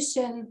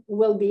contribution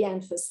will be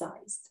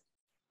emphasized.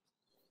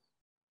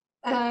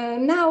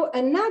 Now,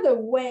 another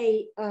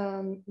way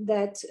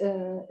that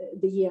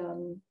the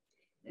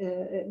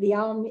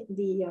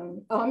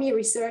army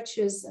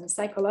researchers and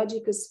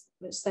psychologists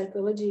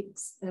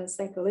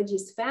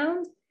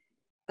found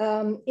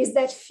is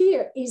that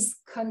fear is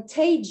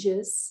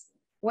contagious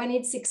when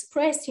it's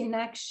expressed in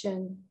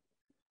action.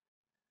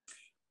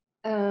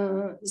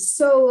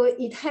 So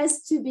it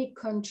has to be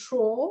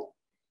controlled,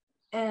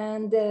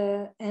 and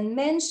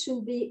men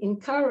should be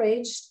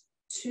encouraged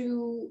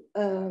to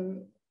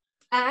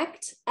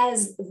act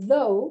as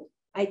though,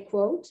 I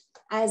quote,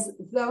 as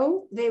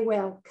though they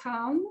were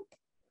calm,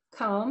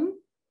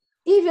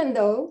 even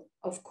though,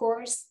 of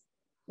course,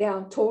 they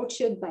are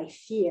tortured by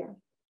fear,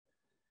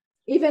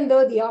 even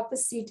though the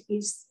opposite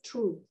is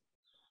true.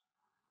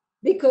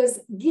 Because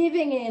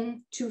giving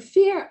in to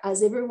fear,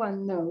 as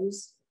everyone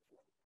knows,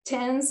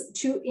 tends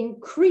to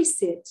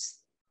increase it.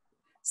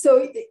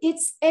 So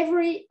it's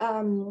every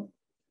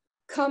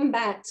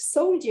combat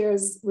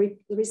soldier's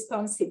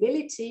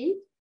responsibility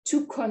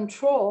to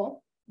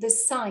control the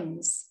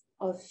signs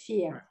of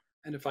fear. Right.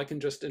 And if I can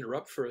just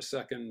interrupt for a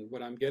second,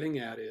 what I'm getting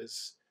at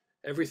is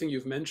everything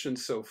you've mentioned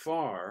so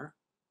far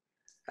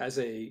as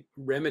a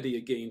remedy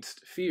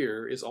against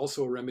fear is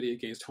also a remedy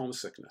against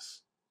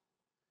homesickness.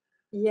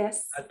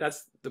 Yes.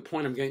 That's the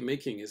point I'm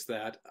making, is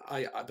that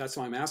that's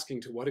why I'm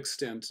asking to what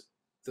extent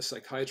the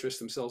psychiatrists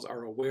themselves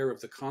are aware of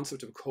the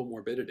concept of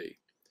comorbidity.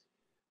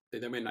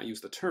 They may not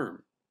use the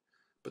term,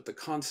 but the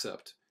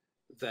concept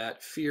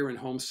that fear and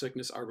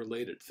homesickness are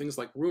related. Things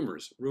like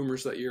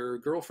rumors that your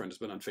girlfriend has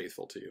been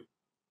unfaithful to you,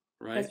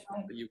 right? That's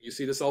right. You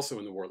see this also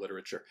in the war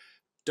literature.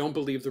 Don't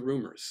believe the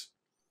rumors.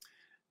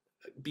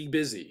 Be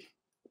busy.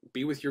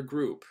 Be with your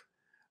group.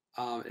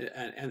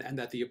 And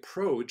that the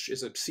approach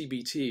is a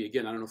CBT.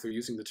 Again, I don't know if they're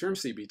using the term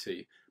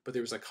CBT, but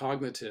there was a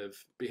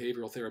cognitive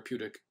behavioral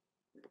therapeutic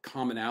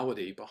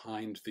commonality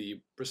behind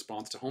the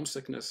response to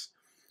homesickness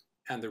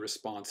and the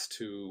response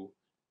to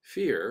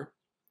fear,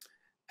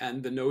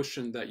 and the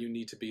notion that you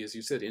need to be, as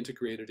you said,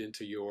 integrated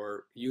into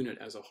your unit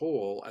as a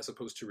whole, as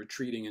opposed to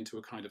retreating into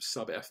a kind of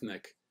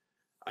sub-ethnic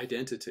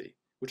identity,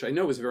 which I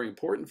know is very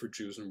important for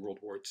Jews in World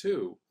War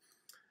II.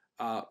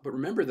 But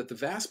remember that the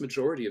vast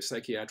majority of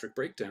psychiatric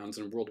breakdowns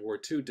in World War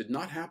II did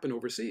not happen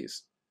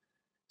overseas.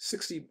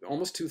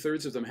 Almost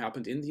 2/3 of them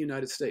happened in the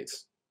United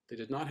States. They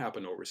did not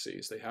happen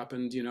overseas. They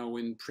happened,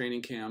 in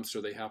training camps,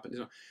 or they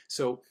happened,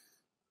 So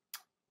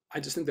I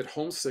just think that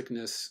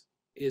homesickness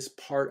is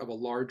part of a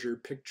larger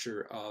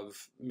picture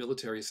of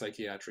military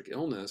psychiatric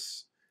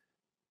illness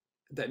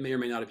that may or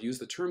may not have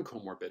used the term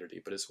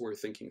comorbidity, but it's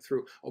worth thinking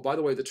through. Oh, by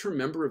the way, the term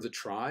member of the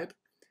tribe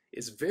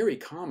is very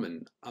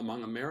common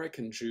among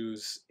American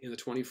Jews in the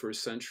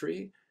 21st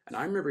century. And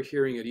I remember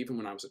hearing it even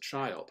when I was a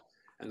child.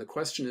 And the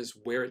question is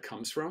where it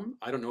comes from.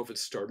 I don't know if it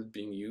started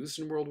being used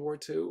in World War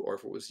II or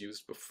if it was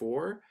used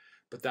before,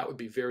 but that would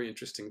be very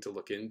interesting to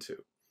look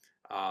into.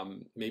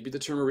 Maybe the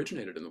term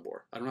originated in the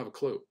war. I don't have a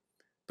clue,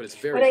 but it's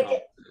very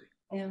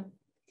common.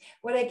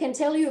 What I can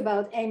tell you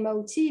about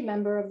MOT,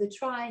 member of the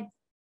tribe,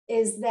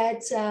 is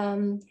that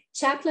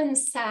Chaplain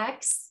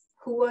Sachs,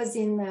 who was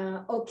in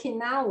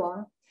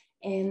Okinawa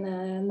in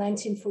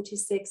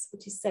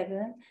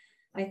 1946-47,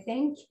 I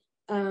think,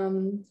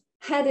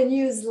 had a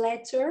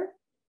newsletter,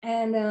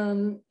 and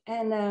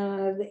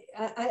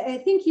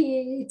I think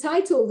he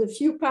titled a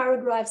few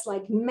paragraphs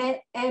like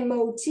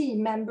MOT,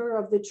 member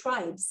of the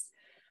tribes.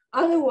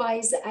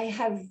 Otherwise, I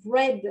have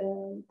read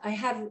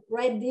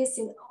this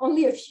in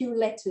only a few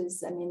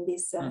letters. I mean,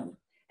 this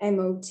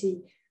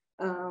MOT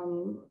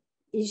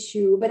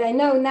issue, but I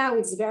know now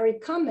it's very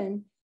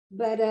common.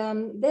 But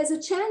there's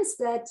a chance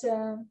that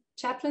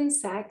Chaplain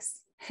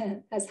Sachs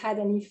has had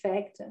an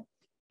effect.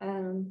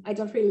 I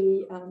don't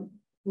really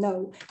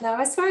know. Now,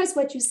 as far as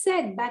what you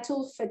said,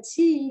 battle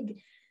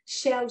fatigue,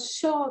 shell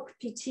shock,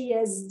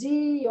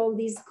 PTSD, all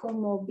these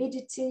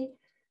comorbidity.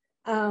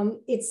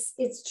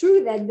 It's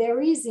true that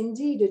there is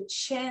indeed a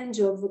change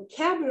of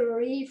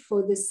vocabulary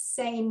for the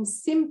same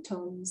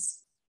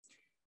symptoms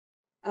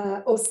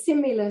or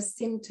similar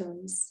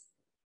symptoms.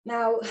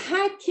 Now,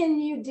 how can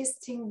you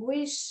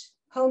distinguish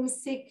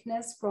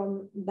homesickness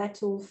from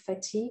battle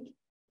fatigue?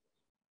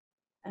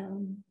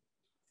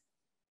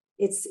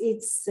 It's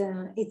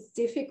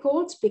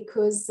difficult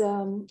because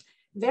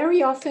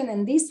very often,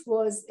 and this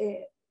was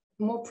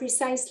more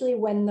precisely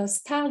when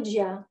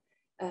nostalgia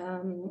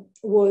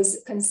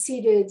was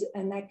considered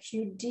an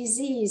acute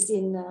disease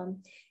in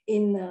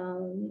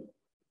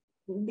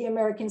the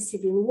American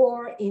Civil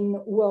War,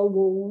 in World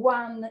War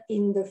I,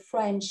 in the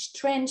French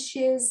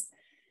trenches.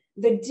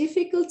 The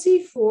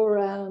difficulty for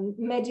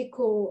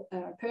medical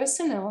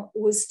personnel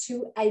was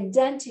to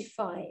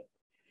identify,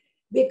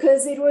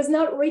 because it was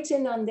not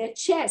written on their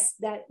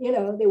chest that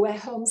they were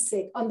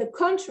homesick. On the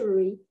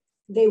contrary,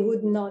 they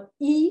would not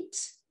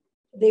eat,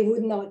 they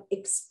would not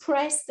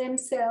express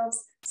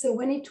themselves. So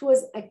when it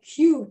was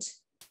acute,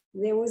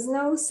 there was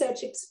no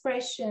such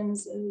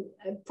expressions.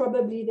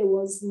 Probably there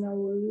was no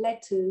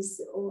letters,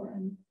 or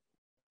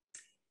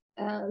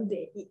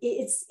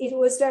it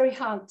was very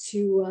hard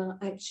to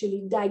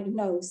actually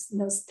diagnose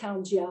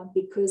nostalgia,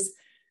 because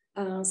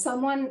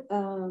someone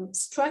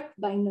struck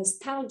by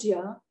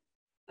nostalgia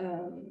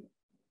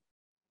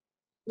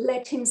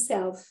let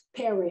himself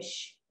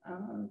perish.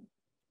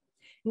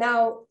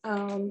 Now,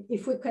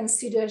 if we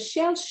consider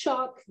shell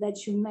shock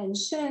that you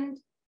mentioned,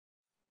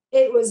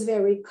 it was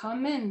very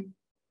common.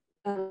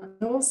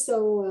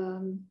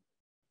 Also,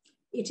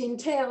 it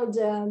entailed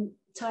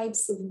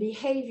types of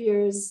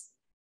behaviors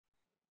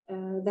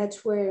that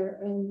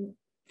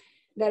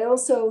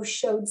also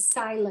showed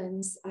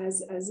silence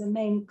as a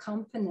main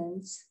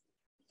component.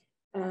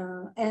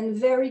 And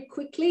very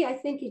quickly, I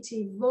think it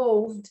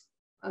evolved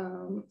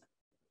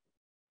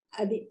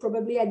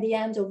probably at the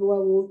end of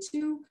World War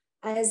II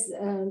as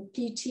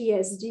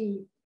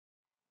PTSD,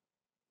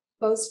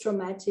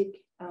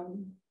 post-traumatic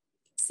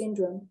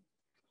syndrome.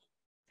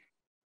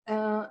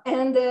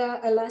 And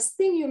a last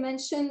thing you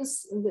mentioned,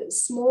 the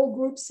small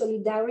group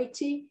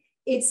solidarity.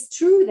 It's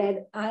true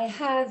that I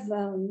have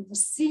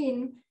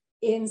seen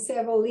in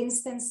several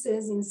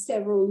instances, in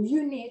several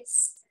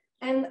units,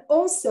 and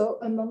also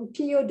among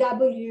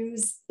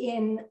POWs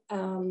in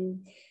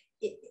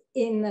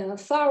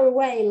far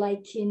away,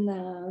 like in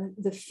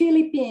the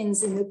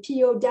Philippines, in the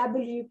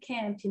POW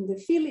camp in the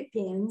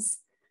Philippines,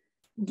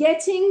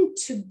 getting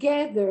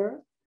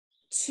together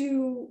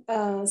to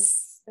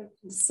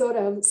sort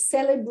of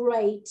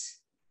celebrate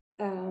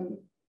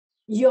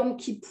Yom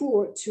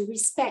Kippur, to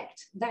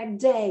respect that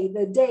day,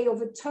 the Day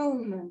of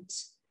Atonement,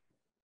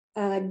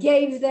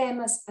 gave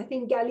them, as I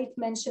think Galit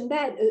mentioned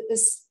that, a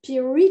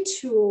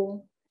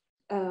spiritual,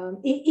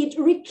 it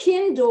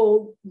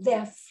rekindled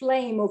their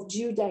flame of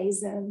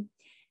Judaism.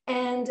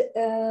 And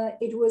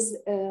it was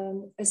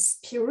a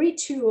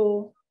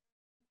spiritual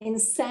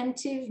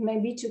incentive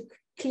maybe to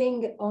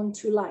cling on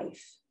to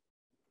life.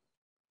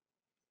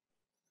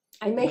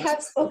 I may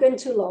have spoken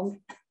too long.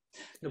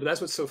 No, but that's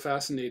what's so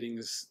fascinating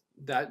is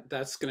that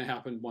that's going to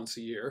happen once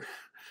a year.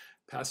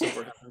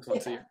 Passover happens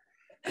once a year.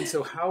 And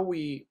so how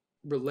we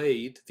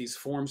relate these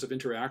forms of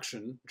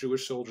interaction,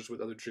 Jewish soldiers with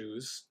other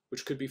Jews,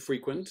 which could be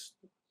frequent,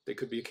 they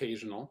could be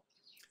occasional,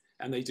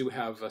 and they do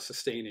have a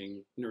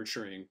sustaining,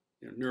 nurturing,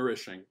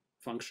 nourishing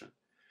function,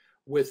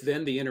 with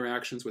then the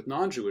interactions with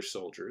non-Jewish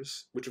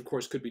soldiers, which of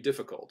course could be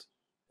difficult,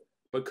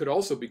 but could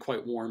also be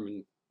quite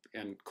warm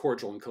and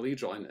cordial and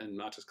collegial, and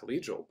not just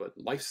collegial, but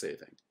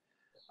life-saving.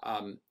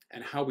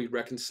 And how we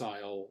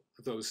reconcile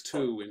those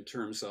two in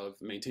terms of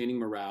maintaining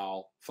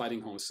morale,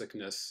 fighting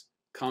homesickness,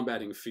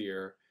 combating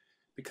fear,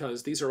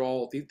 because these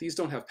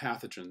don't have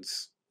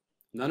pathogens.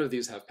 None of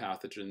these have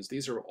pathogens.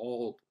 These are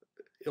all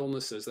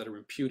illnesses that are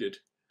imputed.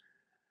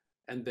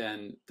 And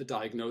then the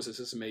diagnosis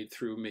is made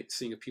through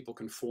seeing if people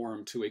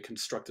conform to a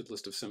constructed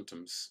list of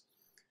symptoms.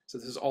 So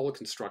this is all a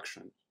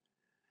construction.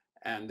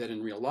 And then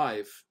in real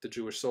life, the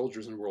Jewish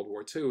soldiers in World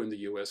War II in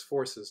the US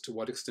forces, to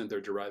what extent they're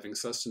deriving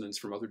sustenance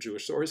from other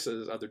Jewish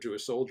sources, other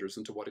Jewish soldiers,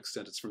 and to what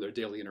extent it's from their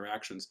daily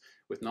interactions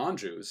with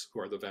non-Jews, who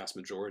are the vast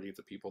majority of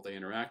the people they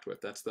interact with.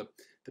 That's the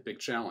big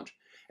challenge.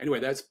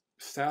 Anyway,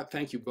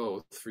 thank you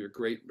both for your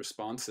great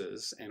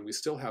responses. And we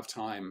still have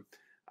time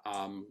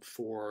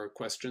for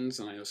questions.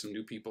 And I know some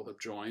new people have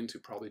joined who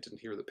probably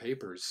didn't hear the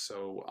papers.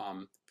 So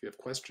if you have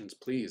questions,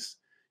 please,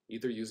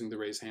 either using the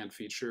raise hand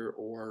feature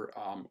or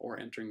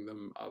entering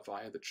them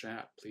via the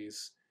chat,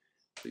 please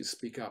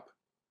speak up.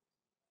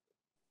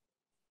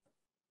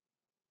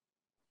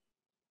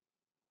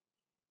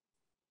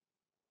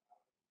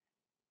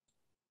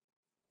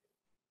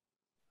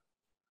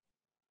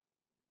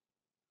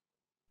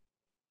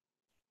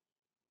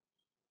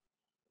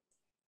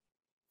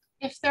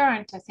 If there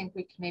aren't, I think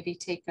we can maybe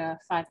take a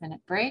 5-minute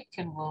break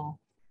and we'll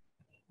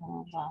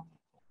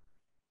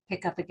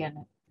pick up again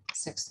at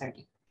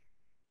 6:30.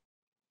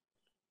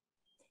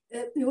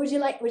 Would you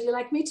like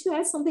me to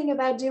add something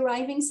about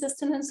deriving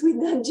sustenance with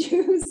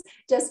non-Jews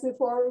just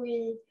before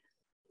we?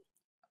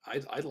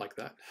 I'd like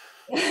that.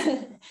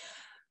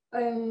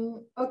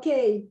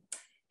 Okay.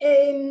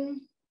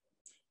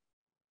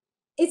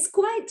 It's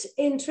quite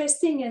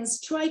interesting and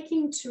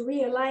striking to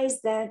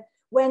realize that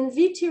when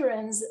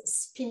veterans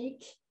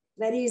speak,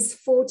 that is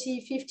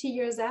 40, 50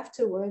 years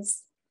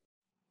afterwards,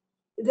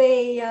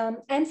 they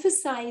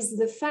emphasize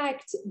the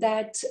fact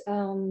that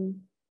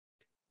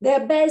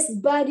their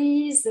best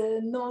buddies are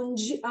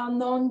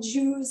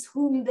non-Jews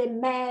whom they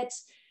met,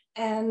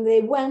 and they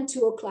went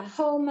to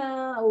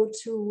Oklahoma or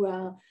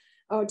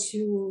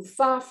to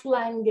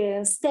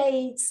far-flung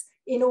states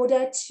in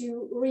order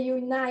to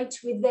reunite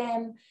with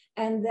them,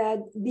 and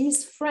that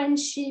this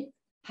friendship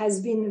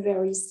has been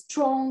very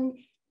strong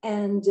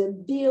and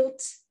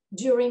built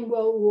during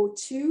World War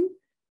II.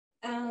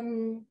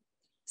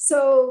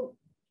 So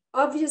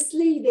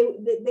obviously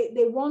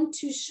they want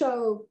to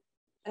show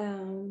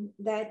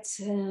that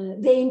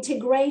they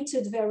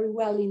integrated very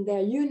well in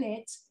their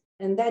unit,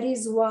 and that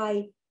is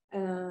why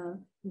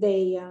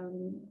they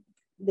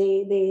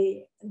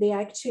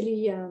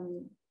actually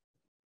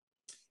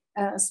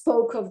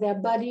spoke of their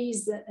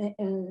bodies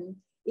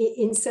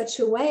in such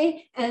a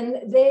way,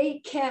 and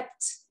they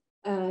kept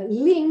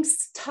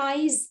links,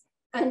 ties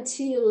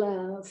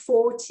until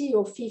 40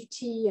 or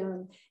 50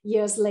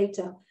 years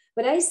later.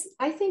 But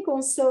I think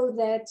also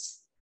that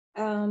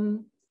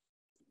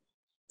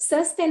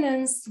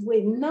sustenance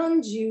with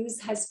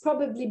non-Jews has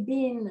probably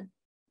been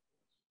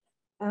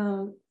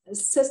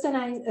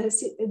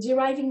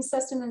deriving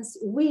sustenance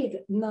with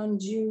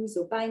non-Jews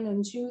or by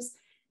non-Jews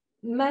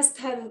must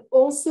have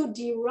also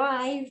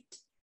derived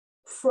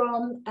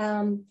from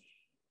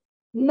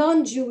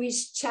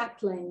non-Jewish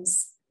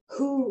chaplains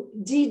who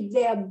did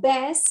their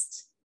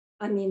best,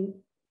 I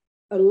mean,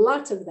 a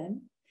lot of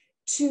them,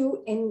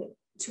 to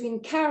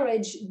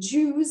encourage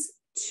Jews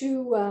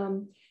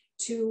to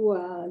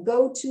to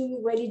go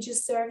to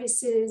religious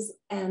services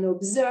and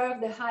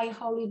observe the high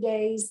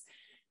holidays.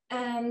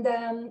 And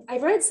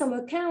I've read some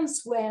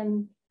accounts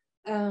when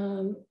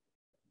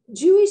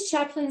Jewish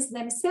chaplains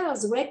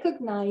themselves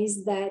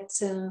recognized that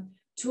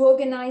to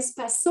organize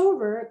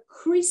Passover,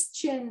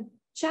 Christian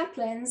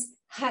chaplains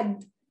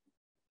had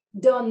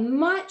done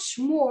much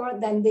more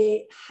than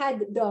they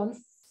had done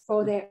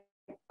for their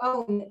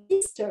own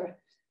Easter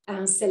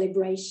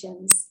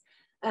celebrations.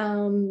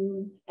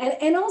 And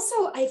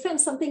also I found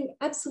something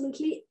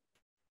absolutely,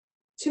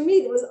 to me,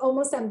 it was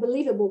almost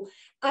unbelievable.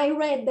 I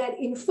read that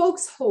in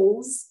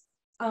foxholes,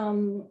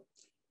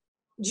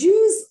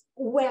 Jews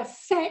were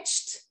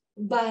fetched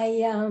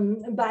by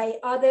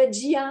other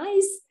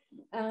GIs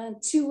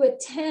to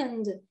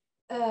attend,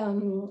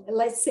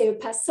 let's say, a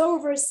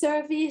Passover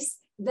service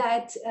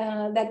that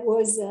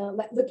was,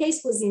 the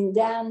case was in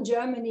Dan,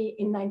 Germany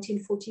in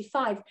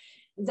 1945.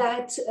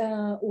 That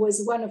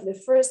was one of the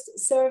first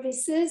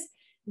services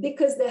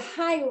because the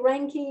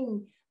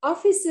high-ranking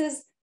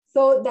officers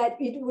thought that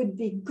it would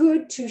be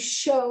good to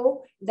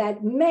show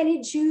that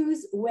many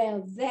Jews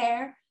were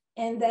there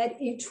and that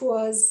it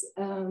was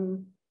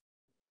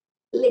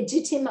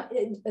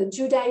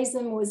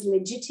Judaism was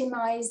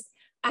legitimized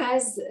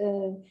as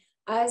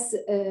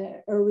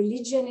a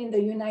religion in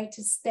the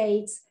United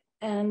States,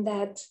 and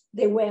that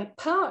they were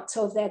part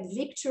of that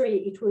victory.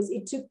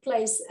 It took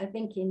place, I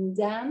think, in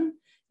Dan,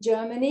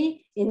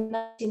 Germany in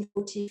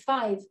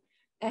 1945.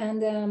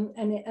 And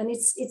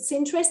it's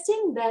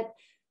interesting that,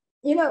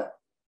 you know,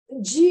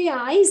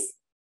 GIs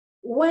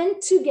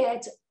went to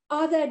get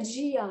other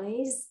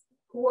GIs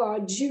who are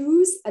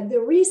Jews at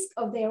the risk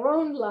of their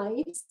own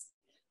lives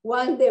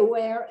while they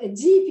were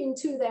deep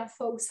into their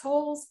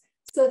foxholes,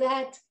 so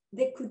that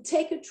they could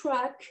take a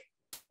truck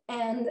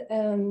and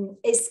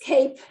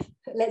escape,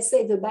 let's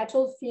say, the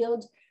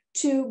battlefield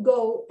to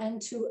go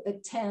and to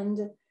attend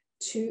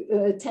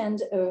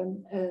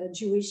a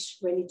Jewish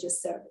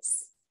religious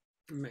service.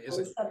 Amazing.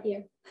 I'll stop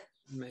here.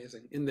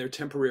 Amazing. In their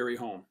temporary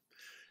home.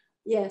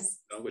 Yes.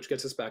 Which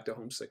gets us back to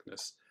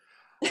homesickness.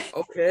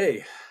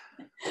 Okay.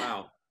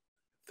 Wow.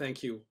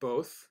 Thank you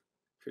both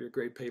for your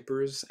great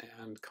papers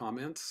and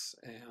comments.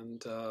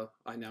 And I'll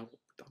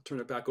turn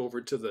it back over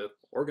to the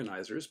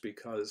organizers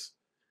because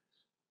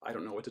I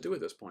don't know what to do at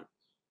this point.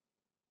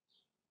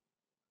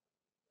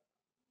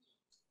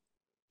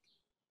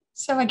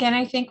 So again,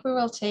 I think we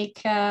will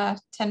take a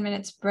 10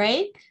 minutes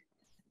break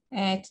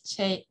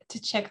to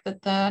check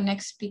that the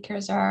next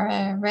speakers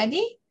are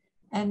ready.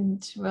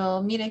 And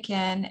we'll meet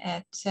again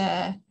at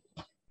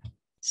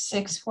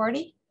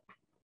 6:40.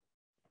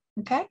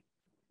 Okay.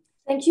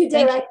 Thank you,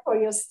 Derek, for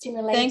your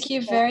stimulation. Thank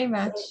you very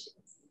much.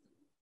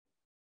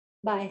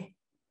 Bye.